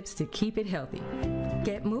 10 tips to keep it healthy.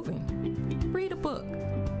 Get moving. Read a book.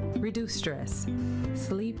 Reduce stress.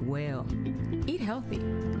 Sleep well. Eat healthy.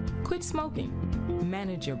 Quit smoking.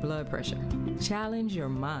 Manage your blood pressure. Challenge your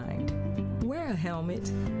mind. Wear a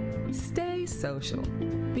helmet. Stay social.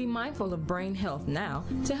 Be mindful of brain health now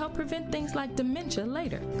to help prevent things like dementia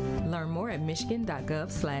later. Learn more at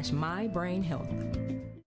michigan.gov/mybrainhealth.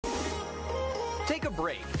 Take a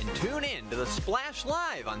break and tune in to the Splash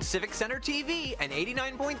Live on Civic Center TV and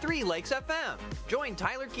 89.3 Lakes FM. Join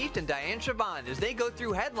Tyler Keefe and Diane Chabon as they go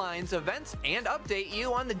through headlines, events, and update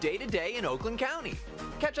you on the day-to-day in Oakland County.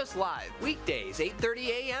 Catch us live weekdays 8:30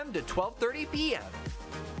 a.m. to 12:30 p.m.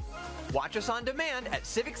 Watch us on demand at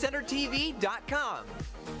civiccentertv.com.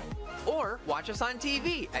 Or watch us on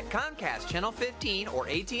TV at Comcast Channel 15 or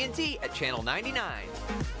AT&T at Channel 99.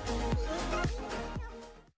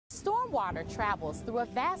 Stormwater travels through a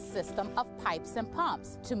vast system of pipes and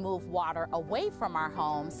pumps to move water away from our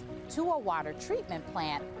homes to a water treatment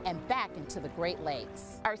plant and back into the Great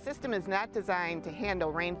Lakes. Our system is not designed to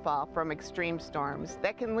handle rainfall from extreme storms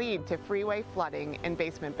that can lead to freeway flooding and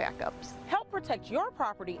basement backups. Help protect your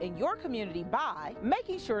property and your community by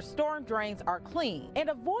making sure storm drains are clean and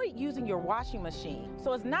avoid using your washing machine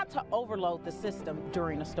so as not to overload the system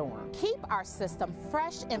during a storm. Keep our system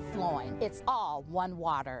fresh and flowing. It's all one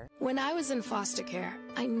water. When I was in foster care,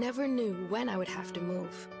 I never knew when I would have to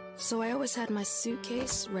move. So I always had my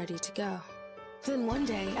suitcase ready to go. Then one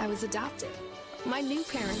day I was adopted. My new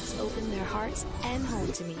parents opened their hearts and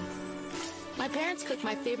home to me. My parents cook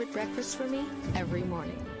my favorite breakfast for me every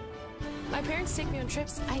morning. My parents take me on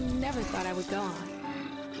trips I never thought I would go on.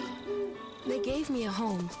 They gave me a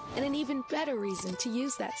home and an even better reason to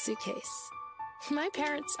use that suitcase. My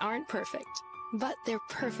parents aren't perfect, but they're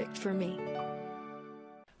perfect for me.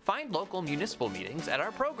 Find local municipal meetings at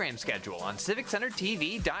our program schedule on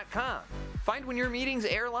CivicCenterTV.com. Find when your meetings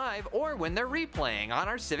air live or when they're replaying on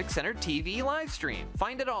our Civic Center TV live stream.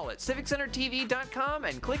 Find it all at CivicCenterTV.com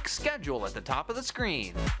and click Schedule at the top of the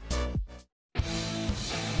screen.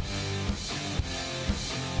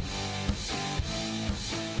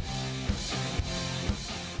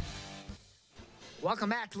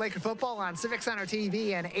 Welcome back to Laker football on Civic Center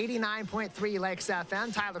TV and 89.3 Lakes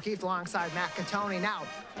FM. Tyler Keith alongside Matt Catoni. Now,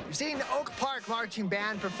 you're seeing the Oak Park Marching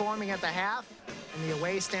Band performing at the half in the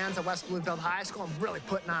away stands at West Bloomfield High School and really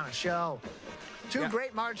putting on a show. Two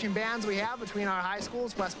great marching bands we have between our high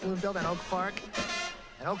schools, West Bloomfield and Oak Park.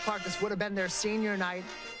 And Oak Park, this would have been their senior night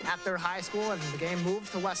at their high school, and the game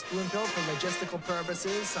moved to West Bloomfield for logistical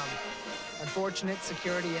purposes. Some unfortunate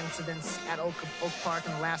security incidents at Oak Park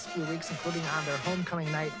in the last few weeks, including on their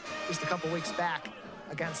homecoming night just a couple weeks back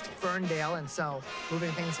against Ferndale. And so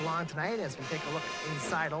moving things along tonight as we take a look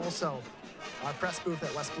inside also our press booth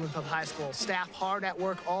at West Bloomfield High School. Staff hard at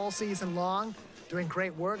work all season long, doing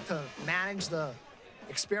great work to manage the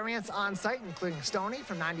experience on site, including Stoney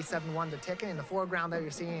from 97.1 The Ticket. In the foreground there you're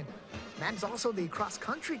seeing Matt is also the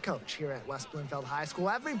cross-country coach here at West Bloomfield High School.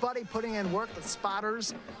 Everybody putting in work, the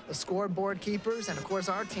spotters, the scoreboard keepers, and of course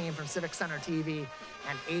our team from Civic Center TV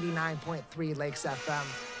and 89.3 Lakes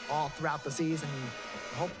FM all throughout the season.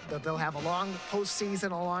 I hope that they'll have a long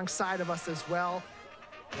postseason alongside of us as well.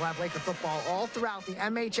 We'll have Laker football all throughout the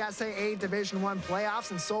MHSAA Division I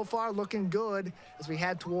playoffs, and so far looking good as we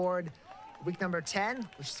head toward week number 10,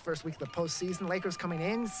 which is the first week of the postseason. Lakers coming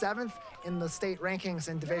in 7th in the state rankings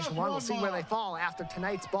in Division I. We'll see where they fall after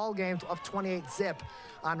tonight's ball game up 28-0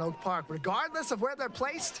 on Oak Park. Regardless of where they're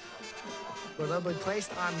placed, where they'll be placed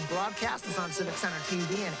on broadcast is on Civic Center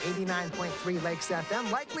TV and 89.3 Lakes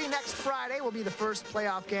FM. Likely next Friday will be the first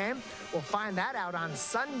playoff game. We'll find that out on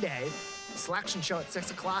Sunday. Selection show at 6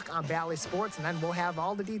 o'clock on Valley Sports, and then we'll have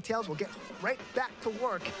all the details. We'll get right back to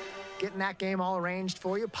work getting that game all arranged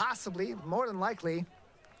for you, possibly, more than likely,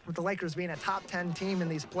 with the Lakers being a top 10 team in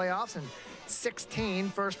these playoffs and 16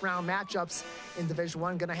 first-round matchups in Division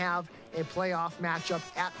I. Going to have a playoff matchup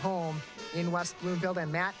at home in West Bloomfield.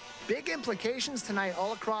 And Matt, big implications tonight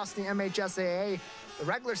all across the MHSAA. The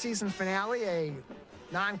regular season finale, a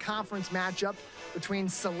non-conference matchup between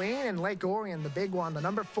Saline and Lake Orion, the big one. The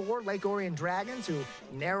number 4 Lake Orion Dragons, who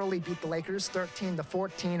narrowly beat the Lakers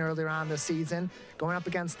 13-14 earlier on this season, going up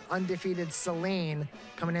against undefeated Saline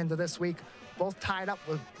coming into this week, both tied up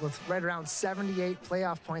with right around 78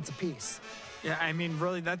 playoff points apiece. Yeah, I mean,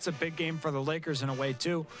 really, that's a big game for the Lakers in a way,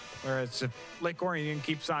 too. Whereas if Lake Orion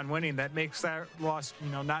keeps on winning, that makes that loss,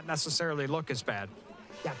 not necessarily look as bad.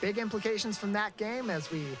 Yeah, big implications from that game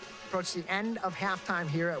as we approach the end of halftime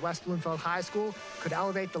here at West Bloomfield High School. Could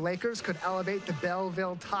elevate the Lakers, could elevate the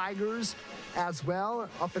Belleville Tigers as well,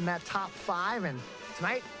 up in that top 5. And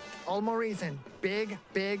tonight, all the more reason, big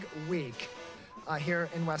week here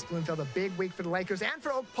in West Bloomfield. A big week for the Lakers and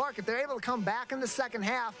for Oak Park. If they're able to come back in the second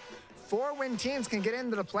half, 4-win teams can get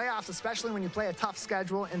into the playoffs, especially when you play a tough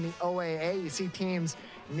schedule in the OAA. You see teams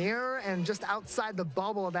near and just outside the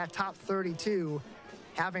bubble of that top 32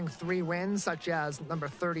 having 3 wins, such as number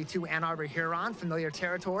 32 Ann Arbor Huron, familiar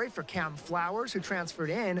territory for Cam Flowers, who transferred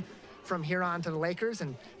in from Huron to the Lakers.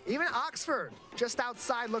 And even Oxford, just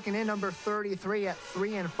outside looking in, number 33 at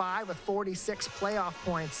 3-5 with 46 playoff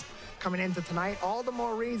points coming into tonight. All the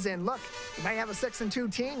more reason, look, you might have a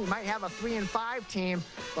 6-2 team, you might have a 3-5 team,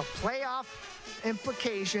 but playoff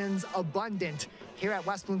implications abundant here at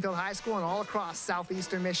West Bloomfield High School and all across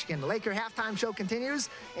southeastern Michigan. The Laker halftime show continues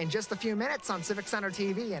in just a few minutes on Civic Center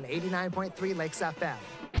TV and 89.3 Lakes FM.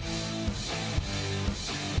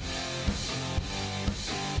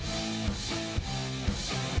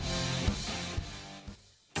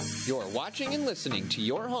 You're watching and listening to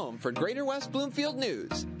your home for Greater West Bloomfield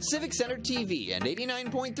News. Civic Center TV and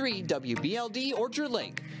 89.3 WBLD Orchard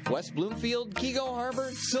Lake, West Bloomfield, Kego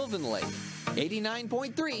Harbor, Sylvan Lake.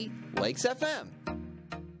 89.3 Lakes FM.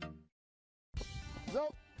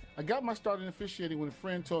 Well, I got my start in officiating when a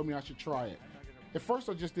friend told me I should try it. At first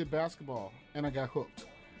I just did basketball and I got hooked.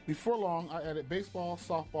 Before long I added baseball,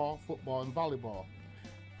 softball, football, and volleyball.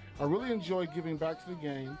 I really enjoy giving back to the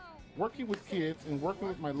game, working with kids, and working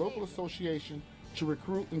with my local association to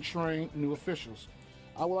recruit and train new officials.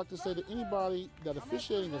 I would like to say to anybody that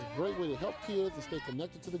officiating is a great way to help kids and stay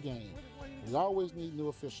connected to the game. We always need new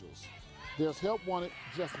officials. There's help wanted,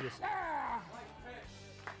 just listen.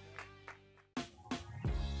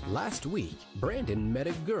 Last week, Brandon met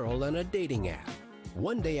a girl on a dating app.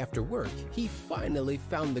 One day after work, he finally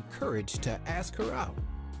found the courage to ask her out.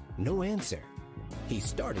 No answer. He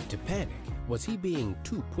started to panic. Was he being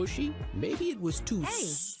too pushy? Maybe it was too... Hey,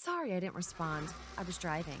 so Sorry I didn't respond. I was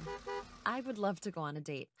driving. I would love to go on a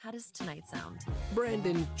date. How does tonight sound?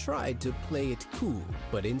 Brandon tried to play it cool,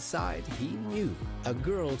 but inside he knew a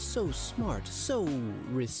girl so smart, so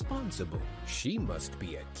responsible, she must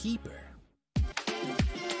be a keeper.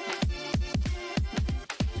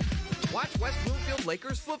 Watch West Bloomfield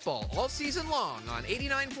Lakers football all season long on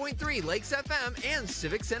 89.3 Lakes FM and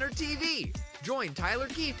Civic Center TV. Join Tyler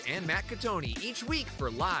Kieft and Matt Catoni each week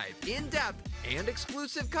for live, in-depth, and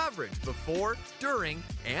exclusive coverage before, during,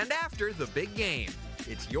 and after the big game.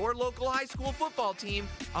 It's your local high school football team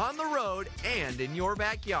on the road and in your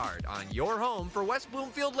backyard on your home for West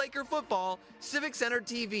Bloomfield Laker football, Civic Center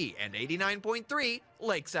TV, and 89.3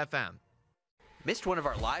 Lakes FM. Missed one of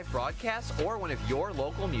our live broadcasts or one of your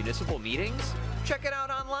local municipal meetings? Check it out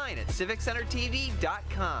online at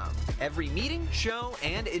civiccentertv.com. Every meeting, show,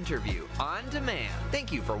 and interview on demand.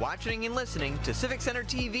 Thank you for watching and listening to Civic Center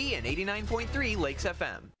TV and 89.3 Lakes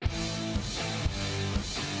FM.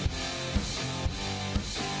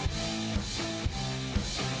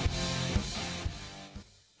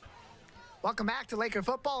 Welcome back to Laker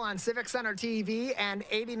football on Civic Center TV and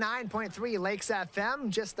 89.3 Lakes FM.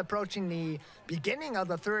 Just approaching the beginning of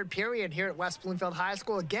the third period here at West Bloomfield High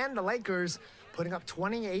School. Again, the Lakers putting up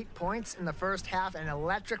 28 points in the first half, an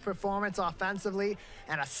electric performance offensively,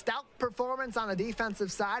 and a stout performance on the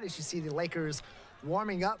defensive side as you see the Lakers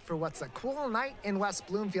warming up for what's a cool night in West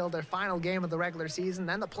Bloomfield, their final game of the regular season.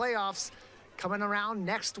 Then the playoffs coming around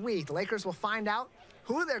next week. The Lakers will find out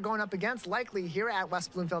who they're going up against, likely here at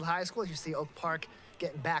West Bloomfield High School. You see Oak Park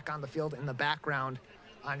getting back on the field in the background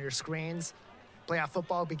on your screens. Playoff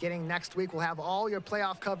football beginning next week. We'll have all your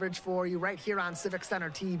playoff coverage for you right here on Civic Center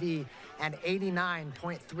TV and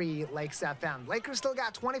 89.3 Lakes FM. Lakers still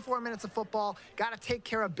got 24 minutes of football. Got to take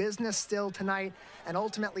care of business still tonight and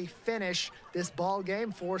ultimately finish this ball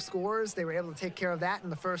game. 4 scores. They were able to take care of that in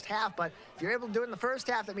the first half. But if you're able to do it in the first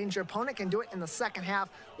half, that means your opponent can do it in the second half.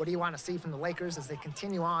 What do you want to see from the Lakers as they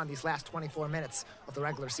continue on these last 24 minutes of the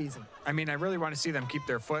regular season? I mean, I really want to see them keep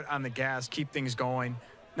their foot on the gas, keep things going,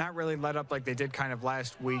 not really let up like they did kind of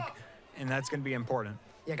last week, and that's going to be important.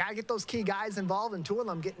 Yeah, got to get those key guys involved, and 2 of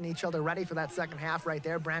them getting each other ready for that second half right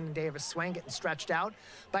there. Brandon Davis Swain getting stretched out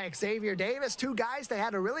by Xavier Davis. 2 guys that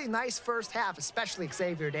had a really nice first half, especially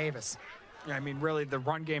Xavier Davis. Yeah, I mean, really, the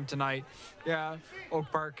run game tonight, yeah, Oak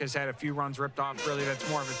Park has had a few runs ripped off. Really, that's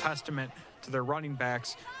more of a testament to their running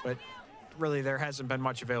backs, but really there hasn't been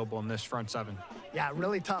much available in this front 7. Yeah,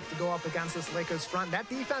 really tough to go up against this Lakers front. That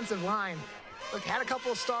defensive line, look, had a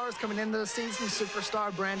couple of stars coming into the season.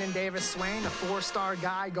 Superstar Brandon Davis Swain, a 4-star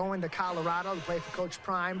guy going to Colorado to play for Coach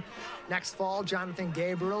Prime next fall. Jonathan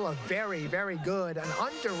Gabriel, a very, very good, an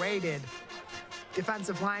underrated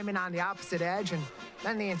defensive lineman on the opposite edge. And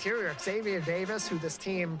then the interior, Xavier Davis, who this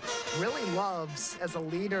team really loves as a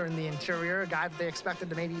leader in the interior, a guy that they expected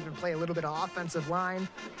to maybe even play a little bit of offensive line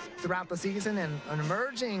throughout the season, and an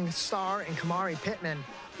emerging star in Kamari Pittman,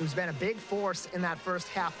 who's been a big force in that first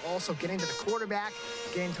half, also getting to the quarterback,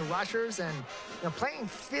 getting to rushers, and playing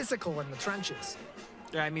physical in the trenches.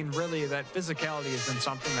 Yeah, I mean, really, that physicality has been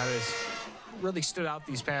something that has really stood out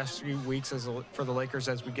these past few weeks for the Lakers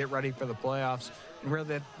as we get ready for the playoffs. And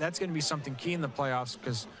really, that's going to be something key in the playoffs,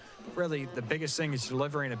 because really the biggest thing is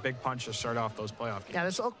delivering a big punch to start off those playoff games. Yeah,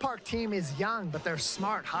 this Oak Park team is young, but they're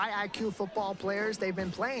smart, high IQ football players. They've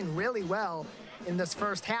been playing really well in this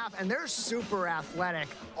first half, and they're super athletic.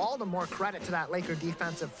 All the more credit to that Laker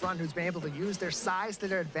defensive front, who's been able to use their size to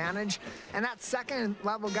their advantage. And that second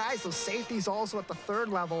level guys, those safeties also at the third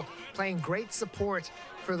level, playing great support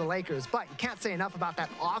for the Lakers. But you can't say enough about that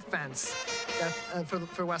offense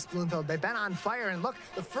for West Bloomfield. They've been on fire, and look,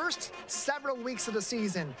 the first several weeks of the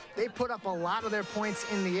season, they put up a lot of their points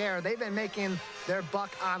in the air. They've been making their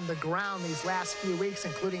buck on the ground these last few weeks,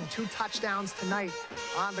 including 2 touchdowns tonight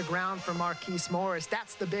on the ground for Marquise Morris.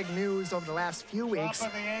 That's the big news over the last few weeks.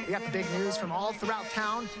 You got the big news from all throughout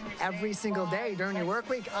town every single day during your work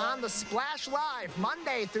week on the Splash Live,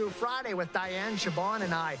 Monday through Friday with Diane Chabon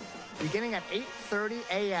and I, beginning at 8:30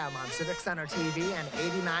 a.m. on Civic Center TV and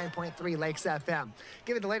 89.3 Lakes FM.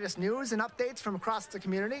 Give you the latest news and updates from across the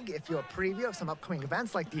community, give you a preview of some upcoming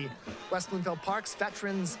events like the West Bloomfield Parks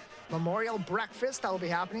Veterans Memorial Breakfast that will be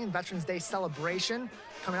happening, Veterans Day celebration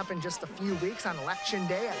coming up in just a few weeks on Election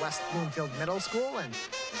Day at West Bloomfield Middle School, and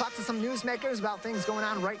talk to some newsmakers about things going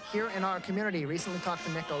on right here in our community. Recently talked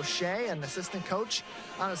to Nick O'Shea, an assistant coach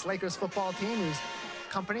on this Lakers football team, who's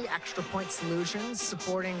company, Extra Point Solutions,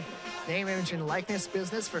 supporting name, image, and likeness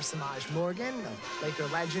business for Samaj Morgan, a Laker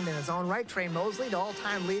legend in his own right. Trey Mosley, the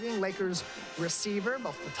all-time leading Lakers receiver,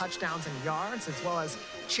 both for touchdowns and yards, as well as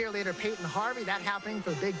cheerleader Peyton Harvey. That happening for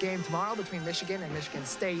the big game tomorrow between Michigan and Michigan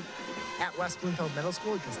State at West Bloomfield Middle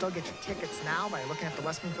School. You can still get your tickets now by looking at the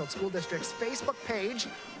West Bloomfield School District's Facebook page.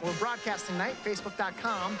 We're broadcasting tonight,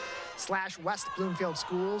 facebook.com/West Bloomfield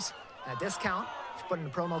Schools. A discount if you put in the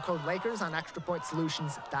promo code Lakers on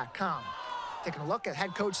extrapointsolutions.com. Taking a look at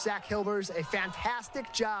head coach Zach Hilbers, a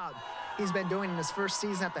fantastic job he's been doing in his first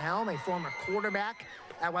season at the helm, a former quarterback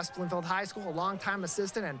at West Bloomfield High School, a longtime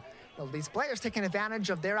assistant, and these players taking advantage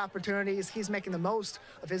of their opportunities. He's making the most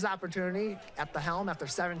of his opportunity at the helm after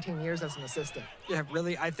 17 years as an assistant. Yeah,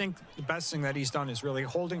 really, I think the best thing that he's done is really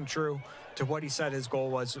holding true to what he said his goal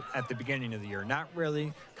was at the beginning of the year. Not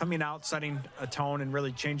really coming out, setting a tone, and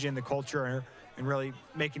really changing the culture and really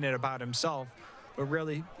making it about himself, but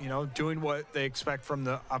really, doing what they expect from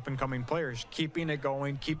the up-and-coming players, keeping it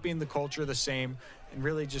going, keeping the culture the same, and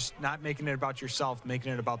really just not making it about yourself,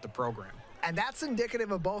 making it about the program. And that's indicative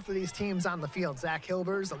of both of these teams on the field. Zach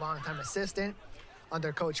Hilbers, a longtime assistant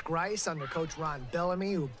under Coach Grice, under Coach Ron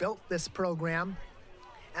Bellamy, who built this program.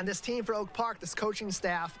 And this team for Oak Park, this coaching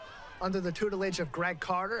staff, under the tutelage of Greg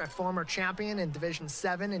Carter, a former champion in Division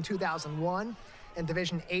 7 in 2001 and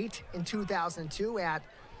Division 8 in 2002 at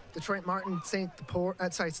Detroit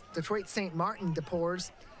St. Martin de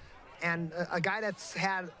Pors, and a guy that's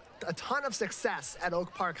had a ton of success at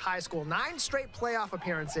Oak Park High School. 9 straight playoff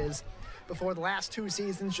appearances before the last 2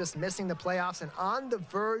 seasons, just missing the playoffs, and on the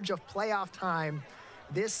verge of playoff time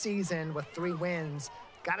this season with 3 wins.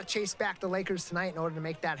 Got to chase back the Lakers tonight in order to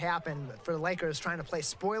make that happen. For the Lakers, trying to play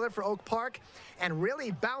spoiler for Oak Park and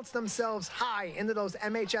really bounce themselves high into those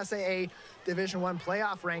MHSAA Division I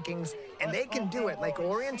playoff rankings, and they can do it. Lake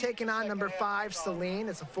Orion taking on number 5, Saline.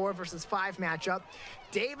 It's a 4 versus 5 matchup.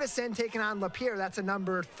 Davison taking on Lapeer. That's a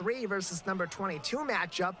number 3 versus number 22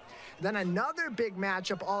 matchup. Then another big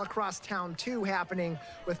matchup all across town, too, happening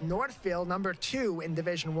with Northfield, number 2 in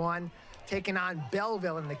Division I, taking on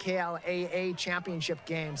Belleville in the KLAA championship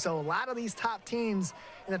game. So a lot of these top teams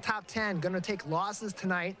in the top 10 going to take losses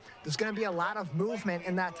tonight. There's going to be a lot of movement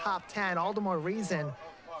in that top 10. All the more reason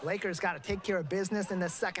Lakers got to take care of business in the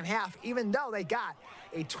second half, even though they got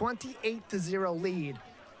a 28-0 lead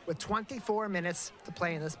with 24 minutes to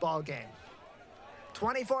play in this ball game.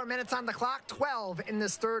 24 minutes on the clock, 12 in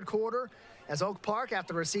this third quarter, as Oak Park,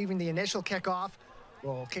 after receiving the initial kickoff,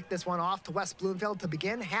 will kick this one off to West Bloomfield to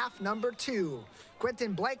begin half number 2.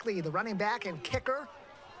 Quentin Blakely, the running back and kicker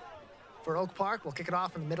for Oak Park, will kick it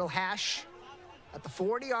off in the middle hash at the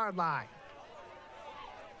 40-yard line.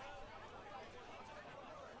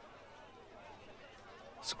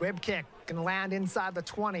 Squib kick, gonna land inside the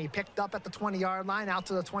 20, picked up at the 20-yard line, out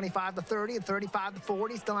to the 25, the 30, the 35, the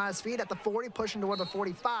 40, still on his feet at the 40, pushing toward the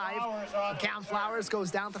 45. And Cam Flowers goes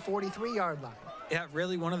down to the 43-yard line. Yeah,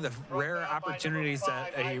 really one of the rare opportunities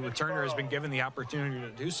that a returner has been given the opportunity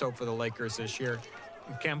to do so for the Lakers this year.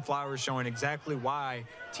 And Cam Flowers showing exactly why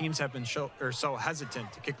teams have been so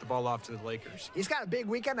hesitant to kick the ball off to the Lakers. He's got a big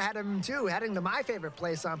weekend ahead of him, too, heading to my favorite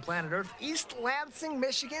place on planet Earth, East Lansing,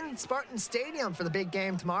 Michigan, Spartan Stadium for the big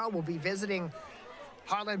game tomorrow. We'll be visiting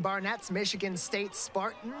Harlan Barnett's Michigan State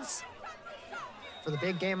Spartans for the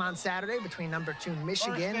big game on Saturday between number 2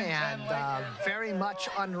 Michigan and very much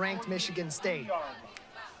unranked Michigan State.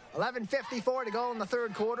 11:54 to go in the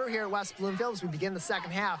third quarter here at West Bloomfield as we begin the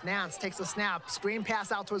second half. Nance takes a snap, screen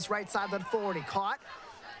pass out to his right side of the 40, caught,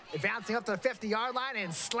 advancing up to the 50-yard line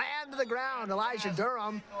and slammed to the ground. Elijah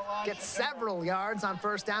Durham gets several yards on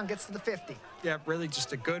first down, gets to the 50. Yeah, really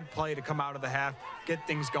just a good play to come out of the half, get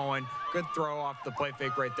things going. Good throw off the play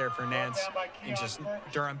fake right there for Nance. And just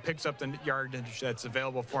Durham picks up the yardage that's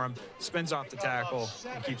available for him, spins off the tackle,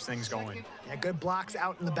 and keeps things going. Yeah, good blocks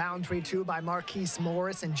out in the boundary, too, by Marquise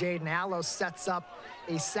Morris, and Jaden Allo sets up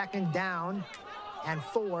a 2nd down and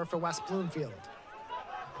 4 for West Bloomfield.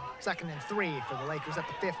 2nd and 3 for the Lakers at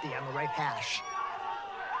the 50 on the right hash.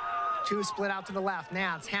 2 split out to the left.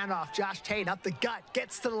 Nance, handoff, Josh Tate up the gut,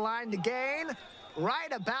 gets to the line to gain.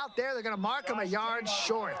 Right about there, they're gonna mark him a yard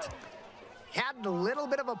short. Had a little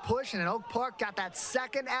bit of a push, and Oak Park got that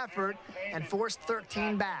second effort and forced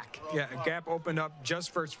 13 back. Yeah, a gap opened up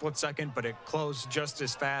just for a split second, but it closed just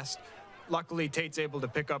as fast. Luckily, Tate's able to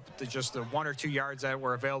pick up just the 1 or 2 yards that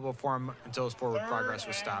were available for him until his forward progress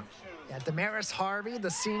was stopped. Yeah, Damaris Harvey,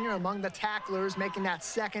 the senior, among the tacklers, making that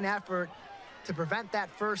second effort to prevent that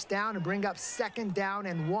first down and bring up 2nd down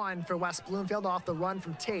and 1 for West Bloomfield off the run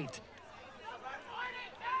from Tate.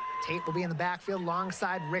 Tate will be in the backfield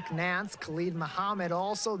alongside Rick Nance. Khalid Muhammad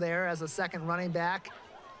also there as a second running back,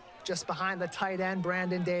 just behind the tight end,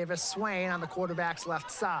 Brandon Davis Swain on the quarterback's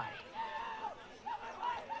left side.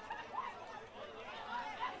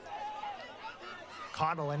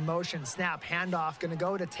 Cottle in motion, snap, handoff, gonna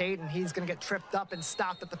go to Tate, and he's gonna get tripped up and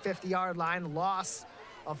stopped at the 50-yard line. Loss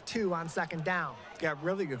of 2 on second down. Yeah,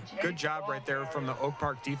 really good job right there from the Oak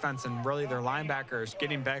Park defense and really their linebackers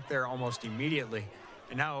getting back there almost immediately.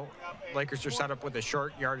 And now Lakers are set up with a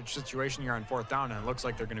short yardage situation here on 4th down, and it looks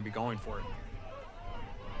like they're gonna be going for it.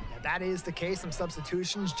 Yeah, that is the case. Some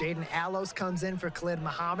substitutions. Jaden Allos comes in for Khalid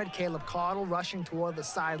Muhammad. Caleb Cottle rushing toward the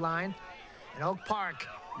sideline. And Oak Park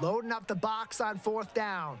loading up the box on 4th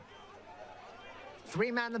down.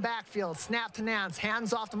 3 men in the backfield, snap to Nance,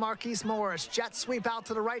 hands off to Marquise Morris. Jet sweep out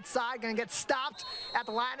to the right side, gonna get stopped at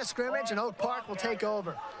the line of scrimmage, and Oak Park will take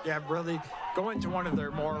over. Yeah, really going to one of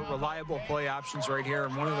their more reliable play options right here,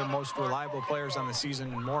 and one of their most reliable players on the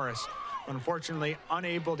season in Morris. But unfortunately,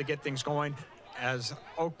 unable to get things going as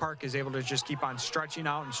Oak Park is able to just keep on stretching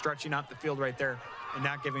out the field right there and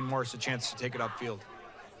not giving Morris a chance to take it upfield.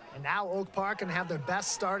 And now Oak Park can have their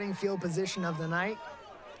best starting field position of the night.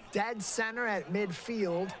 Dead center at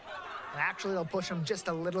midfield. And actually, they'll push them just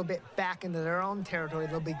a little bit back into their own territory.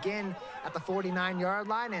 They'll begin at the 49-yard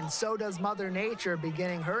line, and so does Mother Nature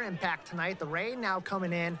beginning her impact tonight. The rain now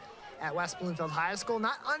coming in at West Bloomfield High School.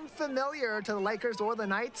 Not unfamiliar to the Lakers or the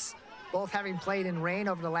Knights, both having played in rain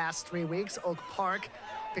over the last 3 weeks. Oak Park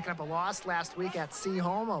picking up a loss last week at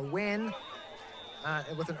Seaholm, a win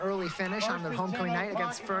with an early finish on their homecoming night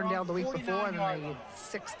against Ferndale the week before, and then a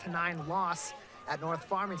 6-9 loss at North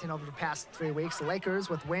Farmington over the past 3 weeks. The Lakers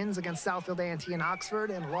with wins against Southfield A&T and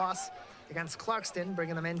Oxford, and a loss against Clarkston,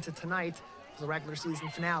 bringing them into tonight for the regular season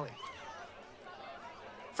finale.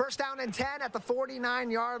 1st down and 10 at the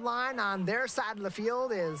 49-yard line. On their side of the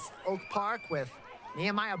field is Oak Park with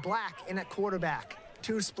Nehemiah Black in at quarterback.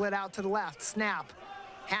 2 split out to the left, snap.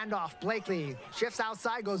 Handoff, Blakely shifts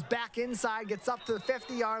outside, goes back inside, gets up to the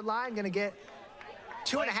 50-yard line, gonna get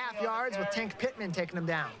 2.5 yards with Tank Pittman taking him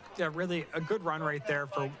down. Yeah, really a good run right there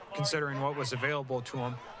for considering what was available to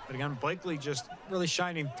him. But again, Blakely just really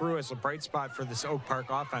shining through as a bright spot for this Oak Park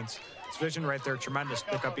offense. His vision right there, tremendous,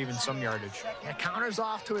 pick up even some yardage. Yeah, counters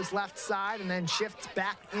off to his left side and then shifts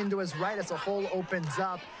back into his right as the hole opens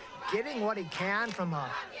up, getting what he can from a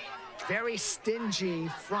very stingy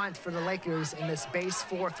front for the Lakers in this base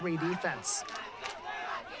 4-3 defense.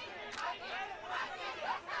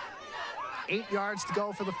 8 yards to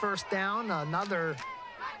go for the 1st down. Another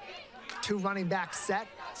 2 running back set.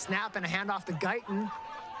 Snap and a handoff to Guyton.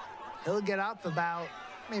 He'll get up about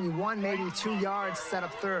maybe 1, maybe 2 yards, set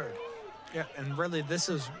up 3rd. Yeah, and really this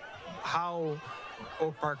is how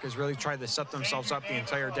Oak Park has really tried to set themselves up the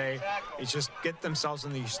entire day. It's just get themselves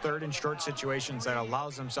in these 3rd and short situations that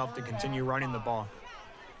allows themselves to continue running the ball.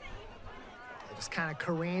 It just kind of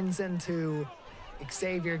careens into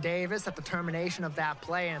Xavier Davis at the termination of that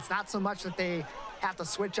play, and it's not so much that they have to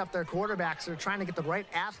switch up their quarterbacks. They're trying to get the right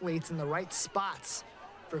athletes in the right spots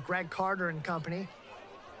for Greg Carter and company.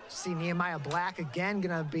 See Nehemiah Black again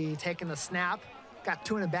gonna be taking the snap. Got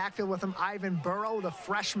 2 in the backfield with him. Ivan Burrow, the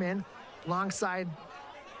freshman, alongside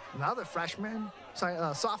another freshman,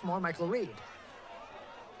 sophomore, Michael Reed.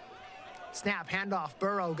 Snap, handoff,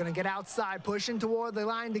 Burrow gonna get outside, pushing toward the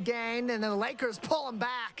line to gain, and then the Lakers pull him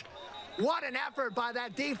back. What an effort by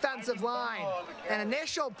that defensive line. An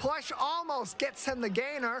initial push almost gets him the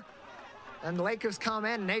gainer, and the Lakers come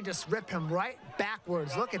in and they just rip him right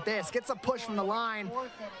backwards. Look at this, gets a push from the line,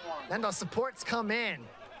 then the supports come in.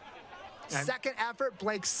 Second effort,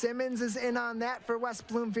 Blake Simmons is in on that for West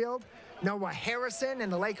Bloomfield. Noah Harrison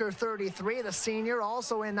and the Laker 33, the senior,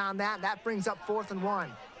 also in on that. That brings up 4th and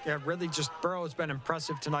 1. Yeah, really just Burrow has been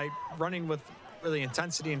impressive tonight, running with really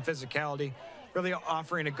intensity and physicality, really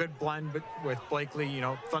offering a good blend with Blakely, you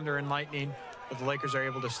know, thunder and lightning, but the Lakers are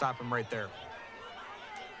able to stop him right there.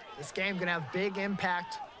 This game gonna have big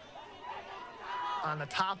impact on the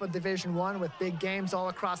top of Division I with big games all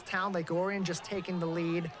across town. Lake Orion just taking the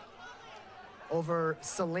lead over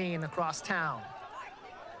Saline across town.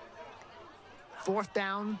 4th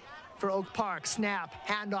down for Oak Park. Snap,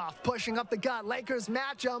 handoff, pushing up the gut. Lakers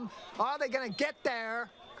match them. Are they gonna get there?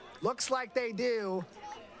 Looks like they do.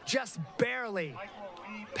 Just barely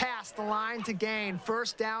past the line to gain.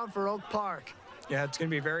 1st down for Oak Park. Yeah, it's gonna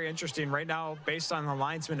be very interesting. Right now, based on the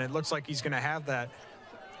linesman, it looks like he's gonna have that.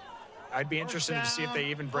 I'd be interested to see if they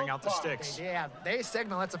even bring out the sticks. Yeah, they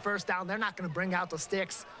signal it's a 1st down. They're not gonna bring out the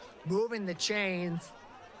sticks. Moving the chains.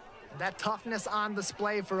 That toughness on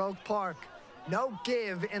display for Oak Park. No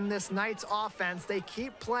give in this Knights offense. They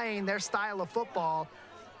keep playing their style of football.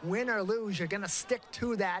 win or lose, you're going to stick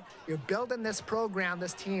to that. You're building this program,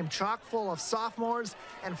 this team, chock full of sophomores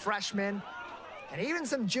and freshmen, and even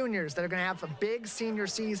some juniors that are going to have a big senior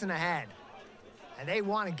season ahead. And they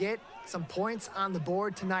want to get some points on the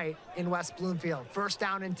board tonight in West Bloomfield. First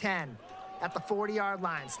down and 10 at the 40-yard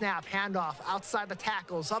line. Snap, handoff, outside the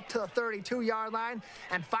tackles, up to the 32-yard line.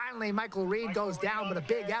 And finally, Michael Reed goes down, but a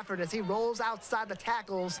big effort as he rolls outside the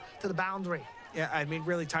tackles to the boundary. Yeah, I mean,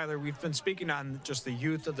 really, Tyler, we've been speaking on just the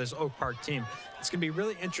youth of this Oak Park team. It's going to be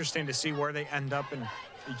really interesting to see where they end up in a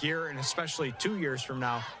year and especially 2 years from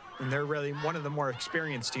now. And they're really one of the more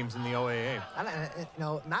experienced teams in the OAA.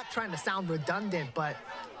 Not trying to sound redundant, but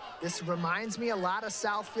this reminds me a lot of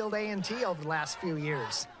Southfield A&T over the last few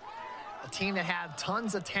years. A team that had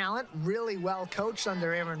tons of talent, really well coached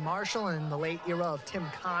under Aaron Marshall and in the late era of Tim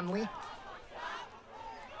Conley.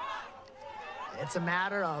 It's a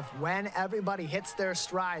matter of when everybody hits their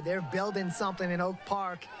stride. They're building something in Oak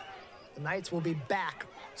Park. The Knights will be back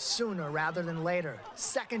sooner rather than later.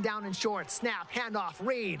 Second down and short. Snap, handoff,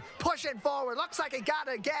 Reed, pushing forward. Looks like he got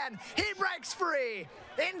it again. He breaks free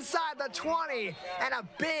inside the 20. And a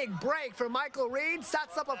big break for Michael Reed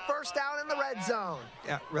sets up a first down in the red zone.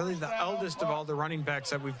 Yeah, really the eldest of all the running backs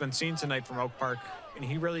that we've been seeing tonight from Oak Park. And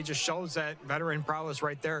he really just shows that veteran prowess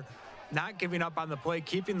right there. Not giving up on the play,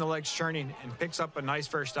 keeping the legs churning, and picks up a nice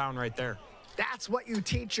first down right there. That's what you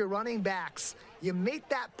teach your running backs. You meet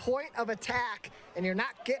that point of attack, and you're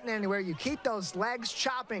not getting anywhere. You keep those legs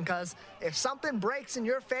chopping, because if something breaks in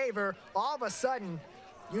your favor, all of a sudden,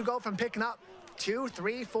 you go from picking up 2,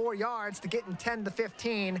 3, 4 yards to getting 10 to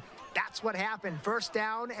 15. That's what happened. First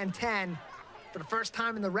down and 10 for the first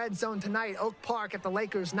time in the red zone tonight. Oak Park at the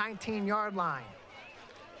Lakers' 19-yard line.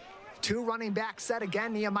 Two running back set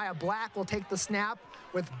again. Nehemiah Black will take the snap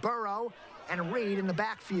with Burrow and Reed in the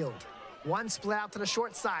backfield. One split out to the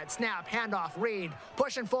short side. Snap, handoff, Reed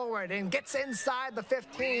pushing forward and gets inside the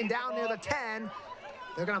 15, down near the 10.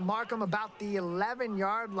 They're going to mark him about the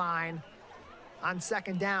 11-yard line on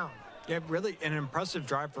second down. Yeah, really an impressive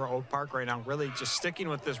drive for Oak Park right now. Really just sticking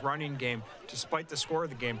with this running game despite the score of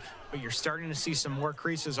the game. But you're starting to see some more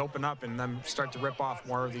creases open up and them start to rip off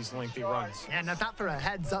more of these lengthy runs. And I thought for a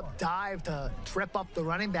heads-up dive to trip up the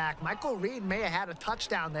running back, Michael Reed may have had a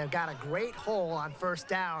touchdown there. Got a great hole on first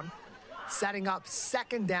down, setting up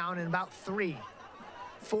second down in about 3.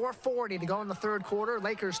 4:40 to go in the third quarter.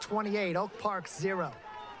 Lakers 28, Oak Park 0.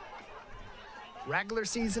 Regular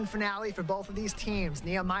season finale for both of these teams.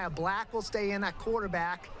 Nehemiah Black will stay in at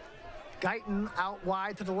quarterback. Guyton out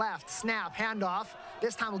wide to the left. Snap, handoff.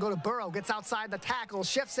 This time we'll go to Burrow. Gets outside the tackle,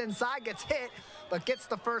 shifts inside, gets hit, but gets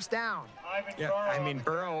the first down. Yeah, I mean,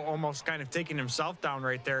 Burrow almost kind of taking himself down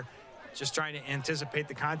right there, just trying to anticipate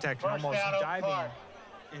the contact and almost diving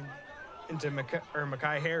into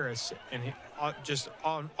Mekhi Harris, and he just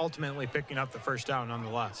ultimately picking up the first down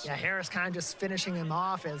nonetheless. Yeah, Harris kind of just finishing him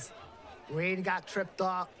off as Reed got tripped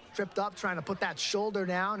up trying to put that shoulder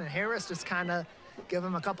down, and Harris just kind of give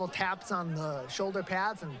him a couple taps on the shoulder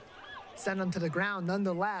pads and send him to the ground.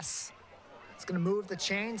 Nonetheless, it's going to move the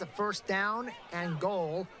chains. A first down and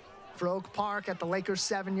goal for Oak Park at the Lakers'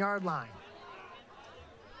 7-yard line.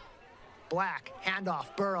 Black,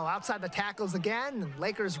 handoff, Burrow outside the tackles again. And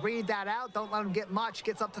Lakers read that out. Don't let him get much.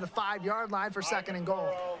 Gets up to the 5-yard line for second and goal.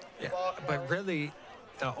 Yeah, but really,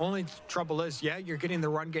 the only trouble is, yeah, you're getting the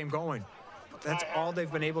run game going. That's all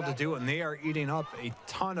they've been able to do, and they are eating up a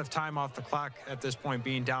ton of time off the clock at this point,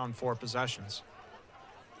 being down 4 possessions.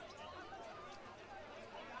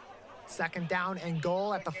 Second down and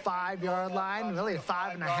goal at the 5-yard line, really a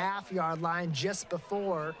 5.5-yard line just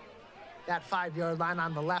before that 5-yard line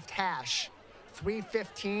on the left hash.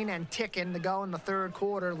 3:15 and ticking to go in the third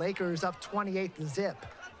quarter. Lakers up 28-0.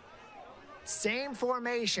 Same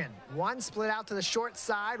formation. One split out to the short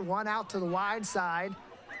side, one out to the wide side.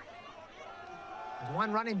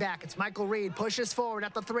 One running back, it's Michael Reed, pushes forward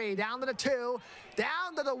at the 3, down to the 2,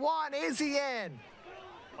 down to the 1. Is he in?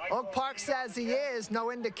 Oak Park says he is.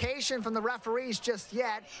 No indication from the referees just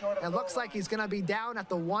yet. It looks like he's going to be down at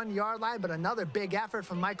the 1-yard line, but another big effort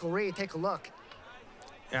from Michael Reed. Take a look.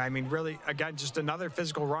 Yeah, I mean, really, again, just another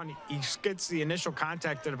physical run. He gets the initial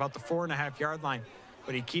contact at about the 4.5-yard line,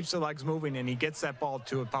 but he keeps the legs moving, and he gets that ball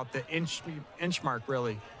to about the inch mark,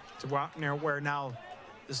 really, to where now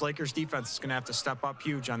this Lakers defense is going to have to step up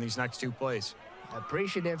huge on these next 2 plays.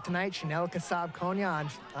 Appreciative tonight, Chanel Kasab-Konya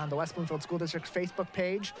on the West Bloomfield School District's Facebook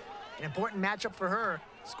page. An important matchup for her.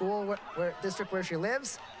 School district where she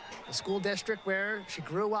lives, the school district where she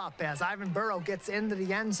grew up, as Ivan Burrow gets into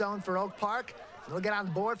the end zone for Oak Park. He'll get on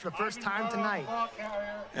the board for the first time tonight.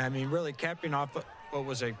 I mean, really capping off what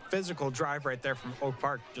was a physical drive right there from Oak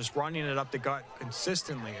Park, just running it up the gut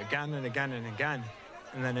consistently again and again and again.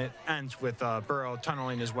 And then it ends with Burrow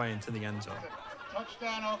tunneling his way into the end zone.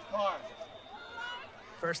 Touchdown, Oak Park.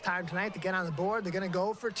 First time tonight to get on the board, they're going to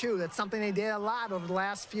go for 2. That's something they did a lot over the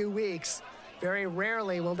last few weeks. Very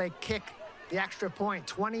rarely will they kick the extra point.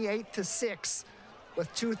 28-6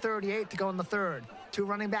 with 2:38 to go in the third. 2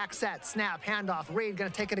 running back set, snap, handoff. Reed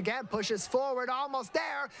going to take it again, pushes forward, almost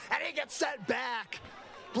there, and he gets sent back.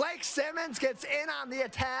 Blake Simmons gets in on the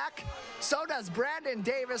attack. So does Brandon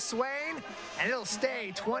Davis Swain, and it'll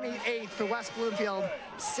stay 28 for West Bloomfield,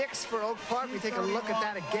 6 for Oak Park. We take a look at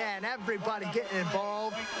that again. Everybody getting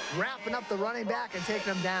involved, wrapping up the running back and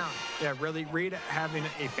taking them down. Yeah, really, Reed having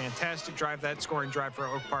a fantastic drive, that scoring drive for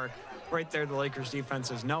Oak Park. Right there, the Lakers defense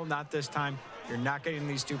says, no, not this time. You're not getting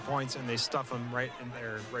these 2 points, and they stuff them right in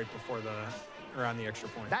there, right before or on the extra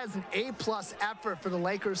point. That is an A+ effort for the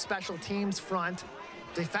Lakers special teams front.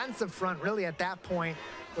 Defensive front, really, at that point,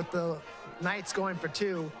 with the Knights going for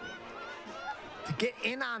 2. To get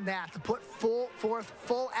in on that, to put forth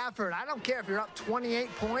full effort. I don't care if you're up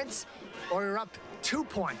 28 points or you're up 2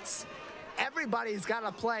 points. Everybody's got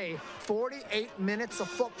to play 48 minutes of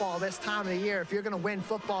football this time of the year if you're going to win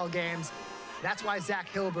football games. That's why Zach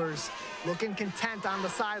Hilber's looking content on the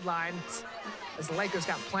sidelines, as the Lakers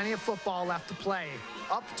got plenty of football left to play.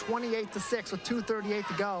 Up 28-6 with 2:38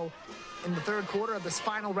 to go in the third quarter of this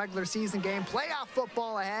final regular season game. Playoff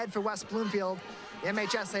football ahead for West Bloomfield. The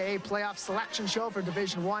MHSAA playoff selection show for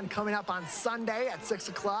Division I coming up on Sunday at 6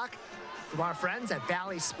 o'clock from our friends at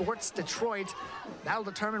Valley Sports Detroit. That'll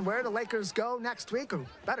determine where the Lakers go next week, or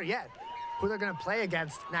better yet, who they're going to play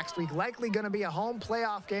against next week. Likely going to be a home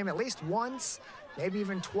playoff game at least once, maybe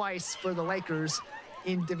even twice for the Lakers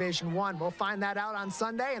in Division I. We'll find that out on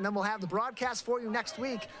Sunday, and then we'll have the broadcast for you next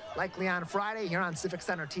week, likely on Friday here on Civic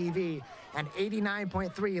Center TV and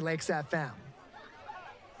 89.3 Lakes FM.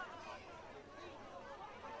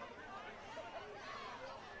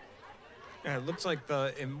 Yeah, it looks like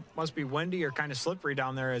it must be windy or kind of slippery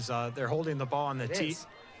down there as they're holding the ball on the tee.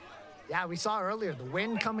 Yeah, we saw earlier the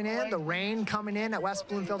wind coming in, the rain coming in at West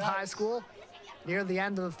Bloomfield High School near the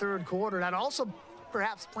end of the third quarter. That also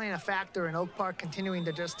perhaps playing a factor in Oak Park continuing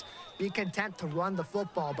to just be content to run the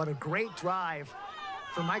football. But a great drive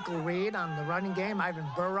for Michael Reed on the running game, Ivan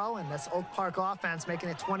Burrow, and this Oak Park offense making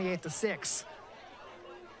it 28-6.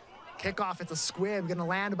 Kickoff, it's a squib, going to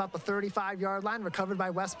land about the 35-yard line, recovered by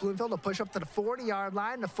West Bloomfield. They'll push up to the 40-yard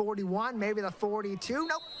line, the 41, maybe the 42.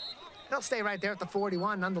 Nope. They'll stay right there at the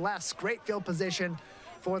 41. Nonetheless, great field position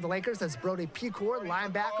for the Lakers as Brody Pecor,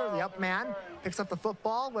 linebacker, the up man, picks up the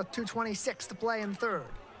football with 2:26 to play in third.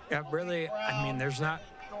 Yeah, really, I mean, there's not,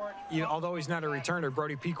 although he's not a returner,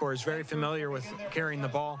 Brody Pecor is very familiar with carrying the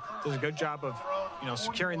ball. Does a good job of,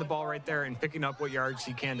 securing the ball right there and picking up what yards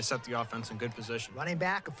he can to set the offense in good position. Running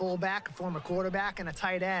back, a fullback, a former quarterback, and a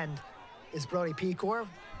tight end is Brody Pecor. You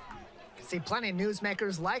can see plenty of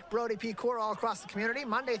newsmakers like Brody Pecor all across the community,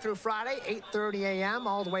 Monday through Friday, 8:30 a.m.,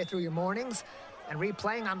 all the way through your mornings, and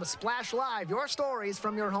replaying on the Splash Live, your stories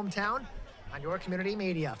from your hometown on your community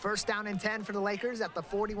media. First down and 10 for the Lakers at the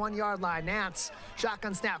 41-yard line. Nance,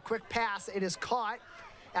 shotgun snap, quick pass. It is caught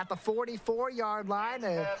at the 44-yard line.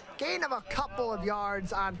 A gain of a couple of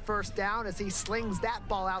yards on first down as he slings that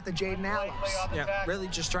ball out to Jaden Allos. Yeah, really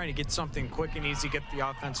just trying to get something quick and easy, get the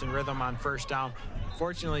offense in rhythm on first down.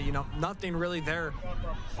 Fortunately, nothing really there.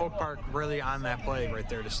 Oak Park really on that play right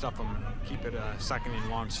there to stuff them and keep it a second and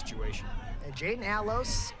long situation. And Jaden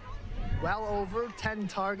Allos, well over 10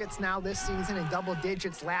 targets now this season in double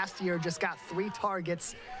digits. Last year just got 3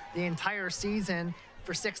 targets the entire season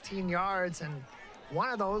for 16 yards, and one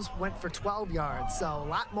of those went for 12 yards. So a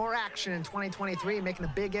lot more action in 2023, making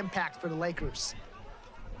a big impact for the Lakers.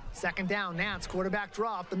 Second down, Nance, quarterback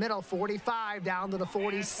draw up the middle, 45 down to the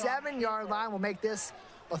 47-yard line will make this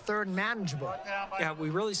a third and manageable. Yeah, we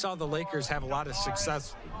really saw the Lakers have a lot of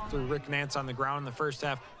success through Rick Nance on the ground in the first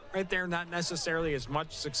half. Right there, not necessarily as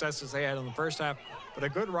much success as they had in the first half, but a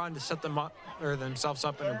good run to set them up, or themselves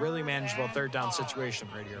up in a really manageable third down situation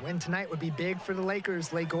right here. Win tonight would be big for the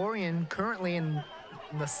Lakers. Lake Orion currently in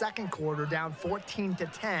the second quarter down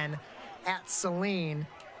 14-10 at Saline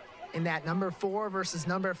in that number 4 versus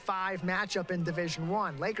number 5 matchup in Division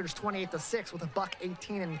I. Lakers 28-6 with a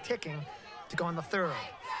 $1.18 and ticking to go in the third.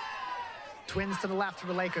 Twins to the left for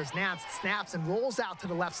the Lakers. Nance snaps and rolls out to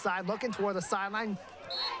the left side, looking toward the sideline.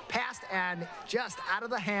 Passed and just out of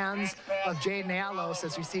the hands of Jaden Allos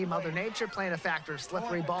as you see Mother Nature playing a factor.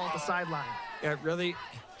 Slippery ball at the sideline. Yeah, really,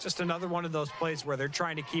 just another one of those plays where they're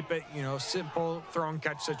trying to keep it, simple throw and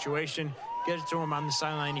catch situation. Get it to him on the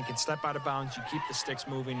sideline. You can step out of bounds. You keep the sticks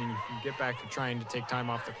moving, and you can get back to trying to take time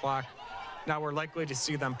off the clock. Now we're likely to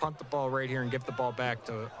see them punt the ball right here and give the ball back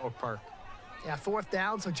to Oak Park. Yeah, 4th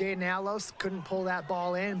down, so Jaden Allos couldn't pull that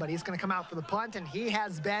ball in, but he's going to come out for the punt, and he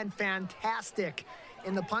has been fantastic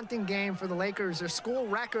in the punting game for the Lakers. Their school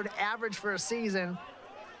record average for a season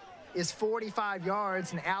is 45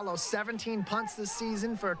 yards, and Allos 17 punts this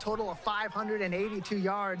season for a total of 582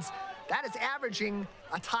 yards. That is averaging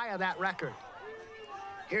a tie of that record.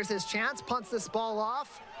 Here's his chance, punts this ball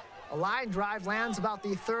off. A line drive lands about the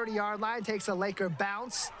 30-yard line, takes a Laker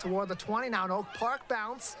bounce toward the 20. Now an Oak Park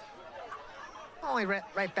bounce, only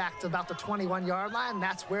right back to about the 21-yard line.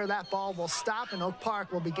 That's where that ball will stop, and Oak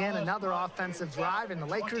Park will begin another offensive drive. And the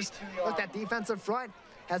Lakers, look, that defensive front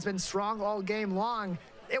has been strong all game long.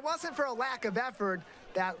 It wasn't for a lack of effort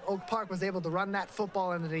that Oak Park was able to run that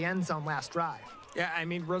football into the end zone last drive. Yeah, I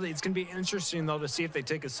mean, really, it's going to be interesting, though, to see if they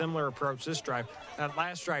take a similar approach this drive. That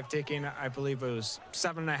last drive taking, I believe it was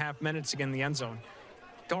 7.5 minutes to get in the end zone.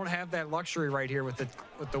 Don't have that luxury right here with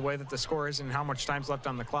the way that the score is and how much time's left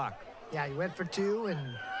on the clock. Yeah, you went for 2 and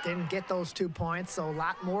didn't get those 2 points, so a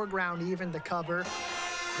lot more ground even to cover.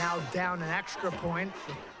 Now down an extra point,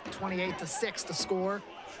 28-6 to score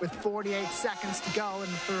with 48 seconds to go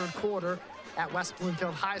in the 3rd quarter at West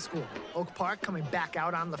Bloomfield High School. Oak Park coming back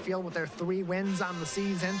out on the field with their 3 wins on the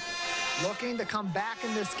season, looking to come back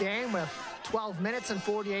in this game with 12 minutes and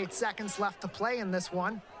 48 seconds left to play in this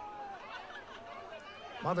one.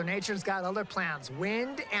 Mother Nature's got other plans,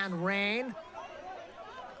 wind and rain.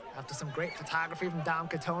 After some great photography from Dom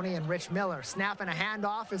Catoni and Rich Miller. Snap and a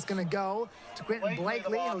handoff is going to go to Quentin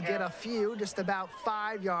Blakely. He'll get a few, just about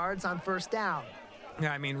 5 yards on 1st down.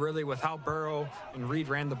 Yeah, I mean, really, with how Burrow and Reed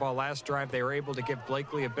ran the ball last drive, they were able to give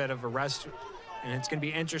Blakely a bit of a rest. And it's going to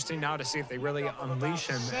be interesting now to see if they really unleash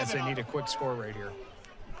him, as they need a quick score right here.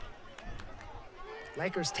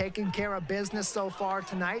 Lakers taking care of business so far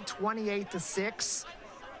tonight, 28-6.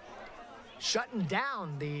 Shutting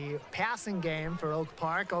down the passing game for Oak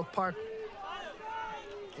Park. Oak Park,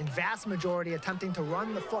 in vast majority, attempting to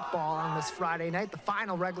run the football on this Friday night, the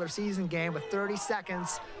final regular season game with 30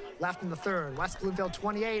 seconds left in the 3rd. West Bloomfield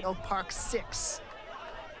 28, Oak Park 6.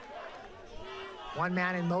 One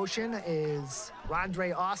man in motion is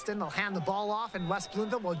Rondre Austin. They'll hand the ball off, and West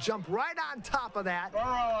Bloomfield will jump right on top of that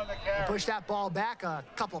and push that ball back. A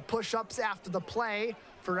couple push-ups after the play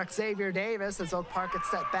for Xavier Davis as Oak Park gets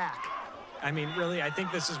set back. I mean, really, I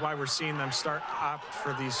think this is why we're seeing them start up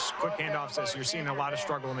for these quick handoffs, as you're seeing a lot of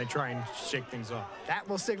struggle when they try and shake things up. That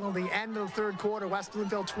will signal the end of the 3rd quarter. West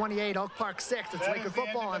Bloomfield 28, Oak Park 6. It's Laker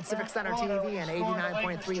football on Civic Center TV and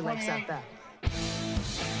 89.3 Lakes FM.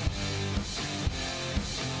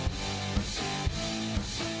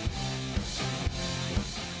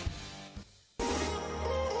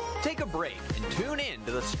 Take a break and tune in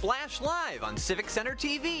to the Splash Live on Civic Center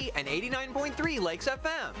TV and 89.3 Lakes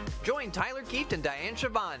FM. Join Tyler Keefe and Diane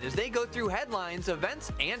Chabon as they go through headlines,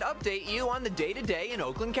 events, and update you on the day-to-day in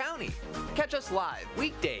Oakland County. Catch us live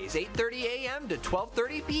weekdays 8:30 a.m. to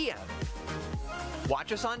 12:30 p.m.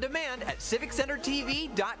 Watch us on demand at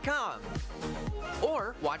civiccentertv.com.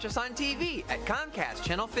 Or watch us on TV at Comcast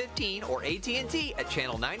Channel 15 or AT&T at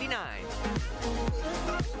Channel 99.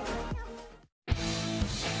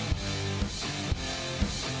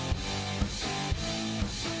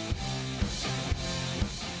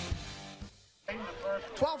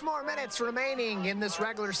 Twelve more minutes remaining in this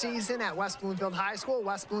regular season at West Bloomfield High School.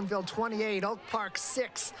 West Bloomfield 28, Oak Park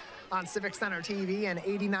 6 on Civic Center TV and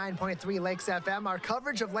 89.3 Lakes FM. Our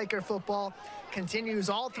coverage of Laker football continues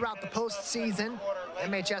all throughout the postseason.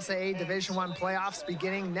 MHSAA Division I playoffs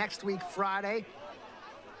beginning next week, Friday.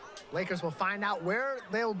 Lakers will find out where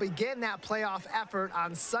they'll begin that playoff effort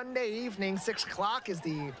on Sunday evening. 6 o'clock is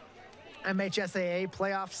the MHSAA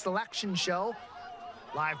playoff selection show.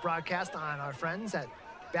 Live broadcast on our friends at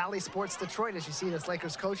Valley Sports Detroit as you see this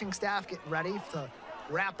Lakers coaching staff getting ready to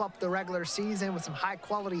wrap up the regular season with some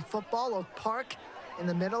high-quality football. Oak Park in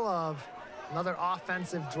the middle of another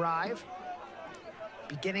offensive drive,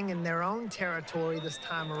 beginning in their own territory this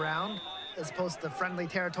time around, as opposed to the friendly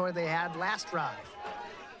territory they had last drive.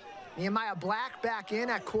 Nehemiah Black back in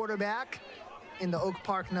at quarterback in the Oak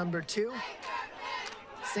Park number 2.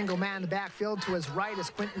 Single man in the backfield to his right is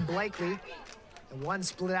Quentin Blakely, and one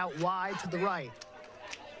split out wide to the right.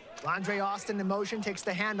 Rondre Austin in motion, takes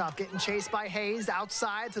the handoff, getting chased by Hayes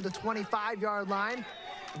outside to the 25-yard line.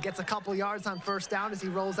 He gets a couple yards on first down as he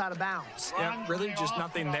rolls out of bounds. Yeah, really just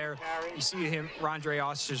nothing there. You see him, Rondre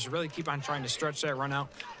Austin, just really keep on trying to stretch that run out,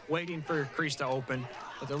 waiting for crease to open.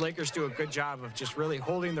 But the Lakers do a good job of just really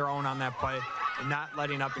holding their own on that play and not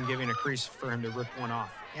letting up and giving a crease for him to rip one off.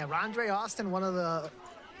 Yeah, Rondre Austin, one of the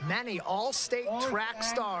many all-state track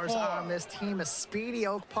stars on this team, a speedy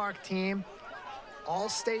Oak Park team.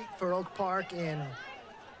 All-state for Oak Park in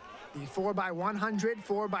the 4x100,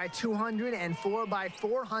 4x200, and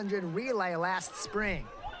 4x400 relay last spring.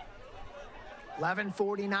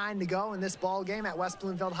 11:49 to go in this ball game at West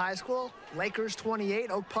Bloomfield High School. Lakers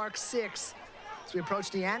 28, Oak Park 6 as we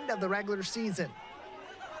approach the end of the regular season.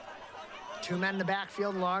 Two men in the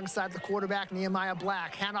backfield alongside the quarterback, Nehemiah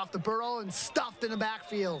Black. Handoff to Burrow and stuffed in the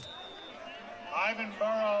backfield. Ivan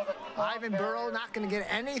Burrow not going to get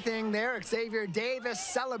anything there. Xavier Davis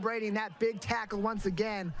celebrating that big tackle once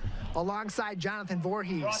again alongside Jonathan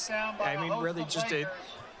Voorhees. I mean, really just a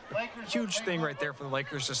huge thing right there for the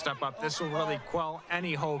Lakers to step up. This will really quell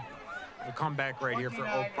any hope of a comeback right here for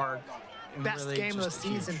Oak Park. And Best really game of the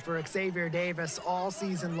season for Xavier Davis all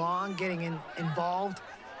season long, getting involved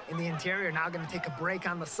in the interior. Now going to take a break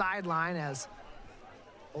on the sideline as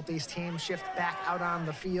both these teams shift back out on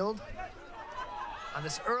the field. On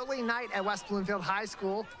this early night at West Bloomfield High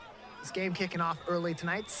School, this game kicking off early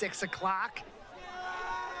tonight, 6 o'clock.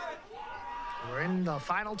 We're in the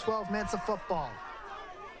final 12 minutes of football.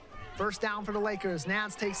 First down for the Lakers.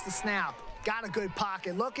 Nance takes the snap. Got a good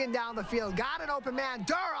pocket, looking down the field. Got an open man,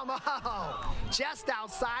 Durham, oh, just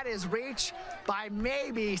outside his reach by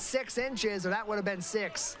maybe 6 inches, or that would have been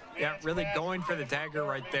 6. Yeah, really going for the dagger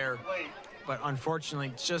right there, but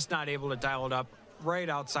unfortunately just not able to dial it up right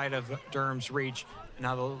outside of Durham's reach.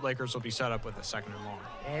 Now the Lakers will be set up with a 2nd and long.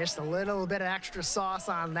 Yeah, just a little bit of extra sauce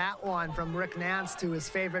on that one from Rick Nance to his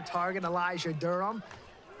favorite target, Elijah Durham.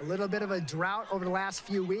 A little bit of a drought over the last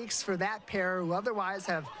few weeks for that pair, who otherwise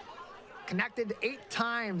have connected 8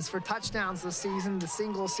 times for touchdowns this season. The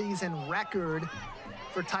single season record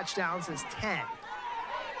for touchdowns is 10.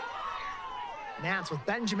 Nance with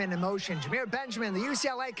Benjamin in motion. Jameer Benjamin, the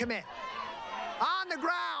UCLA commit. On the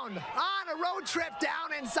ground, on a road trip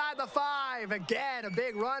down inside the 5. Again, a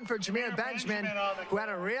big run for Jameer Benjamin, who had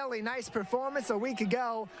a really nice performance a week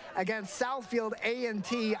ago against Southfield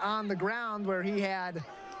A&T on the ground, where he had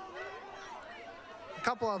a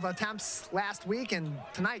couple of attempts last week, and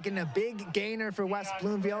tonight getting a big gainer for West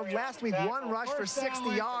Bloomfield. Last week, 1 rush for 60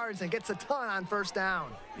 yards and gets a ton on first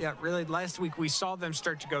down. Yeah, really, last week we saw them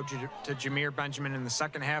start to go to Jameer Benjamin in the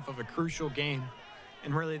second half of a crucial game.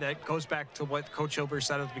 And really, that goes back to what Coach Hilbert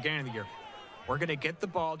said at the beginning of the year. We're going to get the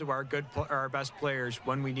ball to our best players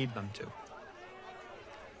when we need them to.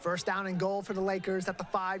 First down and goal for the Lakers at the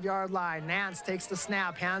 5-yard line. Nance takes the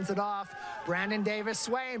snap, hands it off. Brandon Davis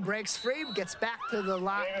Swain breaks free, gets back to the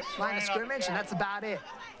line of scrimmage, and that's about it.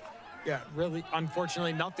 Yeah, really,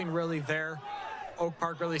 unfortunately, nothing really there. Oak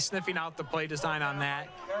Park really sniffing out the play design on that.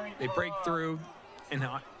 They break through, and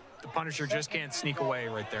the Punisher just can't sneak away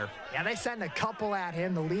right there. Yeah, they send a couple at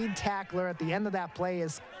him. The lead tackler at the end of that play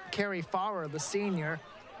is Kerry Farrer, the senior.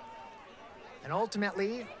 And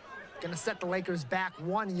ultimately, going to set the Lakers back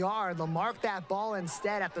 1 yard. They'll mark that ball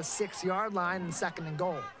instead at the 6-yard line and 2nd and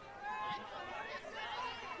goal.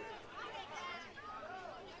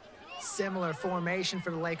 Similar formation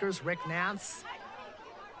for the Lakers. Rick Nance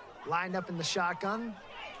lined up in the shotgun.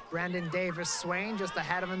 Brandon Davis Swain just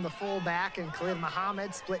ahead of him, the fullback, and Khalid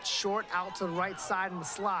Muhammad split short out to the right side in the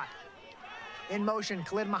slot. In motion,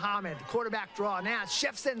 Khalid Muhammad, quarterback draw. Nance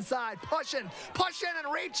shifts inside, pushing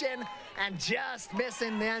and reaching, and just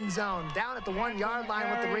missing the end zone. Down at the 1-yard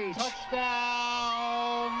line with the reach.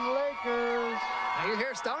 Touchdown, Lakers. Now you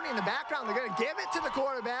hear Stoney in the background. They're going to give it to the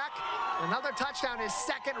quarterback. Another touchdown, his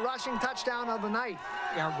 2nd rushing touchdown of the night.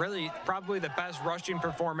 Yeah, really, probably the best rushing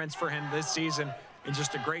performance for him this season. And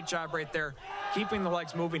just a great job right there, keeping the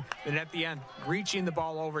legs moving, and at the end, reaching the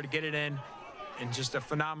ball over to get it in, and just a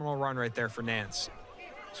phenomenal run right there for Nance.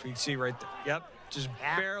 So you can see right there, yep, just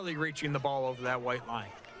barely reaching the ball over that white line.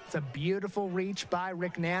 It's a beautiful reach by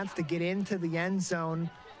Rick Nance to get into the end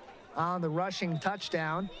zone on the rushing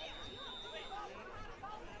touchdown.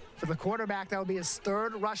 For the quarterback, that will be his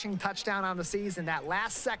 3rd rushing touchdown on the season. That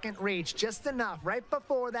last 2nd reach, just enough, right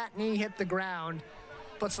before that knee hit the ground.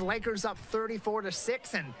 Puts the Lakers up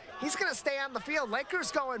 34-6, and he's going to stay on the field.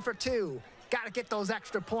 Lakers going for 2. Got to get those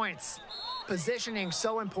extra points. Positioning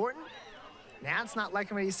so important. Nance not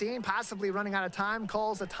liking what he's seeing, possibly running out of time,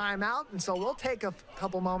 calls a timeout, and so we'll take a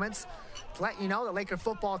couple moments to let you know that Laker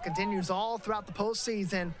football continues all throughout the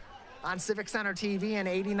postseason on Civic Center TV and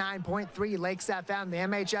 89.3 Lakes FM. The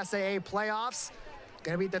MHSAA playoffs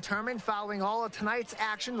Going to be determined following all of tonight's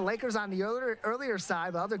action. The Lakers on the earlier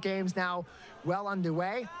side, but other games now well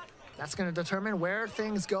underway. That's going to determine where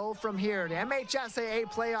things go from here. The MHSAA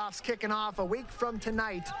playoffs kicking off a week from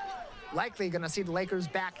tonight. Likely going to see the Lakers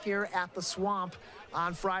back here at the Swamp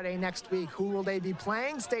on Friday next week. Who will they be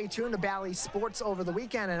playing? Stay tuned to Bally Sports over the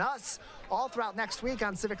weekend and us all throughout next week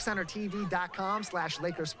on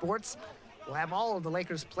CivicCenterTV.com/LakersSports. We'll have all of the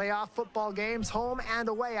Lakers playoff football games home and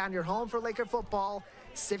away on your home for Laker football,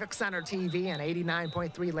 Civic Center TV and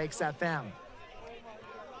 89.3 Lakes FM.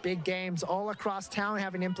 Big games all across town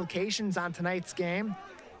having implications on tonight's game.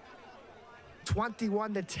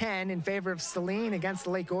 21-10 in favor of Saline against the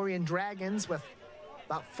Lake Orion Dragons with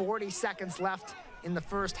about 40 seconds left in the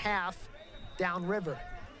first half downriver.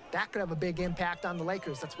 That could have a big impact on the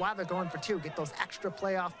Lakers. That's why they're going for two, get those extra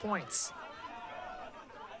playoff points.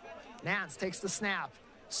 Nance takes the snap,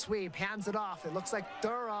 sweep, hands it off. It looks like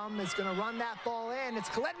Durham is going to run that ball in. It's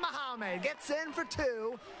Khalid Muhammad, gets in for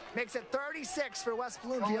two, makes it 36 for West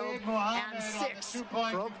Bloomfield and 6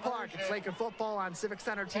 for Oak Park. It's Laker football on Civic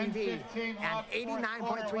Center TV and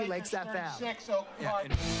 89.3 Lakes FM.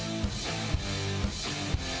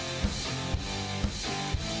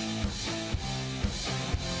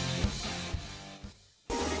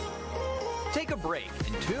 Take a break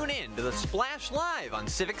and tune in to the Splash Live on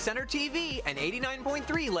Civic Center TV and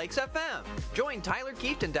 89.3 Lakes FM. Join Tyler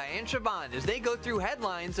Keefe and Diane Chabon as they go through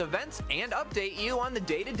headlines, events, and update you on the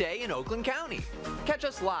day-to-day in Oakland County. Catch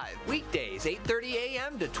us live weekdays 8:30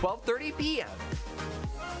 a.m. to 12:30 p.m.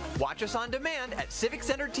 Watch us on demand at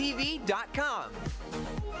CivicCenterTV.com.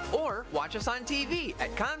 Or watch us on TV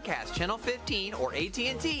at Comcast Channel 15 or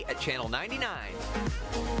AT&T at Channel 99.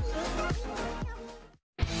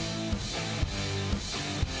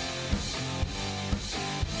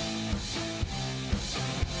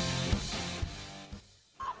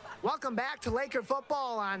 Welcome back to Laker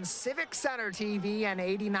football on Civic Center TV and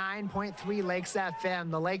 89.3 Lakes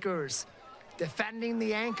FM. The Lakers defending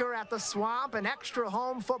the anchor at the Swamp, an extra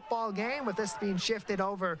home football game with this being shifted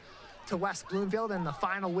over to West Bloomfield in the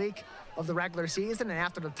final week of the regular season. And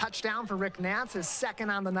after the touchdown for Rick Nance, his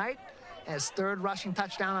second on the night, his third rushing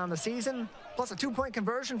touchdown on the season, plus a 2-point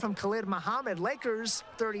conversion from Khalid Muhammad, Lakers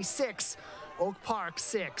 36, Oak Park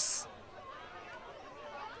 6.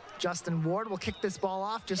 Justin Ward will kick this ball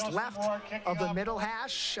off just left of the middle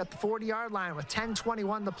hash at the 40-yard line with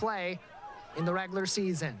 10:21 to play in the regular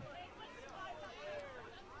season.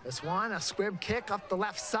 This one, a squib kick up the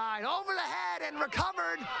left side, over the head and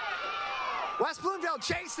recovered. West Bloomfield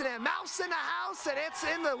chasing it, mouse in the house, and it's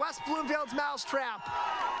in the West Bloomfield's mousetrap.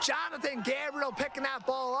 Jonathan Gabriel picking that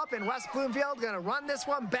ball up, and West Bloomfield gonna run this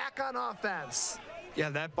one back on offense. Yeah,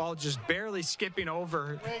 that ball just barely skipping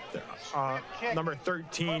over number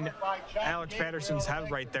 13, Alex Patterson's head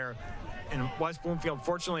right there. And West Bloomfield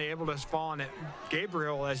fortunately able to fall on it.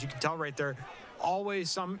 Gabriel, as you can tell right there,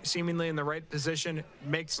 always seemingly in the right position,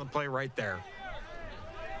 makes the play right there.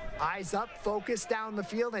 Eyes up, focus down the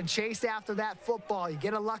field, and chase after that football. You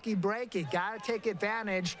get a lucky break, you gotta take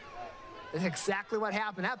advantage. That's exactly what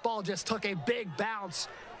happened. That ball just took a big bounce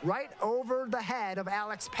right over the head of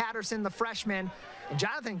Alex Patterson, the freshman. And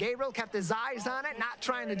Jonathan Gabriel kept his eyes on it, not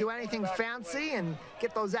trying to do anything fancy and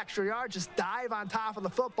get those extra yards. Just dive on top of the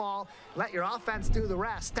football, let your offense do the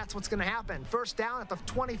rest. That's what's going to happen. First down at the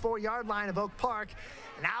 24-yard line of Oak Park.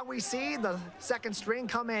 And now we see the second string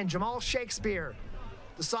come in. Jamal Shakespeare,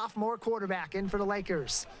 the sophomore quarterback, in for the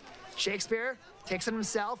Lakers. Shakespeare takes it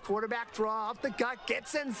himself, quarterback draw off the gut,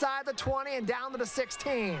 gets inside the 20 and down to the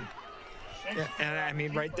 16. Yeah, and I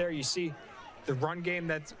mean, right there, you see the run game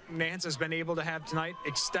that Nance has been able to have tonight,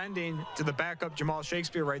 extending to the backup Jamal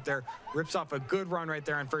Shakespeare right there, rips off a good run right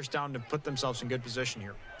there on first down to put themselves in good position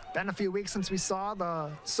here. Been a few weeks since we saw the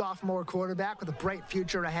sophomore quarterback with a bright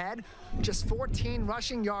future ahead. Just 14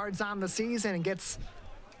 rushing yards on the season and gets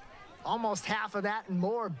almost half of that and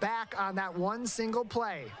more back on that one single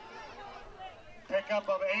play. Pickup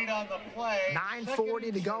of 8 on the play.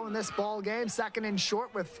 9:40 to go in this ball game. Second and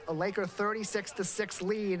short with a Laker 36-6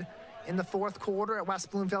 lead in the fourth quarter at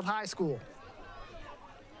West Bloomfield High School.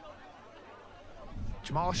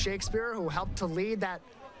 Jamal Shakespeare, who helped to lead that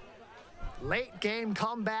late game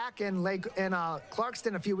comeback in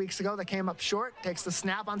Clarkston a few weeks ago that came up short, takes the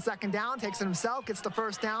snap on second down, takes it himself, gets the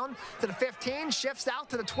first down to the 15, shifts out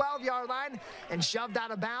to the 12-yard line and shoved out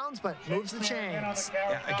of bounds, but moves the chains.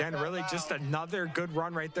 Yeah, again, really just another good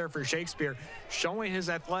run right there for Shakespeare, showing his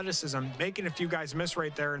athleticism, making a few guys miss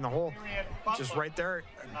right there in the hole. Just right there,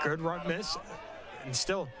 a good run miss. and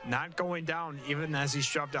still not going down even as he's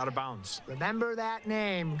shoved out of bounds. Remember that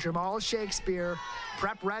name, Jamal Shakespeare.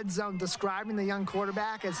 Prep Red Zone describing the young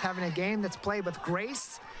quarterback as having a game that's played with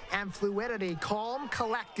grace and fluidity, calm,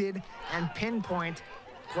 collected, and pinpoint.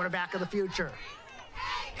 Quarterback of the future.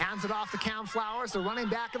 Hands it off to Cam Flowers, the running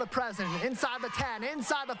back of the present. Inside the 10,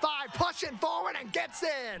 inside the 5, pushing forward and gets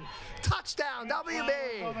in. Touchdown, WB.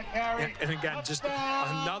 And again, just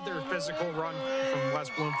another physical run from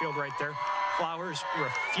West Bloomfield right there. Flowers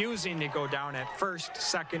refusing to go down at first,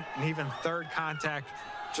 second, and even third contact.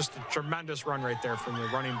 Just a tremendous run right there from the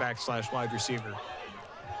running back / wide receiver.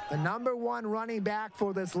 The #1 running back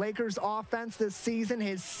for this Lakers offense this season,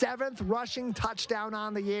 his 7th rushing touchdown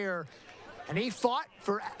on the year. And he fought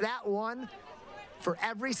for that one for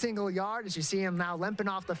every single yard. As you see him now limping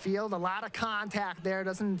off the field, a lot of contact there.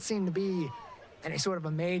 Doesn't seem to be any sort of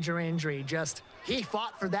a major injury. Just he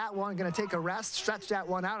fought for that one, going to take a rest, stretch that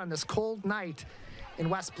one out on this cold night in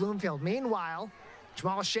West Bloomfield. Meanwhile,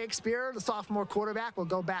 Jamal Shakespeare, the sophomore quarterback, will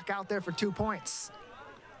go back out there for 2 points.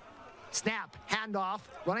 Snap, handoff,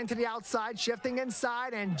 running to the outside, shifting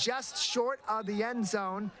inside, and just short of the end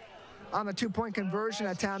zone. On the 2-point conversion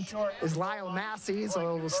attempt is Lyle Massey,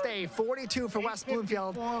 so it will stay 42 for West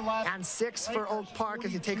Bloomfield and 6 for Oak Park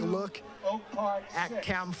as you take a look at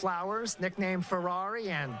Cam Flowers, nicknamed Ferrari.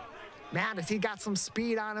 And man, has he got some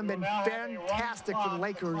speed on him, been fantastic for the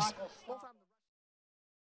Lakers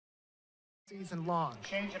season long.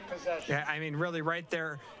 Yeah, I mean, really right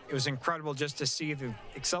there, it was incredible just to see the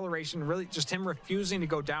acceleration, really just him refusing to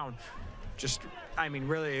go down. Just, I mean,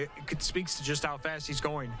 really, it speaks to just how fast he's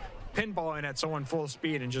going. Pinballing at someone full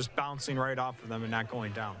speed and just bouncing right off of them and not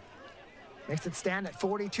going down. Makes it stand at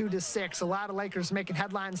 42-6. A lot of Lakers making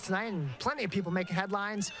headlines tonight, and plenty of people making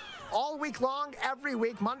headlines all week long, every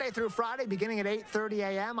week, Monday through Friday, beginning at 8:30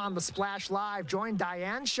 a.m. on the Splash Live. Join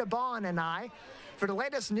Diane Chabon and I for the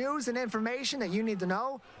latest news and information that you need to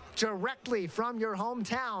know directly from your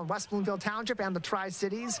hometown, West Bloomfield Township and the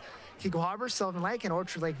Tri-Cities, Kego Harbor, Sylvan Lake, and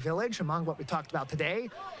Orchard Lake Village, among what we talked about today.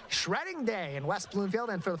 Shredding Day in West Bloomfield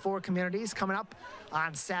and for the 4 communities coming up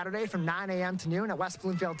on Saturday from 9 a.m. to noon at West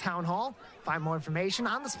Bloomfield Town Hall. Find more information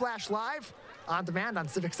on the Splash Live, on demand on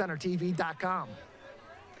CivicCenterTV.com.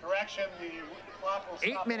 Correction, the clock will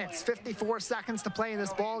 8 minutes, 54 seconds to play in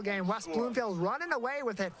this ball game. West Bloomfield running away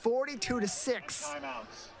with it 42-6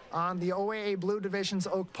 on the OAA Blue Division's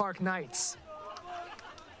Oak Park Knights.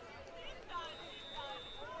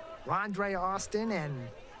 Rondre Austin and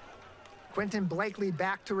Quentin Blakely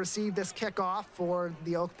back to receive this kickoff for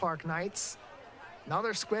the Oak Park Knights.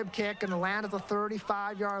 Another squib kick going to land at the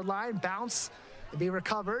 35-yard line. Bounce to be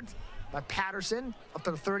recovered by Patterson up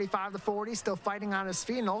to the 35-40, still fighting on his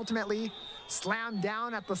feet, and ultimately slammed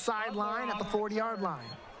down at the sideline at the 40-yard line.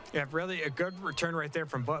 Yeah, really a good return right there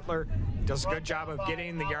from Butler. Does a good job of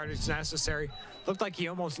getting the yardage necessary. Looked like he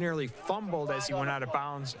almost nearly fumbled as he went out of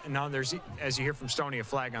bounds. And now there's, as you hear from Stoney, a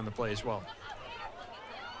flag on the play as well.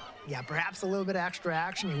 Yeah, perhaps a little bit of extra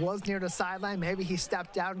action. He was near the sideline. Maybe he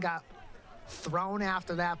stepped out and got thrown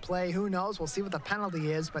after that play. Who knows? We'll see what the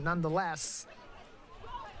penalty is, but nonetheless,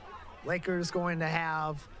 Lakers going to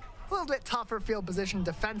have a little bit tougher field position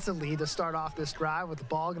defensively to start off this drive, with the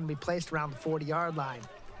ball going to be placed around the 40-yard line.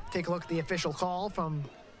 Take a look at the official call from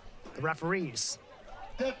the referees.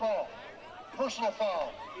 Dead ball, personal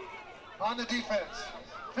foul on the defense,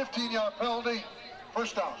 15-yard penalty,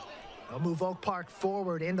 first down. They'll move Oak Park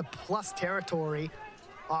forward into plus territory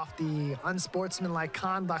off the unsportsmanlike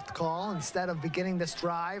conduct call. Instead of beginning this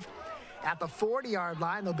drive at the 40-yard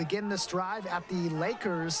line, they'll begin this drive at the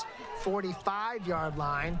Lakers' 45-yard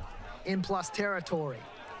line in plus territory.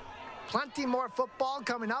 Plenty more football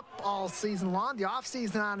coming up all season long. The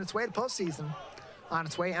offseason on its way, the postseason on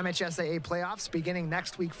its way. MHSAA playoffs beginning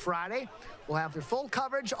next week, Friday. We'll have your full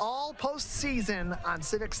coverage all postseason on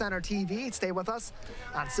Civic Center TV. Stay with us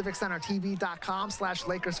on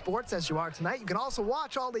CivicCenterTV.com/LakersSports as you are tonight. You can also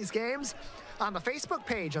watch all these games on the Facebook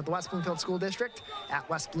page of the West Bloomfield School District at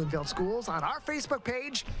West Bloomfield Schools, on our Facebook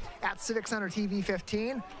page at Civic Center TV 15.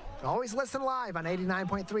 And always listen live on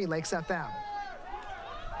 89.3 Lakes FM.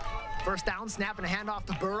 First down, snap and a handoff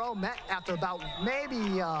to Burrow. Met after about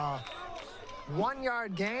maybe 1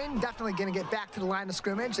 yard gain. Definitely going to get back to the line of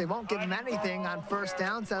scrimmage. They won't give him anything on first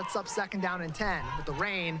down, so that's up 2nd down and 10. With the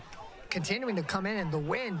rain continuing to come in and the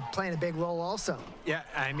wind playing a big role also. Yeah,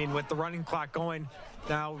 I mean, with the running clock going,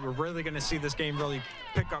 now we're really going to see this game really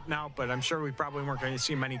pick up now, but I'm sure we probably weren't going to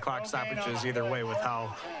see many clock stoppages either way with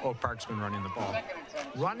how Oak Park's been running the ball.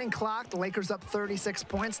 Running clock, the Lakers up 36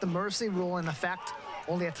 points. The mercy rule in effect.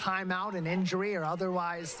 Only a timeout, an injury, or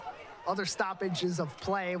otherwise other stoppages of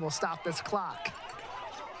play will stop this clock.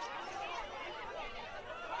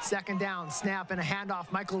 Second down, snap and a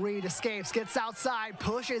handoff. Michael Reed escapes, gets outside,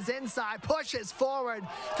 pushes inside, pushes forward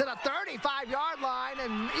to the 35-yard line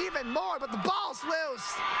and even more, but the ball's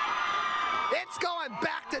loose. It's going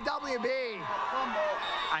back to WB.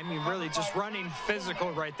 I mean, really just running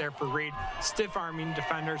physical right there for Reed. Stiff-arming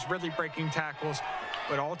defenders, really breaking tackles,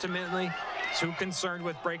 but ultimately too concerned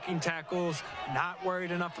with breaking tackles, not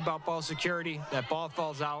worried enough about ball security. That ball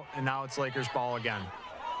falls out, and now it's Lakers ball again.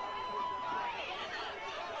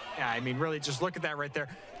 Yeah, I mean, really just look at that right there.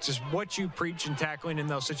 Just what you preach in tackling in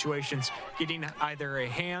those situations, getting either a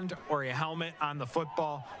hand or a helmet on the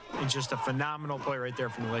football, and just a phenomenal play right there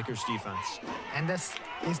from the Lakers defense. And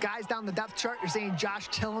these guys down the depth chart, you're seeing Josh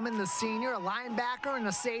Tillman, the senior, a linebacker and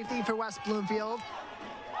a safety for West Bloomfield,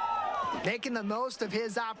 making the most of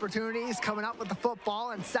his opportunities, coming up with the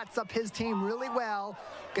football, and sets up his team really well.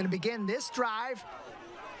 Going to begin this drive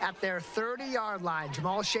at their 30-yard line.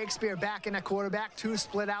 Jamal Shakespeare back in at quarterback, two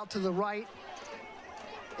split out to the right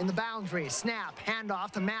in the boundary. Snap, handoff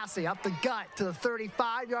to Massey, up the gut to the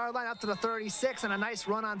 35-yard line, up to the 36, and a nice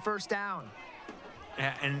run on first down.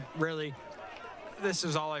 Yeah, and really, this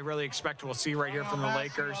is all I really expect we'll see right here from the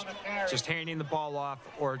Lakers. Just handing the ball off,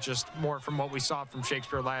 or just more from what we saw from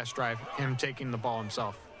Shakespeare last drive, him taking the ball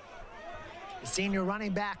himself. The senior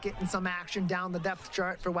running back getting some action down the depth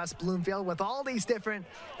chart for West Bloomfield. With all these different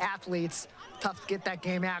athletes, tough to get that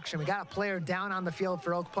game action. We got a player down on the field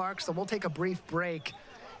for Oak Park, so we'll take a brief break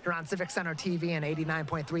here on Civic Center TV and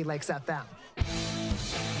 89.3 Lakes FM.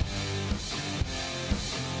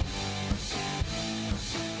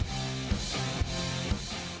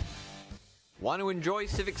 Want to enjoy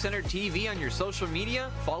Civic Center TV on your social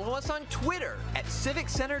media? Follow us on Twitter at Civic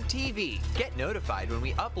Center TV. Get notified when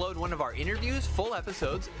we upload one of our interviews, full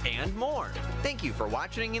episodes, and more. Thank you for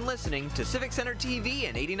watching and listening to Civic Center TV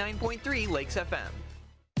and 89.3 Lakes FM.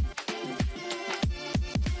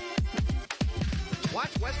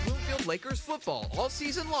 Watch West Bloomfield Lakers football all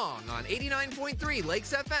season long on 89.3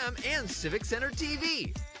 Lakes FM and Civic Center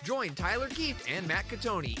TV. Join Tyler Kieft and Matt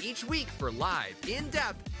Catoni each week for live,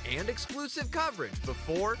 in-depth, and exclusive coverage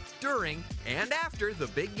before, during, and after the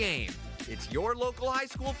big game. It's your local high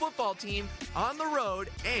school football team on the road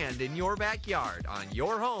and in your backyard on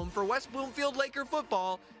your home for West Bloomfield Laker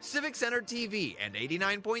football, Civic Center TV, and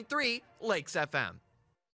 89.3 Lakes FM.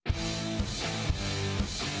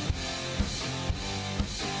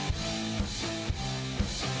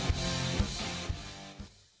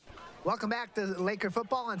 Welcome back to Laker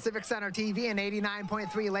football on Civic Center TV and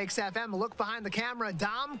 89.3 Lakes FM. A look behind the camera,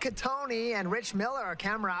 Dom Catoni and Rich Miller, our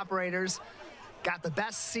camera operators, got the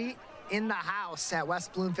best seat in the house at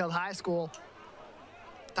West Bloomfield High School.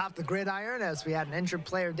 Top the gridiron as we had an injured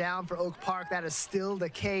player down for Oak Park. That is still the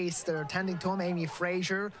case. They're attending to him. Amy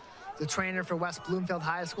Frazier, the trainer for West Bloomfield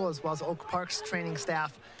High School, as well as Oak Park's training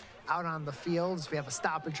staff out on the fields. We have a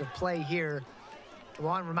stoppage of play here. I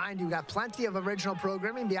want to remind you, we got plenty of original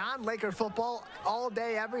programming beyond Laker football all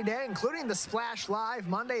day, every day, including the Splash Live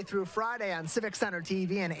Monday through Friday on Civic Center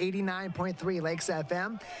TV and 89.3 Lakes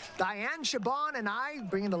FM. Diane Chabon and I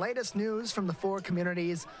bringing the latest news from the four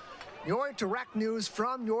communities. Your direct news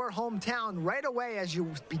from your hometown right away as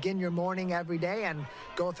you begin your morning every day and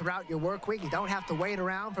go throughout your work week. You don't have to wait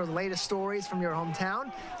around for the latest stories from your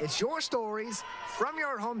hometown. It's your stories from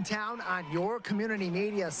your hometown on your community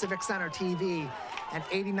media, Civic Center TV and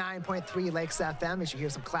 89.3 Lakes FM. As you hear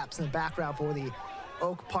some claps in the background for the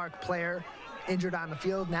Oak Park player injured on the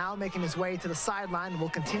field, now making his way to the sideline. We'll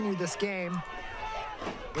continue this game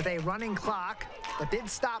with a running clock that did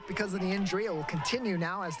stop because of the injury. It will continue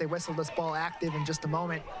now as they whistle this ball active in just a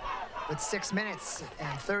moment, with 6 minutes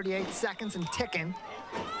and 38 seconds and ticking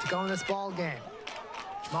to go in this ball game.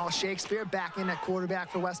 Jamal Shakespeare back in at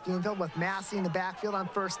quarterback for West Bloomfield with Massey in the backfield on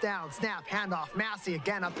first down. Snap, handoff, Massey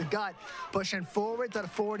again up the gut, pushing forward to the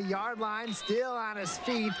 40-yard line, still on his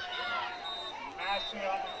feet.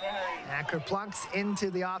 Anchor plunks into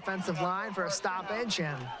the offensive line for a stoppage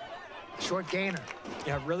and short gainer.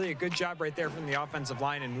 Yeah, really a good job right there from the offensive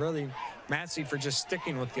line, and really Massey for just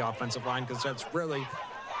sticking with the offensive line, because that's really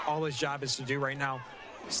all his job is to do right now.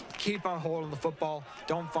 Just keep on hold of the football,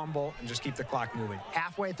 don't fumble, and just keep the clock moving.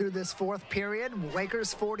 Halfway through this fourth period,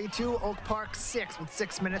 Lakers 42, Oak Park 6 with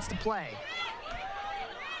 6 minutes to play.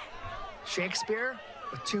 Shakespeare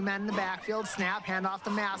with two men in the backfield. Snap, handoff to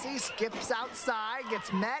Massey, skips outside,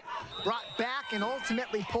 gets met, brought back, and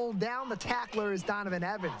ultimately pulled down. The tackler is Donovan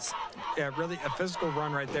Evans. Yeah, really a physical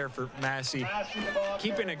run right there for Massey.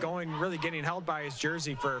 Keeping it going, really getting held by his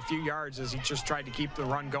jersey for a few yards as he just tried to keep the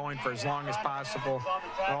run going for as long as possible,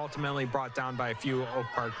 but ultimately brought down by a few Oak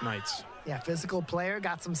Park Knights. Yeah, physical player,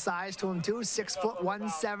 got some size to him too. 6 foot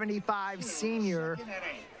 175 senior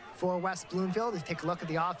for West Bloomfield. You take a look at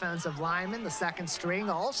the offensive lineman, the second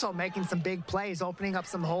string, also making some big plays, opening up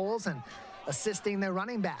some holes and assisting their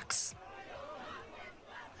running backs.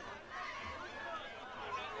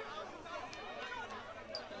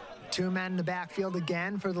 Two men in the backfield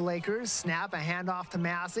again for the Lakers. Snap, a handoff to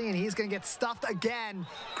Massey, and he's going to get stuffed again.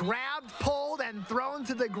 Grabbed, pulled, and thrown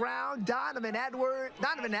to the ground. Donovan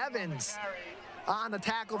Evans on the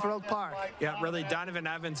tackle for Oak Park. Yeah, really, Donovan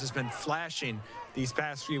Evans has been flashing these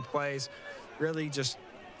past few plays. Really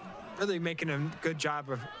making a good job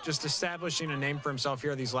of just establishing a name for himself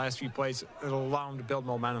here these last few plays. It'll allow him to build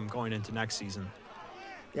momentum going into next season.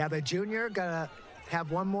 Yeah, the junior gonna have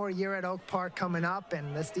one more year at Oak Park coming up,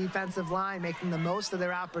 and this defensive line making the most of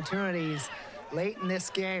their opportunities late in this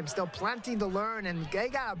game. Still plenty to learn, and they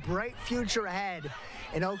got a bright future ahead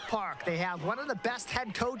in Oak Park. They have one of the best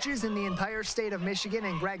head coaches in the entire state of Michigan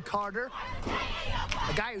in Greg Carter,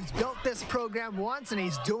 a guy who's built this program once, and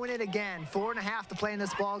he's doing it again. 4.5 to play in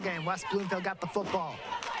this ball game. West Bloomfield got the football.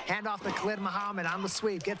 Handoff to Khalid Muhammad on the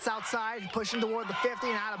sweep. Gets outside, pushing toward the 50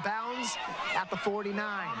 and out of bounds at the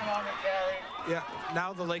 49. Yeah,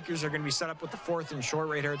 now the Lakers are going to be set up with the 4th and short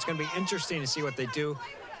right here. It's going to be interesting to see what they do.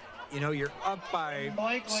 You know, you're up by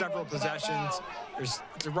several possessions. It's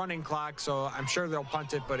a running clock, so I'm sure they'll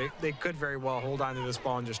punt it, but they could very well hold on to this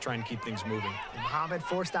ball and just try and keep things moving. Muhammad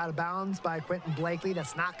forced out of bounds by Quentin Blakely.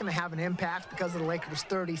 That's not going to have an impact because of the Lakers'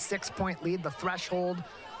 36-point lead. The threshold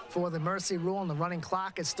for the mercy rule and the running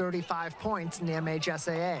clock is 35 points in the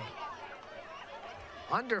MHSAA.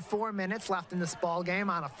 Under 4 minutes left in this ball game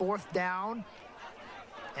on a 4th down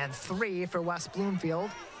and 3 for West Bloomfield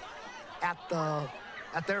at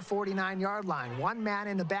their 49-yard line. One man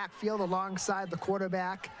in the backfield alongside the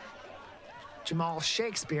quarterback, Jamal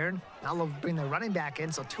Shakespeare. Now they'll bring the running back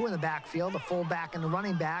in, so 2 in the backfield, the fullback and the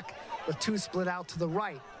running back, with 2 split out to the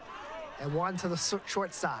right and 1 to the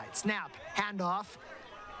short side. Snap, handoff.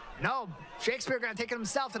 No, Shakespeare going to take it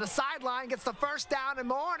himself to the sideline, gets the first down and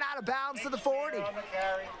more, and out of bounds to the 40.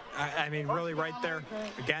 I mean, really right there.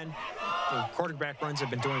 Again, the quarterback runs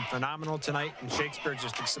have been doing phenomenal tonight, and Shakespeare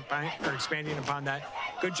just expanding upon that.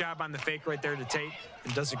 Good job on the fake right there to Tate,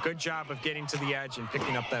 and does a good job of getting to the edge and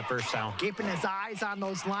picking up that first down. Keeping his eyes on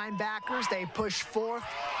those linebackers. They push forth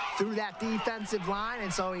through that defensive line,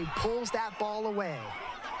 and so he pulls that ball away.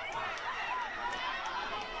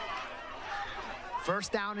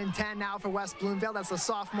 First down and 10 now for West Bloomfield. That's a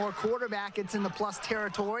sophomore quarterback. It's in the plus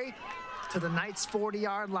territory to the Knights'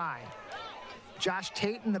 40-yard line. Josh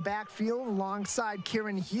Tate in the backfield alongside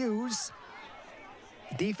Kieran Hughes,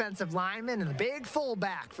 defensive lineman, and a big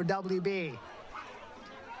fullback for WB.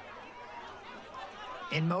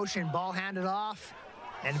 In motion, ball handed off,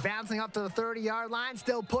 advancing up to the 30-yard line,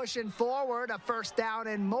 still pushing forward. A first down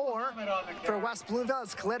and more for West Bloomfield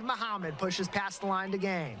as Khalid Muhammad pushes past the line to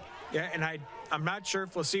gain. Yeah, and I'm not sure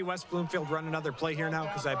if we'll see West Bloomfield run another play here now,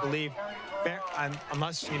 because I believe,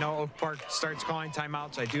 unless, you know, Oak Park starts calling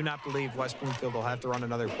timeouts, I do not believe West Bloomfield will have to run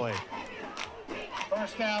another play.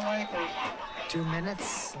 First down, Lakers. 2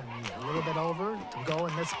 minutes and a little bit over to go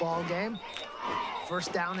in this ball game.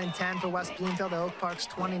 First down and 10 for West Bloomfield at Oak Park's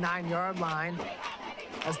 29-yard line,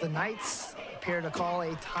 as the Knights appear to call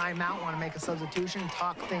a timeout, want to make a substitution,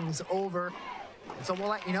 talk things over. So we'll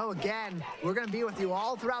let you know again, we're going to be with you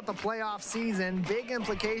all throughout the playoff season. Big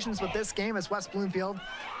implications with this game as West Bloomfield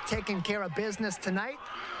taking care of business tonight.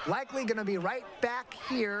 Likely going to be right back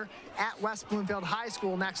here at West Bloomfield High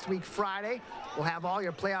School next week, Friday. We'll have all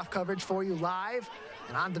your playoff coverage for you live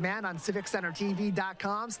and on demand on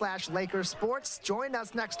civiccentertv.com/Lakers Sports. Join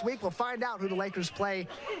us next week. We'll find out who the Lakers play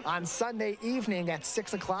on Sunday evening at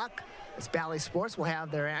 6 o'clock. As Bally Sports will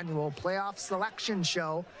have their annual playoff selection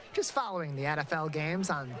show just following the NFL games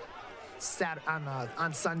on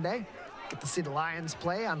Sunday. Get to see the Lions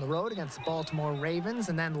play on the road against the Baltimore Ravens,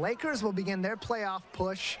 and then Lakers will begin their playoff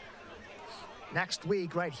push next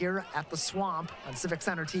week right here at the Swamp on Civic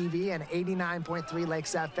Center TV and 89.3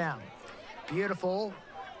 Lakes FM. Beautiful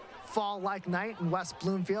fall-like night in West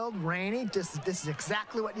Bloomfield, rainy. This is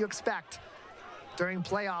exactly what you expect during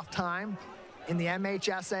playoff time in the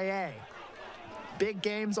MHSAA. Big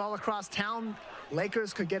games all across town.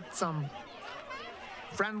 Lakers could get some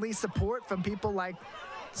friendly support from people like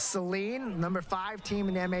Celine, number 5 team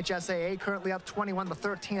in the MHSAA, currently up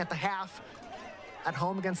 21-13 at the half at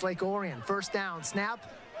home against Lake Orion. First down,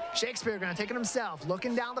 snap. Shakespeare going to take it himself,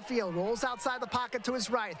 looking down the field, rolls outside the pocket to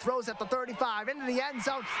his right, throws at the 35, into the end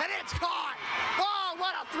zone, and it's caught! Oh! Oh,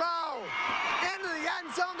 what a throw! Into the end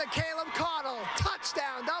zone to Caleb Caudle.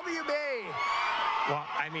 Touchdown, WB. Well,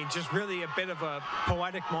 I mean, just really a bit of a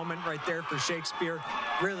poetic moment right there for Shakespeare.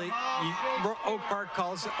 Really, Oak Park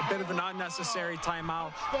calls a bit of an unnecessary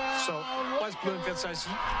timeout. So West Bloomfield says,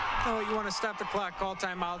 oh, you want to stop the clock, call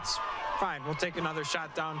timeouts? Fine, we'll take another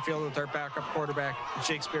shot downfield with our backup quarterback. And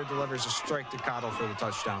Shakespeare delivers a strike to Cottle for the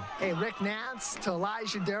touchdown. Hey, Rick Nance to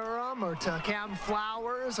Elijah Durham or to Cam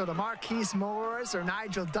Flowers or to Marquise Morris or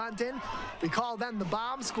Nigel Dunton. We call them the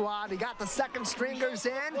Bomb Squad. He got the second stringers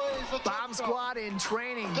in. Bomb Squad in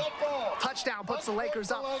training. Touchdown puts the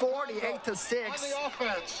Lakers up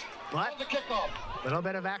 48-6. But a little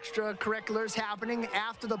bit of extracurriculars happening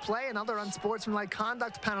after the play. Another unsportsmanlike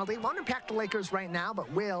conduct penalty. Won't impact the Lakers right now, but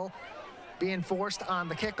will be enforced on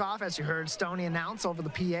the kickoff, as you heard Stoney announce over the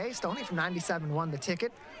PA. Stoney from 97 won the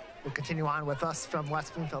ticket. Will continue on with us from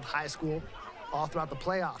West Bloomfield High School all throughout the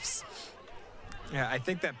playoffs. Yeah, I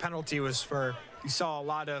think that penalty was for, you saw a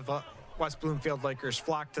lot of West Bloomfield Lakers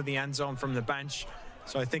flock to the end zone from the bench.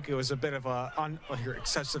 So I think it was a bit of a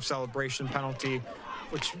excessive celebration penalty,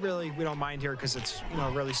 which really we don't mind here because it's,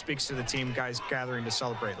 really speaks to the team, guys gathering to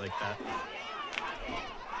celebrate like that.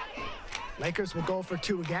 Lakers will go for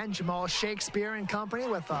two again. Jamal Shakespeare and company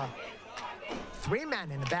with three men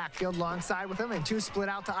in the backfield alongside with him, and two split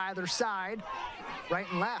out to either side, right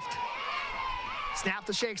and left. Snap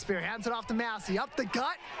to Shakespeare, hands it off to Massey, up the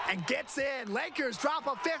gut, and gets in. Lakers drop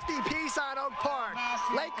a 50-piece on Oak Park.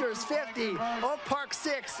 Lakers 50, Oak Park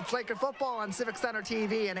 6. It's Laker football on Civic Center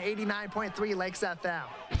TV and 89.3 Lakes FM.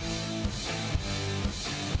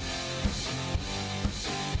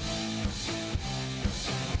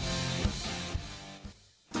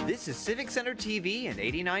 This is Civic Center TV and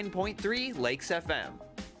 89.3 Lakes FM.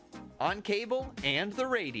 On cable and the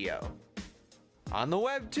radio. On the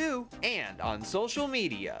web too, and on social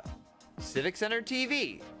media. Civic Center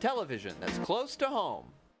TV, television that's close to home.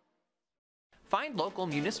 Find local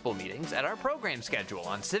municipal meetings at our program schedule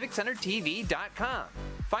on civiccentertv.com.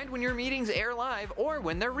 Find when your meetings air live or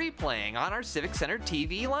when they're replaying on our Civic Center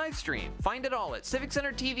TV live stream. Find it all at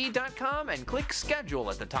civiccentertv.com and click schedule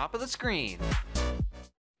at the top of the screen.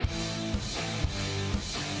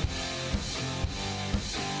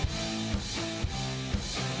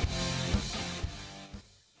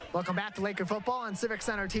 Welcome back to Laker football on Civic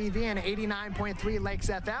Center TV and 89.3 Lakes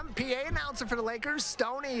FM. PA announcer for the Lakers,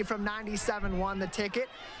 Stoney from 97 won the ticket.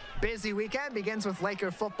 Busy weekend begins with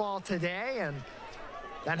Laker football today, and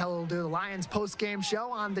then he'll do the Lions post-game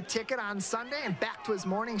show on the ticket on Sunday and back to his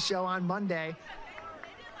morning show on Monday.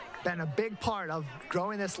 Been a big part of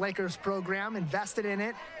growing this Lakers program, invested in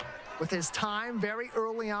it with his time very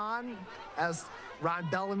early on as Ron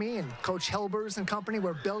Bellamy and Coach Hilbers and company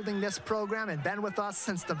were building this program, and been with us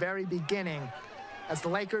since the very beginning. As the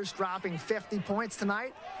Lakers dropping 50 points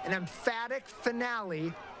tonight, an emphatic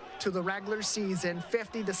finale to the regular season,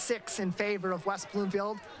 50-6 in favor of West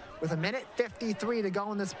Bloomfield, with 1:53 to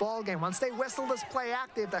go in this ball game. Once they whistle this play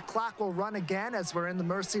active, the clock will run again as we're in the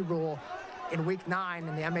mercy rule in week 9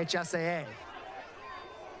 in the MHSAA.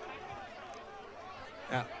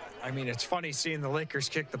 Yeah. I mean, it's funny seeing the Lakers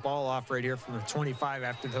kick the ball off right here from the 25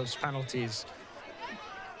 after those penalties.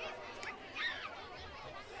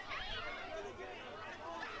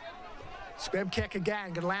 Squib kick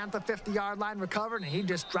again, gonna land at the 50-yard line, recovered, and he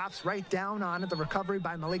just drops right down on it. The recovery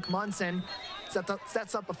by Malik Munson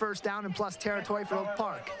sets up a first down and plus territory for Oak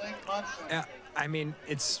Park. Yeah, I mean,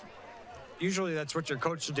 it's usually that's what your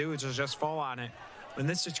coach should do, is just fall on it. In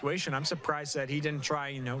this situation, I'm surprised that he didn't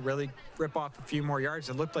try, really rip off a few more yards.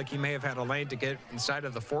 It looked like he may have had a lane to get inside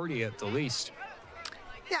of the 40 at the least.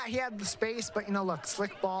 Yeah, he had the space, but, look,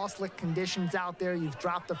 slick ball, slick conditions out there. You've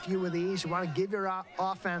dropped a few of these. You want to give your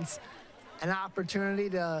offense an opportunity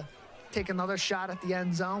to take another shot at the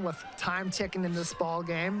end zone with time ticking in this ball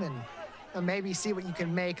game, and maybe see what you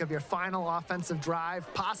can make of your final offensive drive,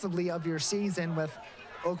 possibly of your season, with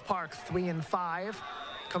Oak Park 3-5.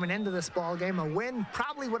 Coming into this ball game, a win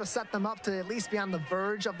probably would have set them up to at least be on the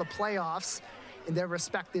verge of the playoffs in their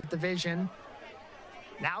respective division.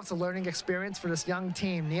 Now it's a learning experience for this young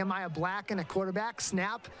team. Nehemiah Blacken at quarterback,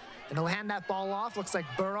 snap, and he'll hand that ball off. Looks like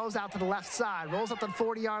Burrows out to the left side, rolls up to the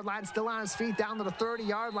 40-yard line, still on his feet, down to the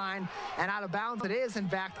 30-yard line, and out of bounds. It is, in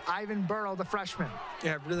fact, Ivan Burrow, the freshman.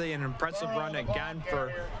 Yeah, really an impressive run again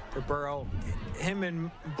for Burrow. Him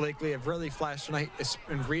and Blakely have really flashed tonight,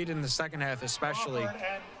 and Reed in the second half especially.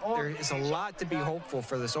 There is a lot to be hopeful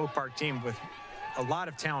for this Oak Park team with a lot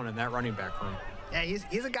of talent in that running back room. Yeah,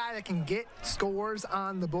 he's a guy that can get scores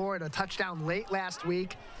on the board. A touchdown late last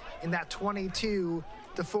week in that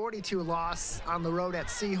 22-42 loss on the road at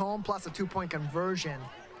Seaholm, plus a 2-point conversion.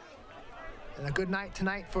 And a good night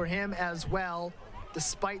tonight for him as well.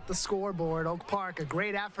 Despite the scoreboard, Oak Park, a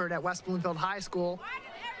great effort at West Bloomfield High School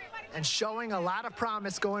and showing a lot of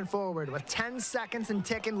promise going forward. With 10 seconds and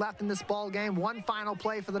ticking left in this ball game, one final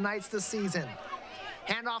play for the Knights this season.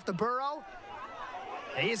 Hand off to Burrow.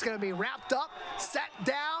 And he's going to be wrapped up, set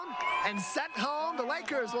down, and sent home. The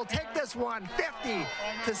Lakers will take this one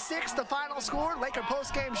 50-6, the final score. Laker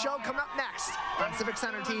postgame show coming up next on Civic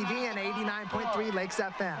Center TV and 89.3 Lakes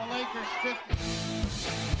FM. The Lakers 50.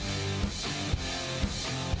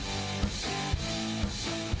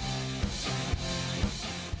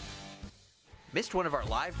 Missed one of our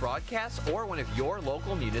live broadcasts or one of your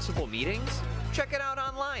local municipal meetings? Check it out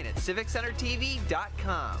online at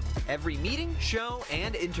civiccentertv.com. Every meeting, show,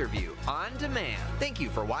 and interview on demand. Thank you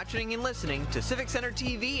for watching and listening to Civic Center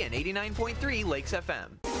TV and 89.3 Lakes FM.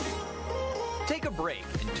 Take a break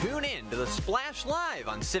and tune in to the Splash Live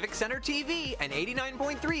on Civic Center TV and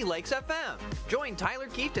 89.3 Lakes FM. Join Tyler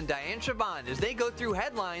Keefe and Diane Chabon as they go through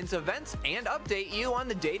headlines, events, and update you on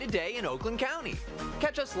the day-to-day in Oakland County.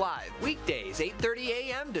 Catch us live weekdays 8:30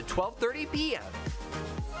 a.m. to 12:30 p.m.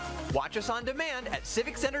 Watch us on demand at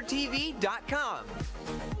civiccentertv.com.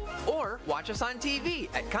 Or watch us on TV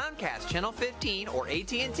at Comcast Channel 15 or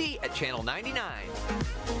AT&T at Channel 99.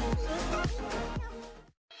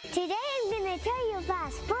 Today I'm going to tell you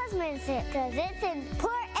about sportsmanship because it's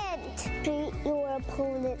important. Treat your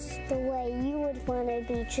opponents the way you would want to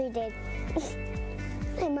be treated.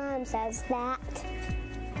 My mom says that.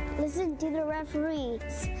 Listen to the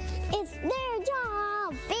referees. It's their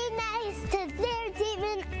job. Be nice to their team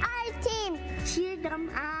and our team. Cheer them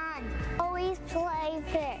on. Always play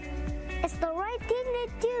fair. It's the right thing to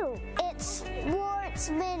do. It's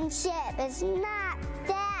sportsmanship. It's not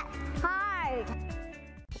that hard.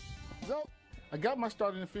 So, I got my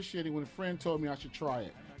start in officiating when a friend told me I should try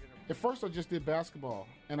it. At first I just did basketball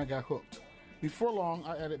and I got hooked. Before long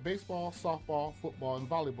I added baseball, softball, football, and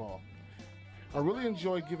volleyball. I really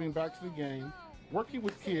enjoy giving back to the game, working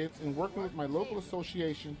with kids, and working with my local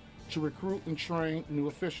association to recruit and train new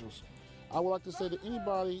officials. I would like to say to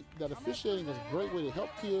anybody that officiating is a great way to help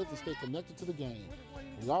kids and stay connected to the game.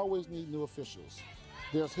 We always need new officials.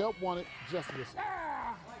 There's help wanted, just listen.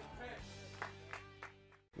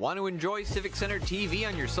 Want to enjoy Civic Center TV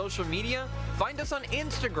on your social media? Find us on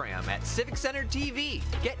Instagram at Civic Center TV.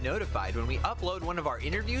 Get notified when we upload one of our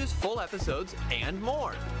interviews, full episodes, and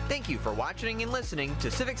more. Thank you for watching and listening to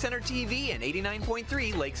Civic Center TV and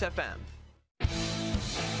 89.3 Lakes FM.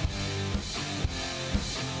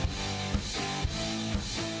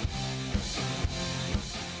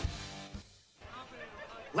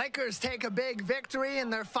 Lakers take a big victory in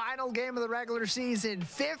their final game of the regular season,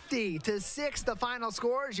 50-6, the final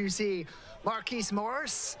scores. You see Marquise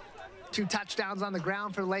Morris, 2 touchdowns on the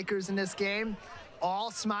ground for the Lakers in this game.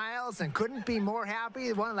 All smiles and couldn't be more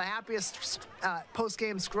happy. One of the happiest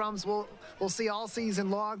post-game scrums we'll see all season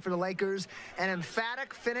long for the Lakers. An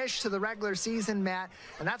emphatic finish to the regular season, Matt,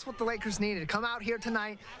 and that's what the Lakers needed. Come out here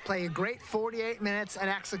tonight, play a great 48 minutes, and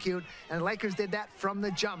execute. And the Lakers did that from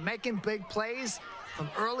the jump, making big plays from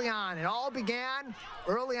early on. It all began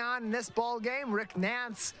early on in this ball game. Rick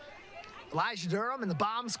Nance, Elijah Durham, and the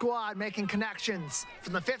bomb squad making connections.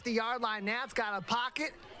 From the 50-yard line, Nance got a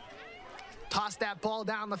pocket, tossed that ball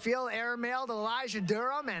down the field, air mail to Elijah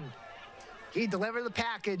Durham, and he delivered the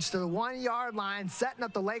package to the 1-yard line, setting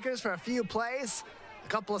up the Lakers for a few plays. A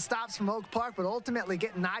couple of stops from Oak Park, but ultimately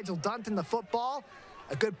getting Nigel Dunton the football.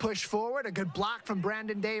 A good push forward, a good block from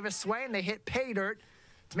Brandon Davis-Swain. They hit pay dirt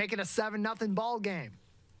to make it a 7-0 ball game.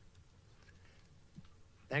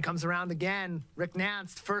 Then it comes around again. Rick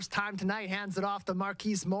Nance, first time tonight, hands it off to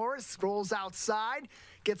Marquise Morris, rolls outside,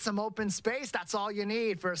 gets some open space. That's all you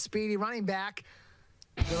need for a speedy running back.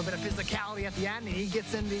 A little bit of physicality at the end, and he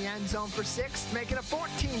gets into the end zone for 6, to make it a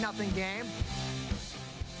 14-0 game.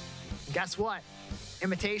 And guess what?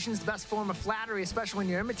 Imitation's the best form of flattery, especially when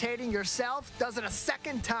you're imitating yourself. Does it a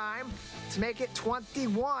second time to make it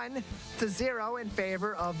 21-0 in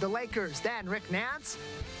favor of the Lakers. Then Rick Nance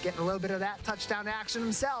getting a little bit of that touchdown action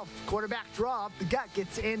himself. Quarterback draw up the gut,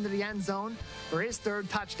 gets into the end zone for his 3rd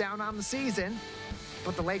touchdown on the season.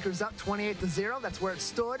 Put the Lakers up 28-0. That's where it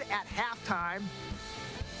stood at halftime.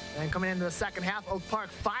 And coming into the second half, Oak Park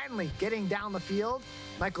finally getting down the field.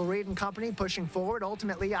 Michael Reed and company pushing forward.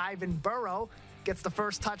 Ultimately, Ivan Burrow gets the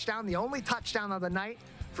first touchdown, the only touchdown of the night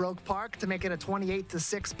for Oak Park, to make it a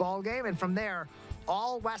 28-6 ball game. And from there,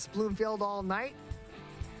 all West Bloomfield all night,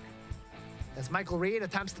 as Michael Reed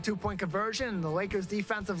attempts the 2-point conversion, and the Lakers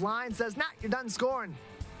defensive line says, nah, you're done scoring.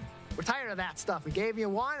 We're tired of that stuff. We gave you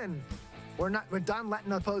one, and we're done letting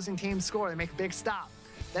the opposing team score. They make a big stop.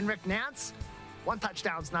 Then Rick Nance One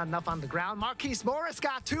touchdown's not enough on the ground. Marquise Morris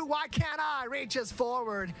got 2. Why can't I? Reaches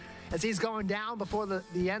forward as he's going down before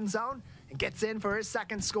the end zone and gets in for his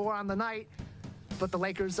second score on the night. Put the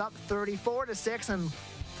Lakers up 34-6 and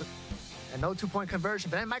no two-point conversion.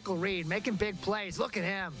 But then Michael Reed making big plays. Look at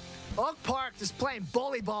him. Oak Park just playing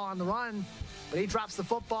bully ball on the run, but he drops the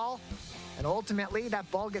football. And ultimately, that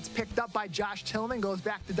ball gets picked up by Josh Tillman, goes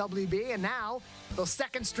back to WB, and now those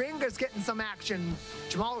second stringers getting some action.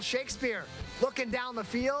 Jamal Shakespeare looking down the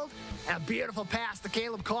field, and a beautiful pass to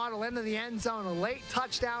Caleb Caudle into the end zone. A late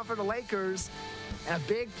touchdown for the Lakers, and a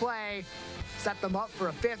big play set them up for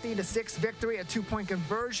a 50-6 victory. A two-point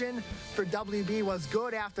conversion for WB was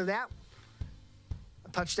good after that.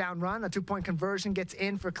 Touchdown run, a two-point conversion gets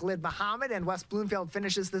in for Khalid Muhammad, and West Bloomfield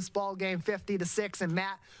finishes this ball game 50-6. And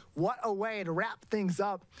Matt, what a way to wrap things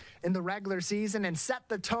up in the regular season and set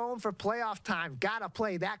the tone for playoff time. Gotta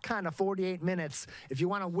play that kind of 48 minutes if you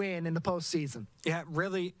want to win in the postseason. Yeah,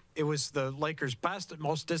 really, it was the Lakers' best,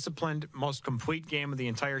 most disciplined, most complete game of the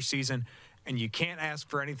entire season, and you can't ask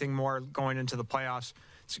for anything more going into the playoffs.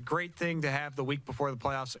 It's a great thing to have the week before the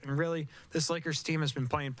playoffs. And really, this Lakers team has been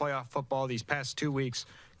playing playoff football these past 2 weeks,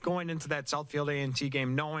 going into that Southfield A&T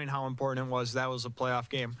game, knowing how important it was. That was a playoff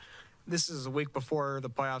game. This is a week before the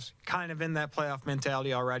playoffs, kind of in that playoff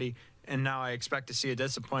mentality already. And now I expect to see a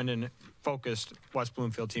disciplined and focused West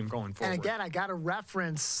Bloomfield team going forward. And again, I got to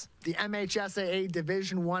reference the MHSAA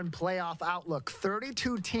Division I playoff outlook.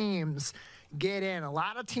 32 teams get in. A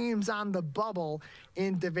lot of teams on the bubble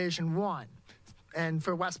in Division I. And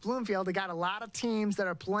for West Bloomfield, they got a lot of teams that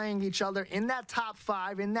are playing each other in that top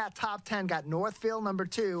 5, in that top 10. Got Northfield, number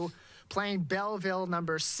 2, playing Belleville,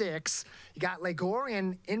 number 6. You got Lake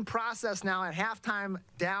Orion in process now at halftime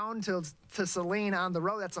down to Saline on the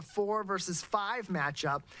road. That's a 4 versus 5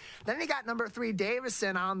 matchup. Then you got number 3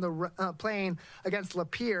 Davison on the playing against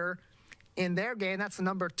Lapeer in their game. That's the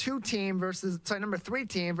number 3 team versus the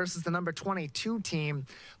number 22 team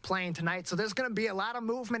playing tonight. So there's going to be a lot of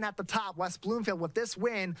movement at the top. West Bloomfield, with this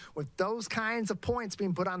win, with those kinds of points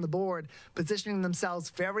being put on the board, positioning themselves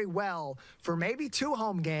very well for maybe 2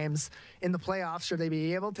 home games in the playoffs should they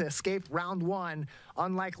be able to escape round 1,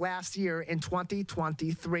 unlike last year in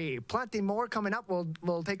 2023. Plenty more coming up.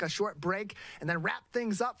 We'll take a short break and then wrap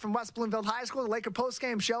things up from West Bloomfield High School, the Laker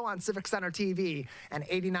postgame show on Civic Center TV and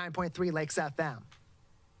 89.3 Lakes FM.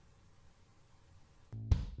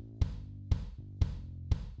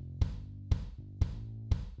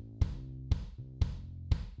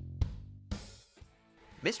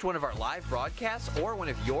 Missed one of our live broadcasts or one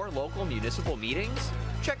of your local municipal meetings?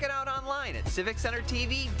 Check it out online at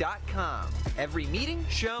civiccentertv.com. Every meeting,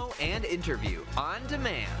 show, and interview on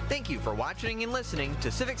demand. Thank you for watching and listening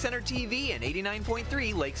to Civic Center TV and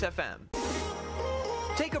 89.3 Lakes FM.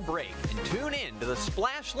 Take a break and tune in to the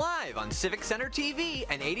Splash Live on Civic Center TV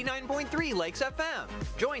and 89.3 Lakes FM.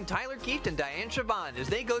 Join Tyler Keefe and Diane Chabon as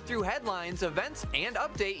they go through headlines, events, and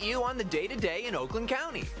update you on the day-to-day in Oakland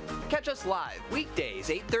County. Catch us live weekdays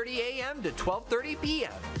 8:30 a.m. to 12:30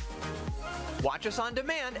 p.m. Watch us on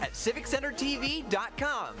demand at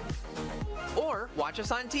civiccentertv.com. Or watch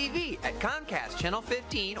us on TV at Comcast Channel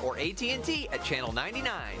 15 or AT&T at Channel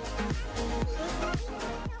 99.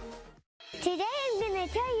 Today I'm going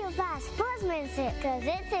to tell you about sportsmanship because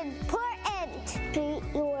it's important. Treat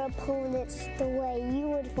your opponents the way you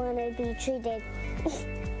would want to be treated.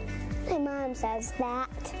 My mom says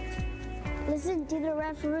that. Listen to the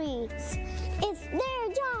referees. It's their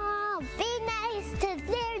job. Be nice to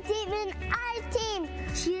their team and our team.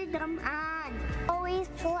 Cheer them on. Always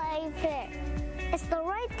play fair. It's the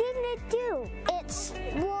right thing to do. It's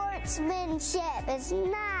sportsmanship. It's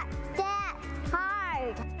not that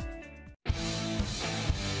hard.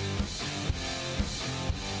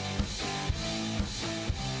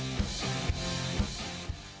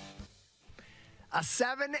 A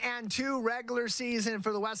 7-2 regular season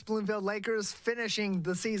for the West Bloomfield Lakers, finishing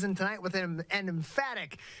the season tonight with an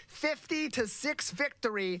emphatic 50-6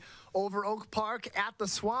 victory over Oak Park at the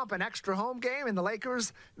Swamp, an extra home game, and the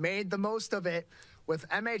Lakers made the most of it. With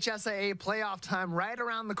MHSAA playoff time right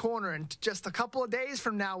around the corner, and just a couple of days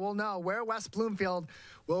from now, we'll know where West Bloomfield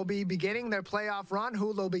will be beginning their playoff run,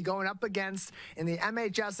 who they'll be going up against in the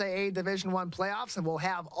MHSAA Division I playoffs, and we'll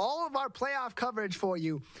have all of our playoff coverage for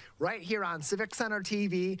you right here on Civic Center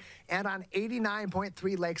TV and on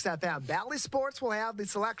 89.3 Lakes FM. Valley Sports will have the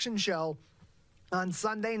selection show on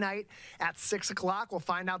Sunday night at 6 o'clock. We'll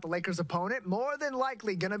find out the Lakers' opponent. More than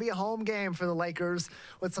likely going to be a home game for the Lakers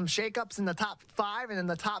with some shakeups in the top 5 and in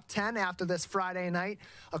the top 10 after this Friday night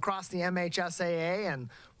across the MHSAA. And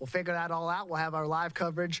We'll figure that all out. We'll have our live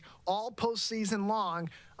coverage all postseason long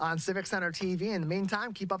on Civic Center TV. In the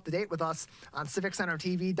meantime, keep up to date with us on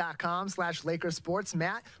civiccentertv.com/Lakers Sports.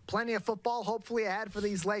 Matt, plenty of football hopefully ahead for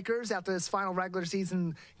these Lakers after this final regular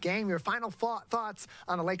season game. Your final thoughts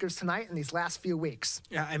on the Lakers tonight and these last few weeks?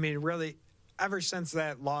 Yeah, I mean, really, ever since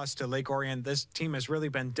that loss to Lake Orion, this team has really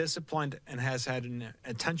been disciplined and has had an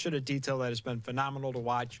attention to detail that has been phenomenal to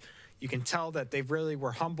watch. You can tell that they really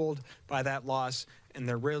were humbled by that loss, and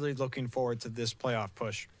they're really looking forward to this playoff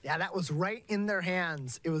push. Yeah, that was right in their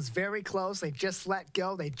hands. It was very close. They just let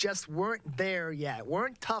go. They just weren't there yet,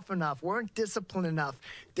 weren't tough enough, weren't disciplined enough,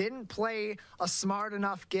 didn't play a smart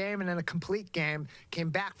enough game and in a complete game. Came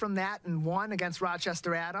back from that and won against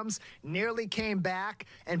Rochester Adams. Nearly came back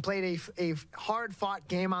and played a hard-fought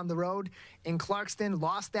game on the road in Clarkston.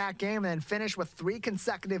 Lost that game and then finished with 3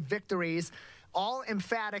 consecutive victories, all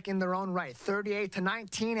emphatic in their own right.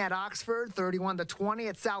 38-19 at Oxford, 31-20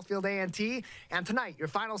 at Southfield A&T. And tonight, your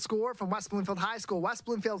final score from West Bloomfield High School: West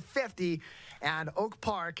Bloomfield 50 and Oak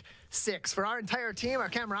Park 6. For our entire team, our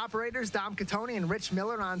camera operators, Dom Catoni and Rich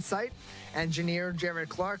Miller on site, engineer Jared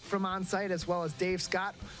Clark from on site, as well as Dave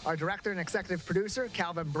Scott, our director and executive producer,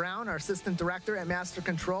 Calvin Brown, our assistant director at Master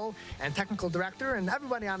Control and technical director, and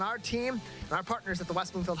everybody on our team and our partners at the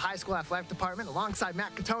West Bloomfield High School Athletic Department. Alongside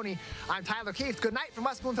Matt Catoni, I'm Tyler Keith. Good night from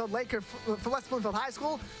West Bloomfield High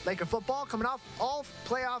School. Laker football coming off all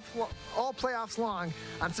playoffs long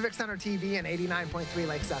on Civic Center TV and 89.3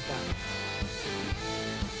 Lakes FM.